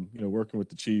standpoint. Working with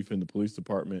the chief and the police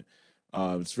department.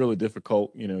 It's really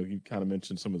difficult. You kind of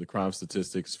mentioned some of the crime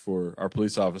statistics for our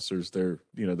police officers. They're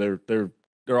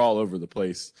all over the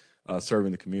place,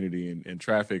 serving the community, and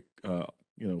traffic,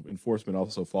 enforcement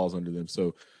also falls under them.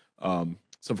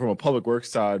 So from a public works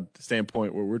side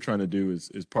standpoint, what we're trying to do is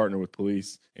partner with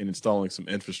police in installing some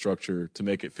infrastructure to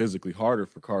make it physically harder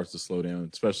for cars to slow down,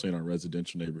 especially in our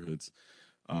residential neighborhoods.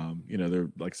 They're,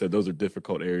 like I said, those are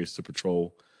difficult areas to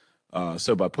patrol.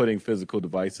 So by putting physical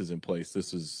devices in place,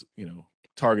 this is,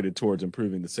 targeted towards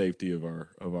improving the safety of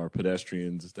our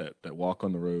pedestrians that walk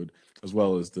on the road, as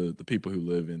well as the people who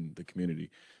live in the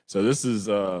community. So this is,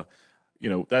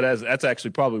 that's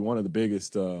actually probably one of the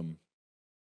biggest,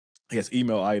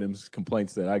 email items,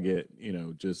 complaints that I get,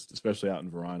 just especially out in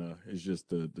Varina, is just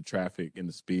the traffic and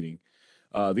the speeding.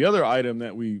 The other item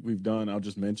that we've done, I'll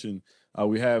just mention,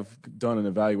 we have done an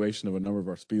evaluation of a number of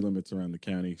our speed limits around the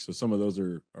county. So some of those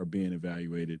are being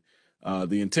evaluated.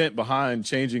 The intent behind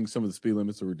changing some of the speed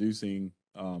limits or reducing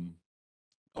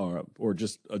or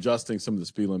just adjusting some of the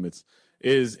speed limits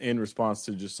is in response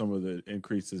to just some of the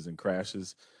increases in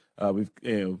crashes.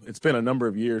 It's been a number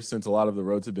of years since a lot of the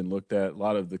roads have been looked at. A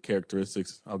lot of the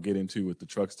characteristics I'll get into with the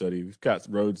truck study. We've got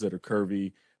roads that are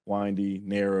curvy, windy,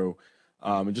 narrow,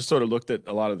 and just sort of looked at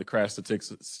a lot of the crash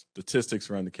statistics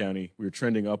around the county. We were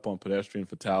trending up on pedestrian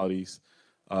fatalities.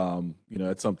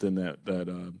 That's something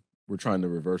that we're trying to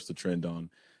reverse the trend on.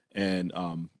 And,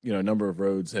 a number of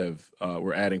roads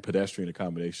we're adding pedestrian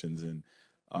accommodations and,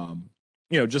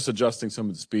 just adjusting some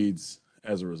of the speeds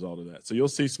as a result of that. So you'll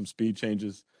see some speed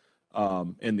changes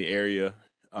in the area.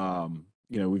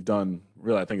 We've done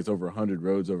really, I think it's over 100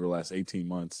 roads over the last 18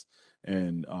 months.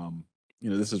 And,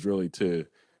 this is really to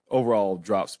overall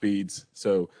drop speeds.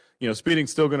 So,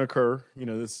 speeding's still going to occur,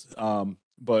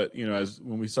 but,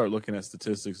 when we start looking at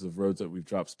statistics of roads that we've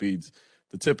dropped speeds,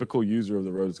 the typical user of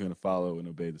the road is going to follow and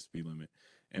obey the speed limit.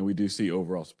 And we do see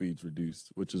overall speeds reduced,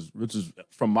 which is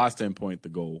from my standpoint, the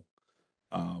goal.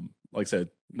 Like I said,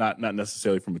 not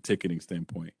necessarily from a ticketing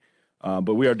standpoint,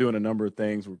 but we are doing a number of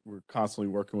things. We're constantly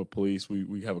working with police.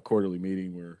 We have a quarterly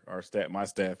meeting where our staff, my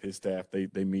staff, his staff, they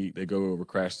meet, they go over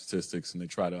crash statistics, and they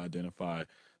try to identify,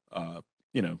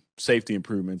 safety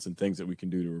improvements and things that we can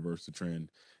do to reverse the trend.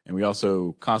 And we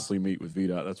also constantly meet with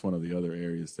VDOT. That's one of the other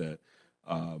areas that,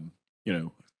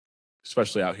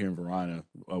 especially out here in Varina,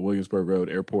 Williamsburg Road,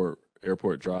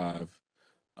 Airport Drive,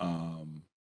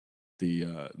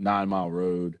 the 9 Mile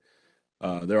Road.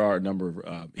 There are a number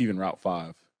of, even Route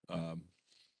 5,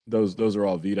 those are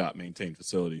all VDOT maintained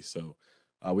facilities. So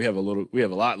we have a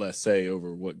lot less say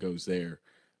over what goes there,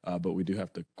 but we do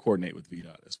have to coordinate with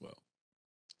VDOT as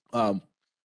well.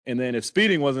 And then if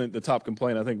speeding wasn't the top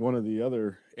complaint, I think one of the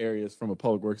other areas from a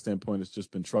public works standpoint has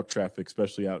just been truck traffic,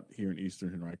 especially out here in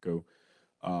Eastern Henrico.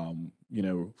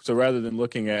 So rather than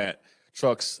looking at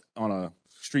trucks on a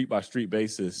street by street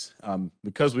basis,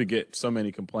 because we get so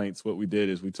many complaints, what we did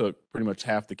is we took pretty much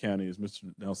half the county, as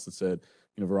Mr. Nelson said.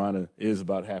 Varina is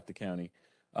about half the county.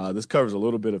 This covers a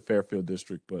little bit of Fairfield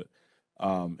District, but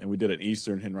and we did an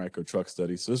Eastern Henrico truck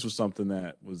study. So this was something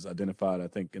that was identified, I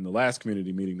think, in the last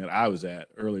community meeting that I was at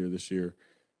earlier this year.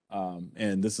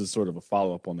 And this is sort of a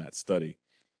follow-up on that study.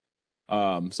 So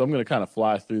I'm going to kind of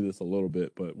fly through this a little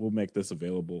bit, but we'll make this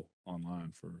available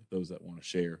online for those that want to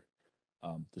share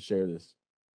this.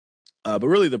 But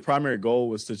really the primary goal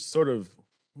was to sort of,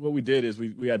 what we did is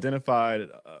we identified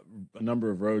a number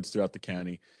of roads throughout the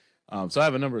county. So I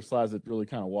have a number of slides that really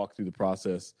kind of walk through the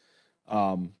process.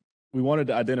 We wanted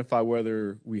to identify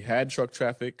whether we had truck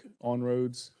traffic on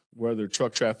roads, whether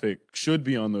truck traffic should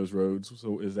be on those roads.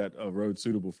 So is that a road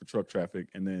suitable for truck traffic?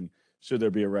 And then should there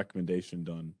be a recommendation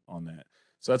done on that?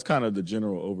 So that's kind of the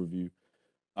general overview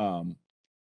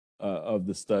of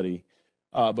the study.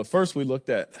 But first we looked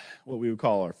at what we would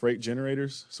call our freight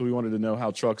generators. So we wanted to know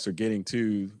how trucks are getting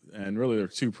to, and really there are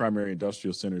two primary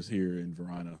industrial centers here in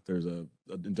Varina. There's an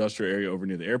industrial area over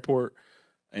near the airport,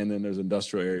 and then there's an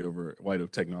industrial area over at White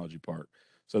Oak Technology Park.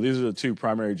 So these are the two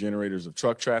primary generators of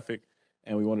truck traffic,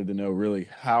 and we wanted to know really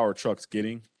how are trucks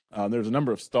getting. There's a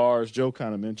number of stars. Joe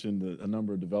kind of mentioned a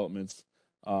number of developments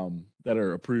that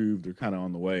are approved or kind of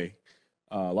on the way.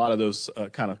 A lot of those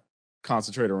kind of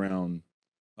concentrate around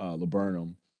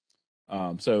Laburnum.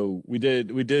 So we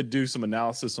did do some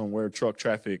analysis on where truck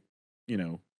traffic,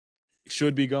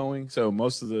 should be going. So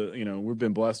most of the, we've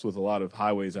been blessed with a lot of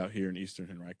highways out here in Eastern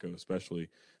Henrico, especially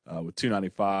with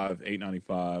 295,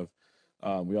 895.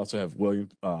 We also have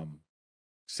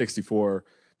 64.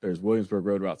 There's Williamsburg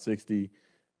Road, Route 60.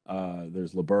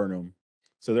 There's Laburnum.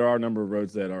 So there are a number of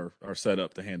roads that are set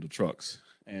up to handle trucks.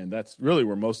 And that's really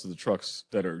where most of the trucks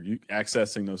that are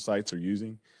accessing those sites are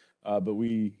using. But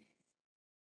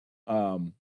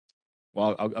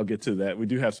I'll get to that. We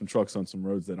do have some trucks on some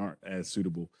roads that aren't as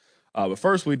suitable. But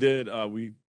first we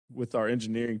with our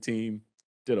engineering team,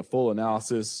 did a full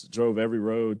analysis, drove every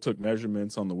road, took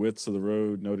measurements on the widths of the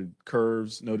road, noted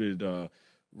curves, noted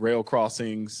rail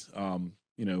crossings, and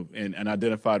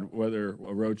identified whether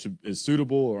a road is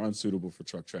suitable or unsuitable for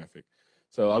truck traffic.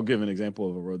 So I'll give an example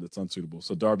of a road that's unsuitable.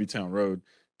 So Darbytown Road,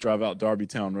 drive out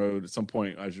Darbytown Road. At some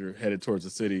point, as you're headed towards the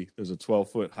city, there's a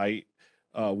 12-foot height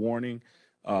warning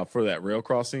for that rail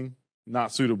crossing.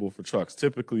 Not suitable for trucks.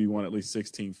 Typically, you want at least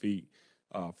 16 feet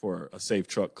for a safe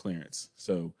truck clearance.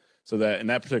 So that in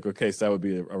that particular case, that would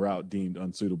be a route deemed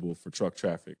unsuitable for truck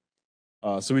traffic.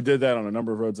 So we did that on a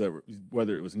number of roads that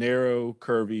whether it was narrow,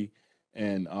 curvy,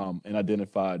 and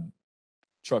identified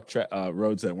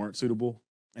roads that weren't suitable.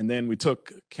 And then we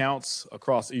took counts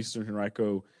across Eastern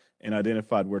Henrico and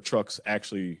identified which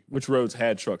roads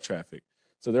had truck traffic.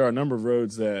 So there are a number of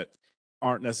roads that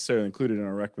aren't necessarily included in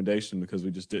our recommendation because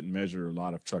we just didn't measure a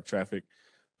lot of truck traffic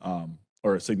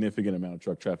or a significant amount of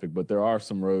truck traffic. But there are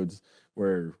some roads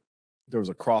where there was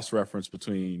a cross-reference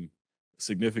between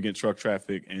significant truck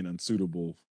traffic and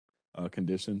unsuitable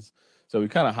conditions. So we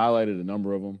kind of highlighted a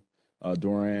number of them.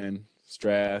 Doran,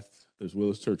 Strath, there's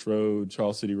Willis Church Road,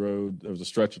 Charles City Road. There was a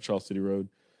stretch of Charles City Road,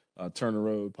 Turner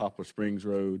Road, Poplar Springs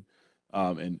Road,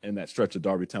 and that stretch of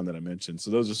Darbytown that I mentioned.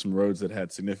 So those are some roads that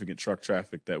had significant truck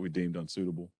traffic that we deemed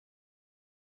unsuitable.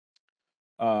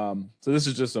 So this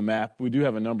is just a map. We do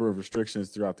have a number of restrictions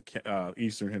throughout the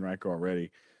Eastern Henrico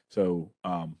already. So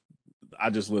I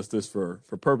just list this for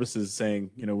purposes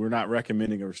saying, we're not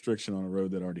recommending a restriction on a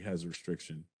road that already has a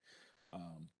restriction.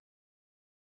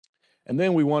 And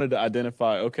then we wanted to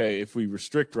identify, okay, if we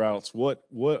restrict routes, what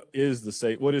is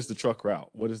the truck route?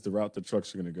 What is the route that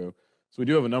trucks are going to go? So we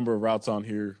do have a number of routes on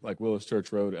here, like Willis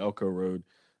Church Road, Elko Road.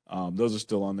 Those are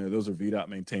still on there. Those are VDOT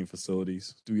maintained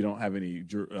facilities. We don't have any,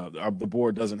 the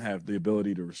board doesn't have the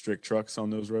ability to restrict trucks on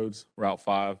those roads, Route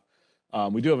 5.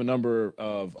 We do have a number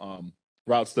of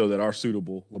routes, though, that are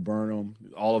suitable, Laburnum,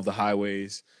 all of the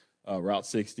highways, Route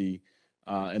 60.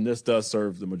 And this does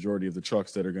serve the majority of the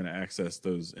trucks that are going to access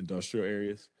those industrial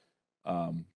areas.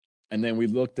 And then we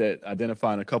looked at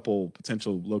identifying a couple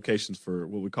potential locations for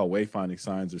what we call wayfinding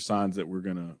signs, or signs that we're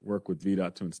going to work with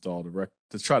VDOT to install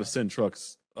to try to send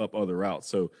trucks up other routes.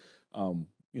 So,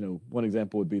 one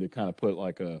example would be to kind of put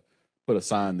a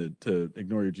sign to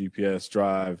ignore your GPS,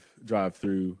 drive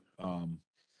through,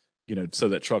 so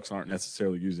that trucks aren't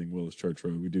necessarily using Willis Church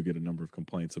Road. We do get a number of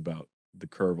complaints about the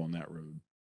curve on that road.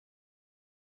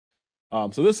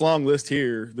 So this long list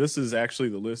here, this is actually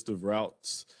the list of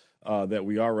routes that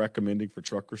we are recommending for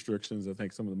truck restrictions. I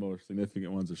think some of the most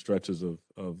significant ones are stretches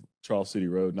of Charles City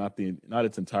Road, not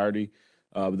its entirety,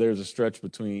 but there's a stretch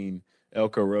between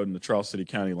Elko Road and the Charles City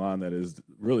County line that is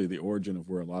really the origin of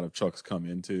where a lot of trucks come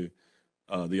into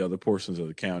the other portions of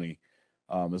the county,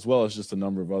 as well as just a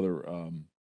number of other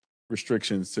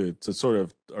restrictions to sort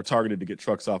of are targeted to get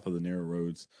trucks off of the narrow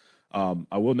roads.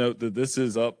 I will note that this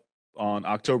is up on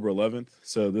October 11th.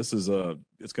 So this is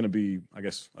it's going to be, I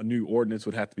guess, a new ordinance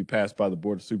would have to be passed by the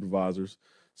Board of Supervisors.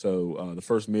 So the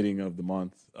first meeting of the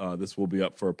month, this will be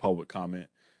up for a public comment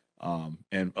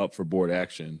and up for board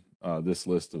action, this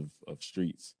list of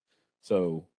streets.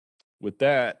 So with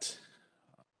that,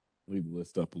 I'll leave the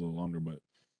list up a little longer, but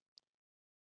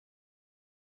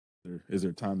is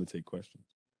there time to take questions?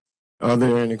 Are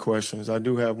there any questions? I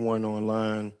do have one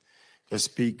online that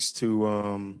speaks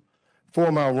to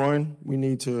 4 Mile Run. We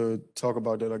need to talk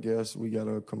about that, I guess. We got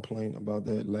a complaint about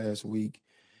that last week,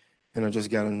 and I just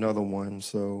got another one.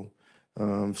 So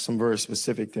some very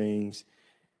specific things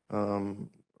from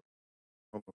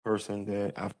a person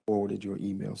that I forwarded your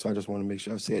email. So I just want to make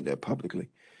sure I said that publicly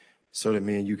so that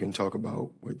me and you can talk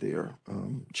about what their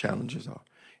challenges are.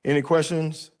 Any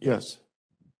questions? Yes.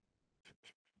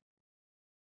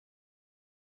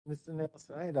 Mr.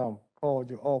 Nelson, I had called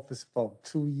your office for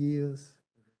 2 years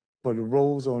for the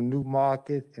roads on New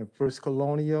Market and First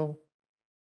Colonial.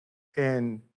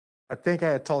 And I think I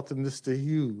had talked to Mr.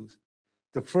 Hughes.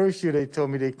 The first year they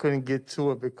told me they couldn't get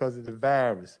to it because of the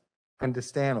virus.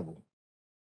 Understandable.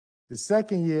 The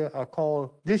second year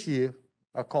this year,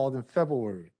 I called in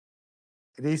February.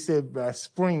 They said by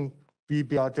spring, we'd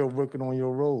be out there working on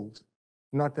your roads.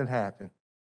 Nothing happened.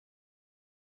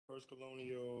 First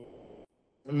Colonial.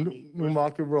 New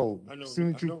Market Road. I know,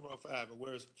 Soon as I know Route 5, but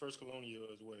where's First Colonial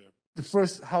is where? the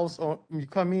first house on, you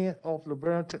come in off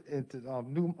LeBron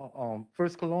into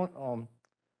First Colonial,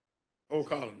 Old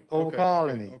Colony. Old Okay,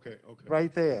 Colony. Okay.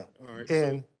 right there. All right.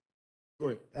 And Go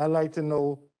ahead. I'd like to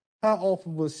know, how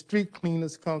often will street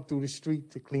cleaners come through the street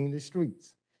to clean the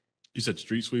streets? You said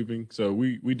street sweeping, so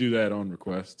we do that on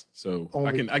request. So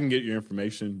I can get your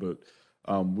information, but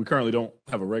we currently don't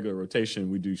have a regular rotation.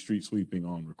 We do street sweeping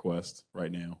on request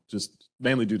right now, just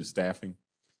mainly due to staffing.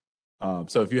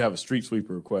 So if you have a street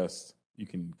sweeper request, you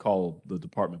can call the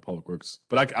Department of Public Works.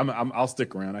 But I'll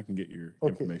stick around. I can get your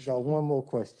information. Got one more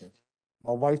question.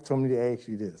 My wife told me to ask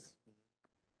you this.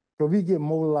 Could we get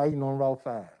more lighting on Route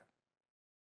 5?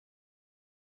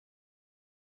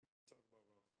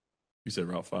 You said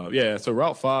Route 5. Yeah, so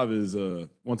Route 5 is,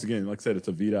 once again, like I said, it's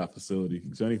a VDOT facility.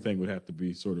 So anything would have to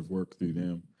be sort of worked through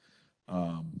them.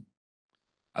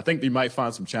 I think you might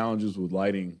find some challenges with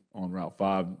lighting on Route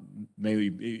 5,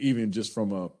 mainly even just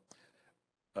from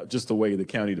just the way the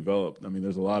county developed. I mean,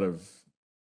 there's a lot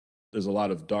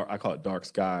of dark, I call it dark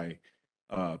sky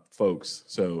folks.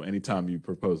 So anytime you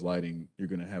propose lighting, you're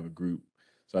going to have a group.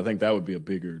 So I think that would be a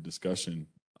bigger discussion,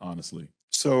 honestly.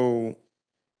 So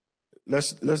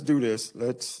let's do this.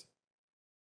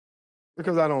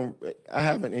 Because I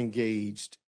haven't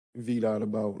engaged VDOT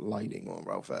about lighting on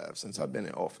Route 5 since I've been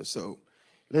in office. So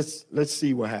let's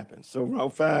see what happens. So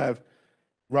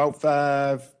Route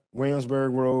 5,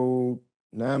 Williamsburg Road,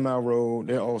 9 Mile Road,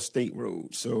 they're all state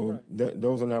roads. So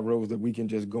those are not roads that we can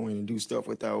just go in and do stuff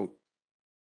without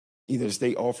either the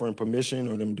state offering permission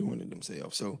or them doing it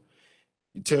themselves. So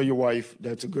you tell your wife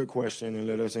that's a good question and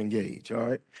let us engage, all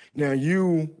right? Now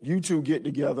you two get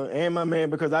together, and my man,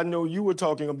 because I know you were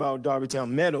talking about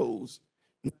Darbytown Meadows,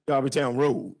 Darbytown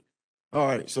Road. All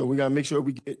right, so we gotta make sure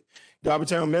we get,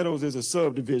 Darbytown Meadows is a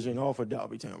subdivision off of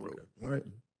Darbytown Road, all right?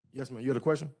 Yes, ma'am, you had a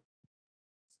question?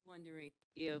 Wondering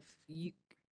if you,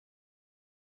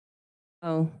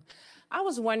 I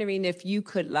was wondering if you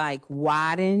could like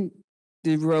widen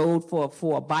the road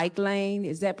for a bike lane.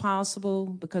 Is that possible?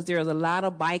 Because there's a lot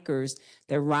of bikers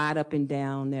that ride up and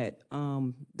down that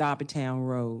Darbytown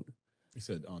Road. You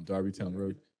said on Darbytown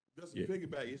Road? Just to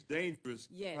piggyback, it's dangerous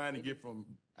trying to get from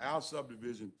our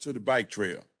subdivision to the bike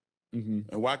trail.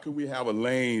 Mm-hmm. And why could we have a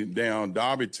lane down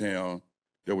Darbytown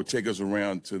that would take us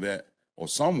around to that or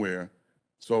somewhere?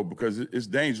 So because it's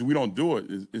dangerous, we don't do it.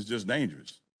 It's just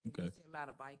dangerous. Okay. A lot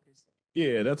of bikers.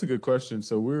 Yeah, that's a good question.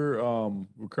 So we're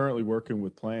currently working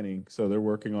with planning. So they're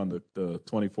working on the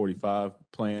 2045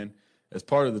 plan. As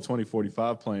part of the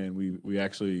 2045 plan, we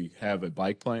actually have a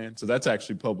bike plan. So that's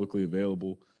actually publicly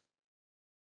available.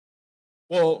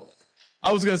 Well,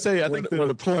 I was gonna say, I think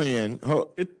the plan.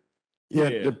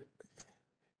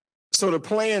 So the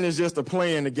plan is just a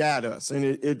plan to guide us, and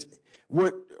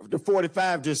what the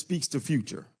 45 just speaks to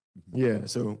future. Yeah,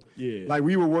 so Yeah. like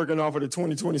we were working off of the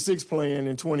 2026 plan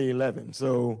in 2011.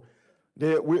 So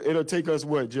it'll take us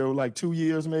what, Joe, like 2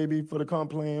 years maybe for the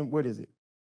comp plan? What is it?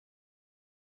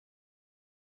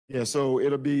 Yeah, so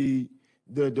it'll be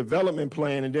the development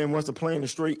plan, and then once the plan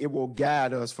is straight, it will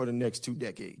guide us for the next 2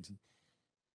 decades.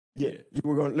 Yeah, you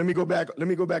were going. Let me go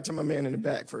back to my man in the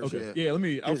back first. Okay. Yeah,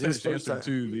 Yeah, I'll His finish first answering time.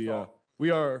 to the,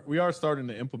 we are starting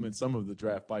to implement some of the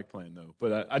draft bike plan though.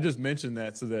 But I just mentioned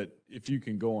that so that if you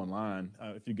can go online,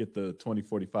 if you get the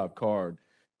 2045 card,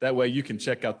 that way you can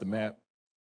check out the map.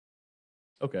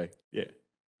 Okay, yeah.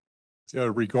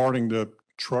 Regarding the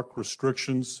truck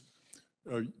restrictions,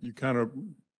 you kind of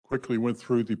quickly went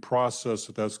through the process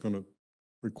that's going to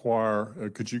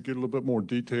require. Could you get a little bit more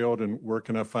detailed, and where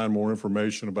can I find more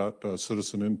information about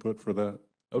citizen input for that?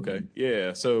 Okay,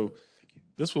 yeah. So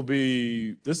this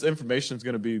information is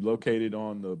going to be located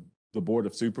on the Board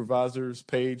of Supervisors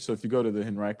page. So if you go to the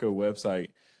Henrico website,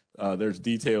 there's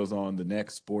details on the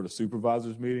next Board of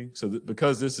Supervisors meeting. So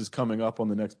because this is coming up on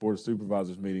the next Board of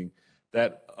Supervisors meeting,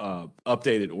 that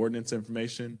updated ordinance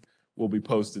information will be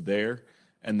posted there.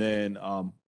 And then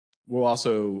we'll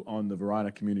also, on the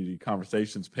Varina Community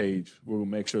Conversations page, we'll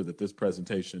make sure that this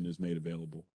presentation is made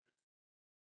available.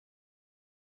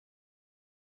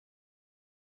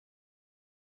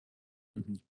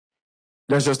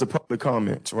 That's just the public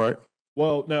comments, right?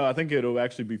 Well, no, I think it'll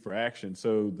actually be for action.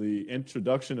 So the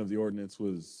introduction of the ordinance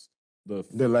was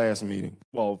the last meeting.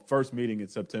 Well, first meeting in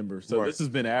September. So Right. This has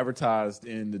been advertised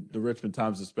in the Richmond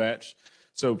Times-Dispatch.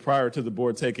 So prior to the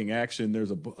board taking action,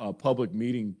 there's a public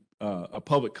meeting, a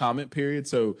public comment period.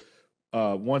 So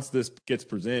once this gets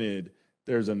presented,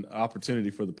 there's an opportunity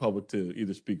for the public to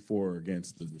either speak for or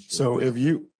against the restriction. So if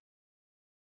you,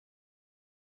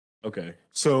 okay.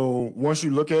 so once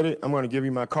you look at it, I'm going to give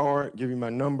you my card, give you my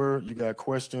number. You got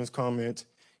questions, comments.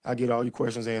 I get all your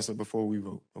questions answered before we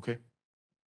vote. Okay.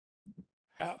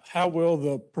 How will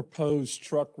the proposed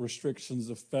truck restrictions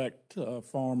affect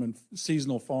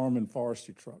seasonal farm and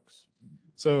forestry trucks?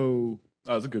 So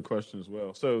that's a good question as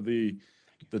well. So the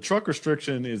truck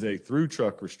restriction is a through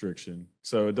truck restriction.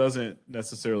 So it doesn't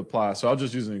necessarily apply. So I'll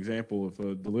just use an example. If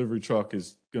a delivery truck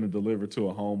is going to deliver to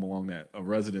a home along a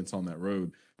residence on that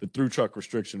road, the through truck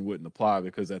restriction wouldn't apply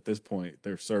because at this point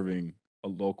they're serving a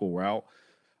local route.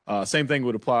 Same thing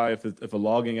would apply if a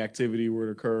logging activity were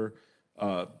to occur.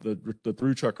 The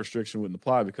through truck restriction wouldn't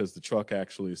apply because the truck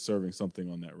actually is serving something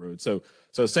on that road. So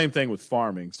same thing with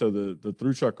farming. So the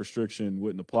through truck restriction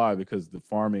wouldn't apply because the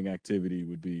farming activity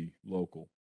would be local.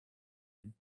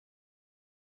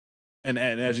 And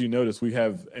as you notice, we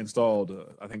have installed,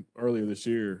 I think earlier this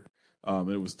year,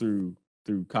 it was through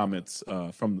comments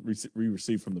we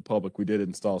received from the public. We did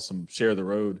install some share the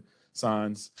road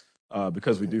signs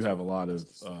because we do have a lot of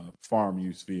farm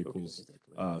use vehicles,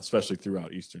 especially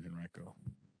throughout Eastern Henrico.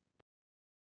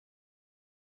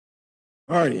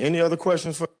 All right. Any other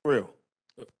questions for real?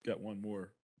 Got one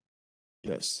more.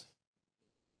 Yes.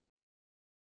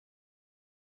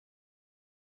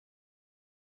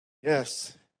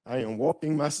 Yes. I am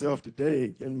walking myself today,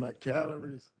 getting my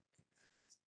calories.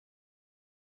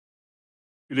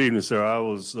 Good evening, sir. I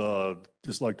was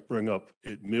just like to bring up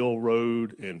at Mill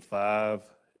Road and 5,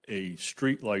 a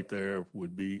street light there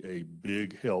would be a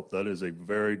big help. That is a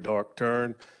very dark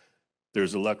turn.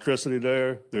 There's electricity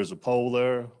there. There's a pole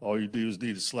there. All you do is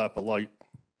need to slap a light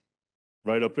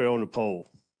right up there on the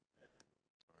pole.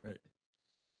 Right.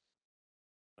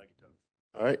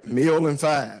 All right. Mill and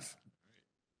 5.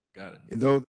 Got it.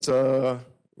 Those,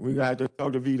 we got to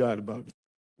talk to VDOT about it.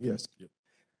 Yes. Yep.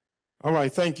 All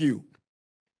right. Thank you.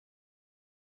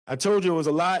 I told you it was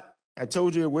a lot. I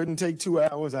told you it wouldn't take 2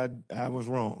 hours. I was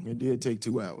wrong. It did take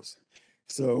 2 hours.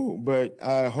 So, but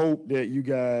I hope that you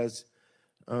guys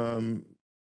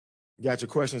got your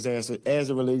questions answered as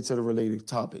it relates to the related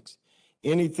topics.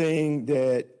 Anything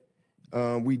that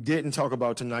we didn't talk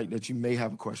about tonight that you may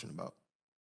have a question about?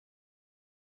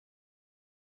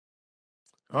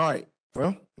 All right.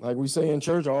 Well, like we say in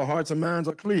church, all hearts and minds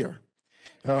are clear.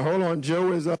 Hold on.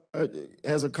 Joe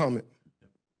has a comment.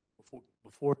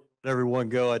 Before everyone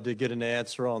go, I did get an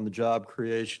answer on the job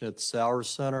creation at the Sauer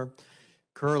Center.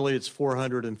 Currently, it's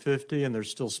 450, and there's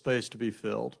still space to be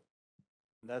filled.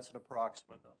 And that's an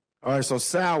approximate number. All right, so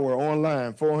Sauer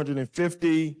online,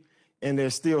 450, and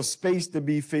there's still space to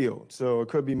be filled. So it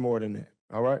could be more than that.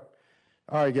 All right.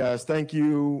 All right, guys, thank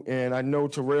you. And I know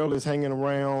Terrell is hanging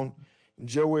around.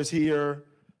 Joe is here.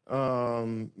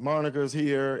 Monica's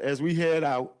here. As we head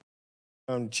out,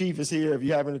 Chief is here. If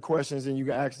you have any questions, then you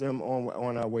can ask them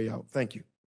on our way out. Thank you.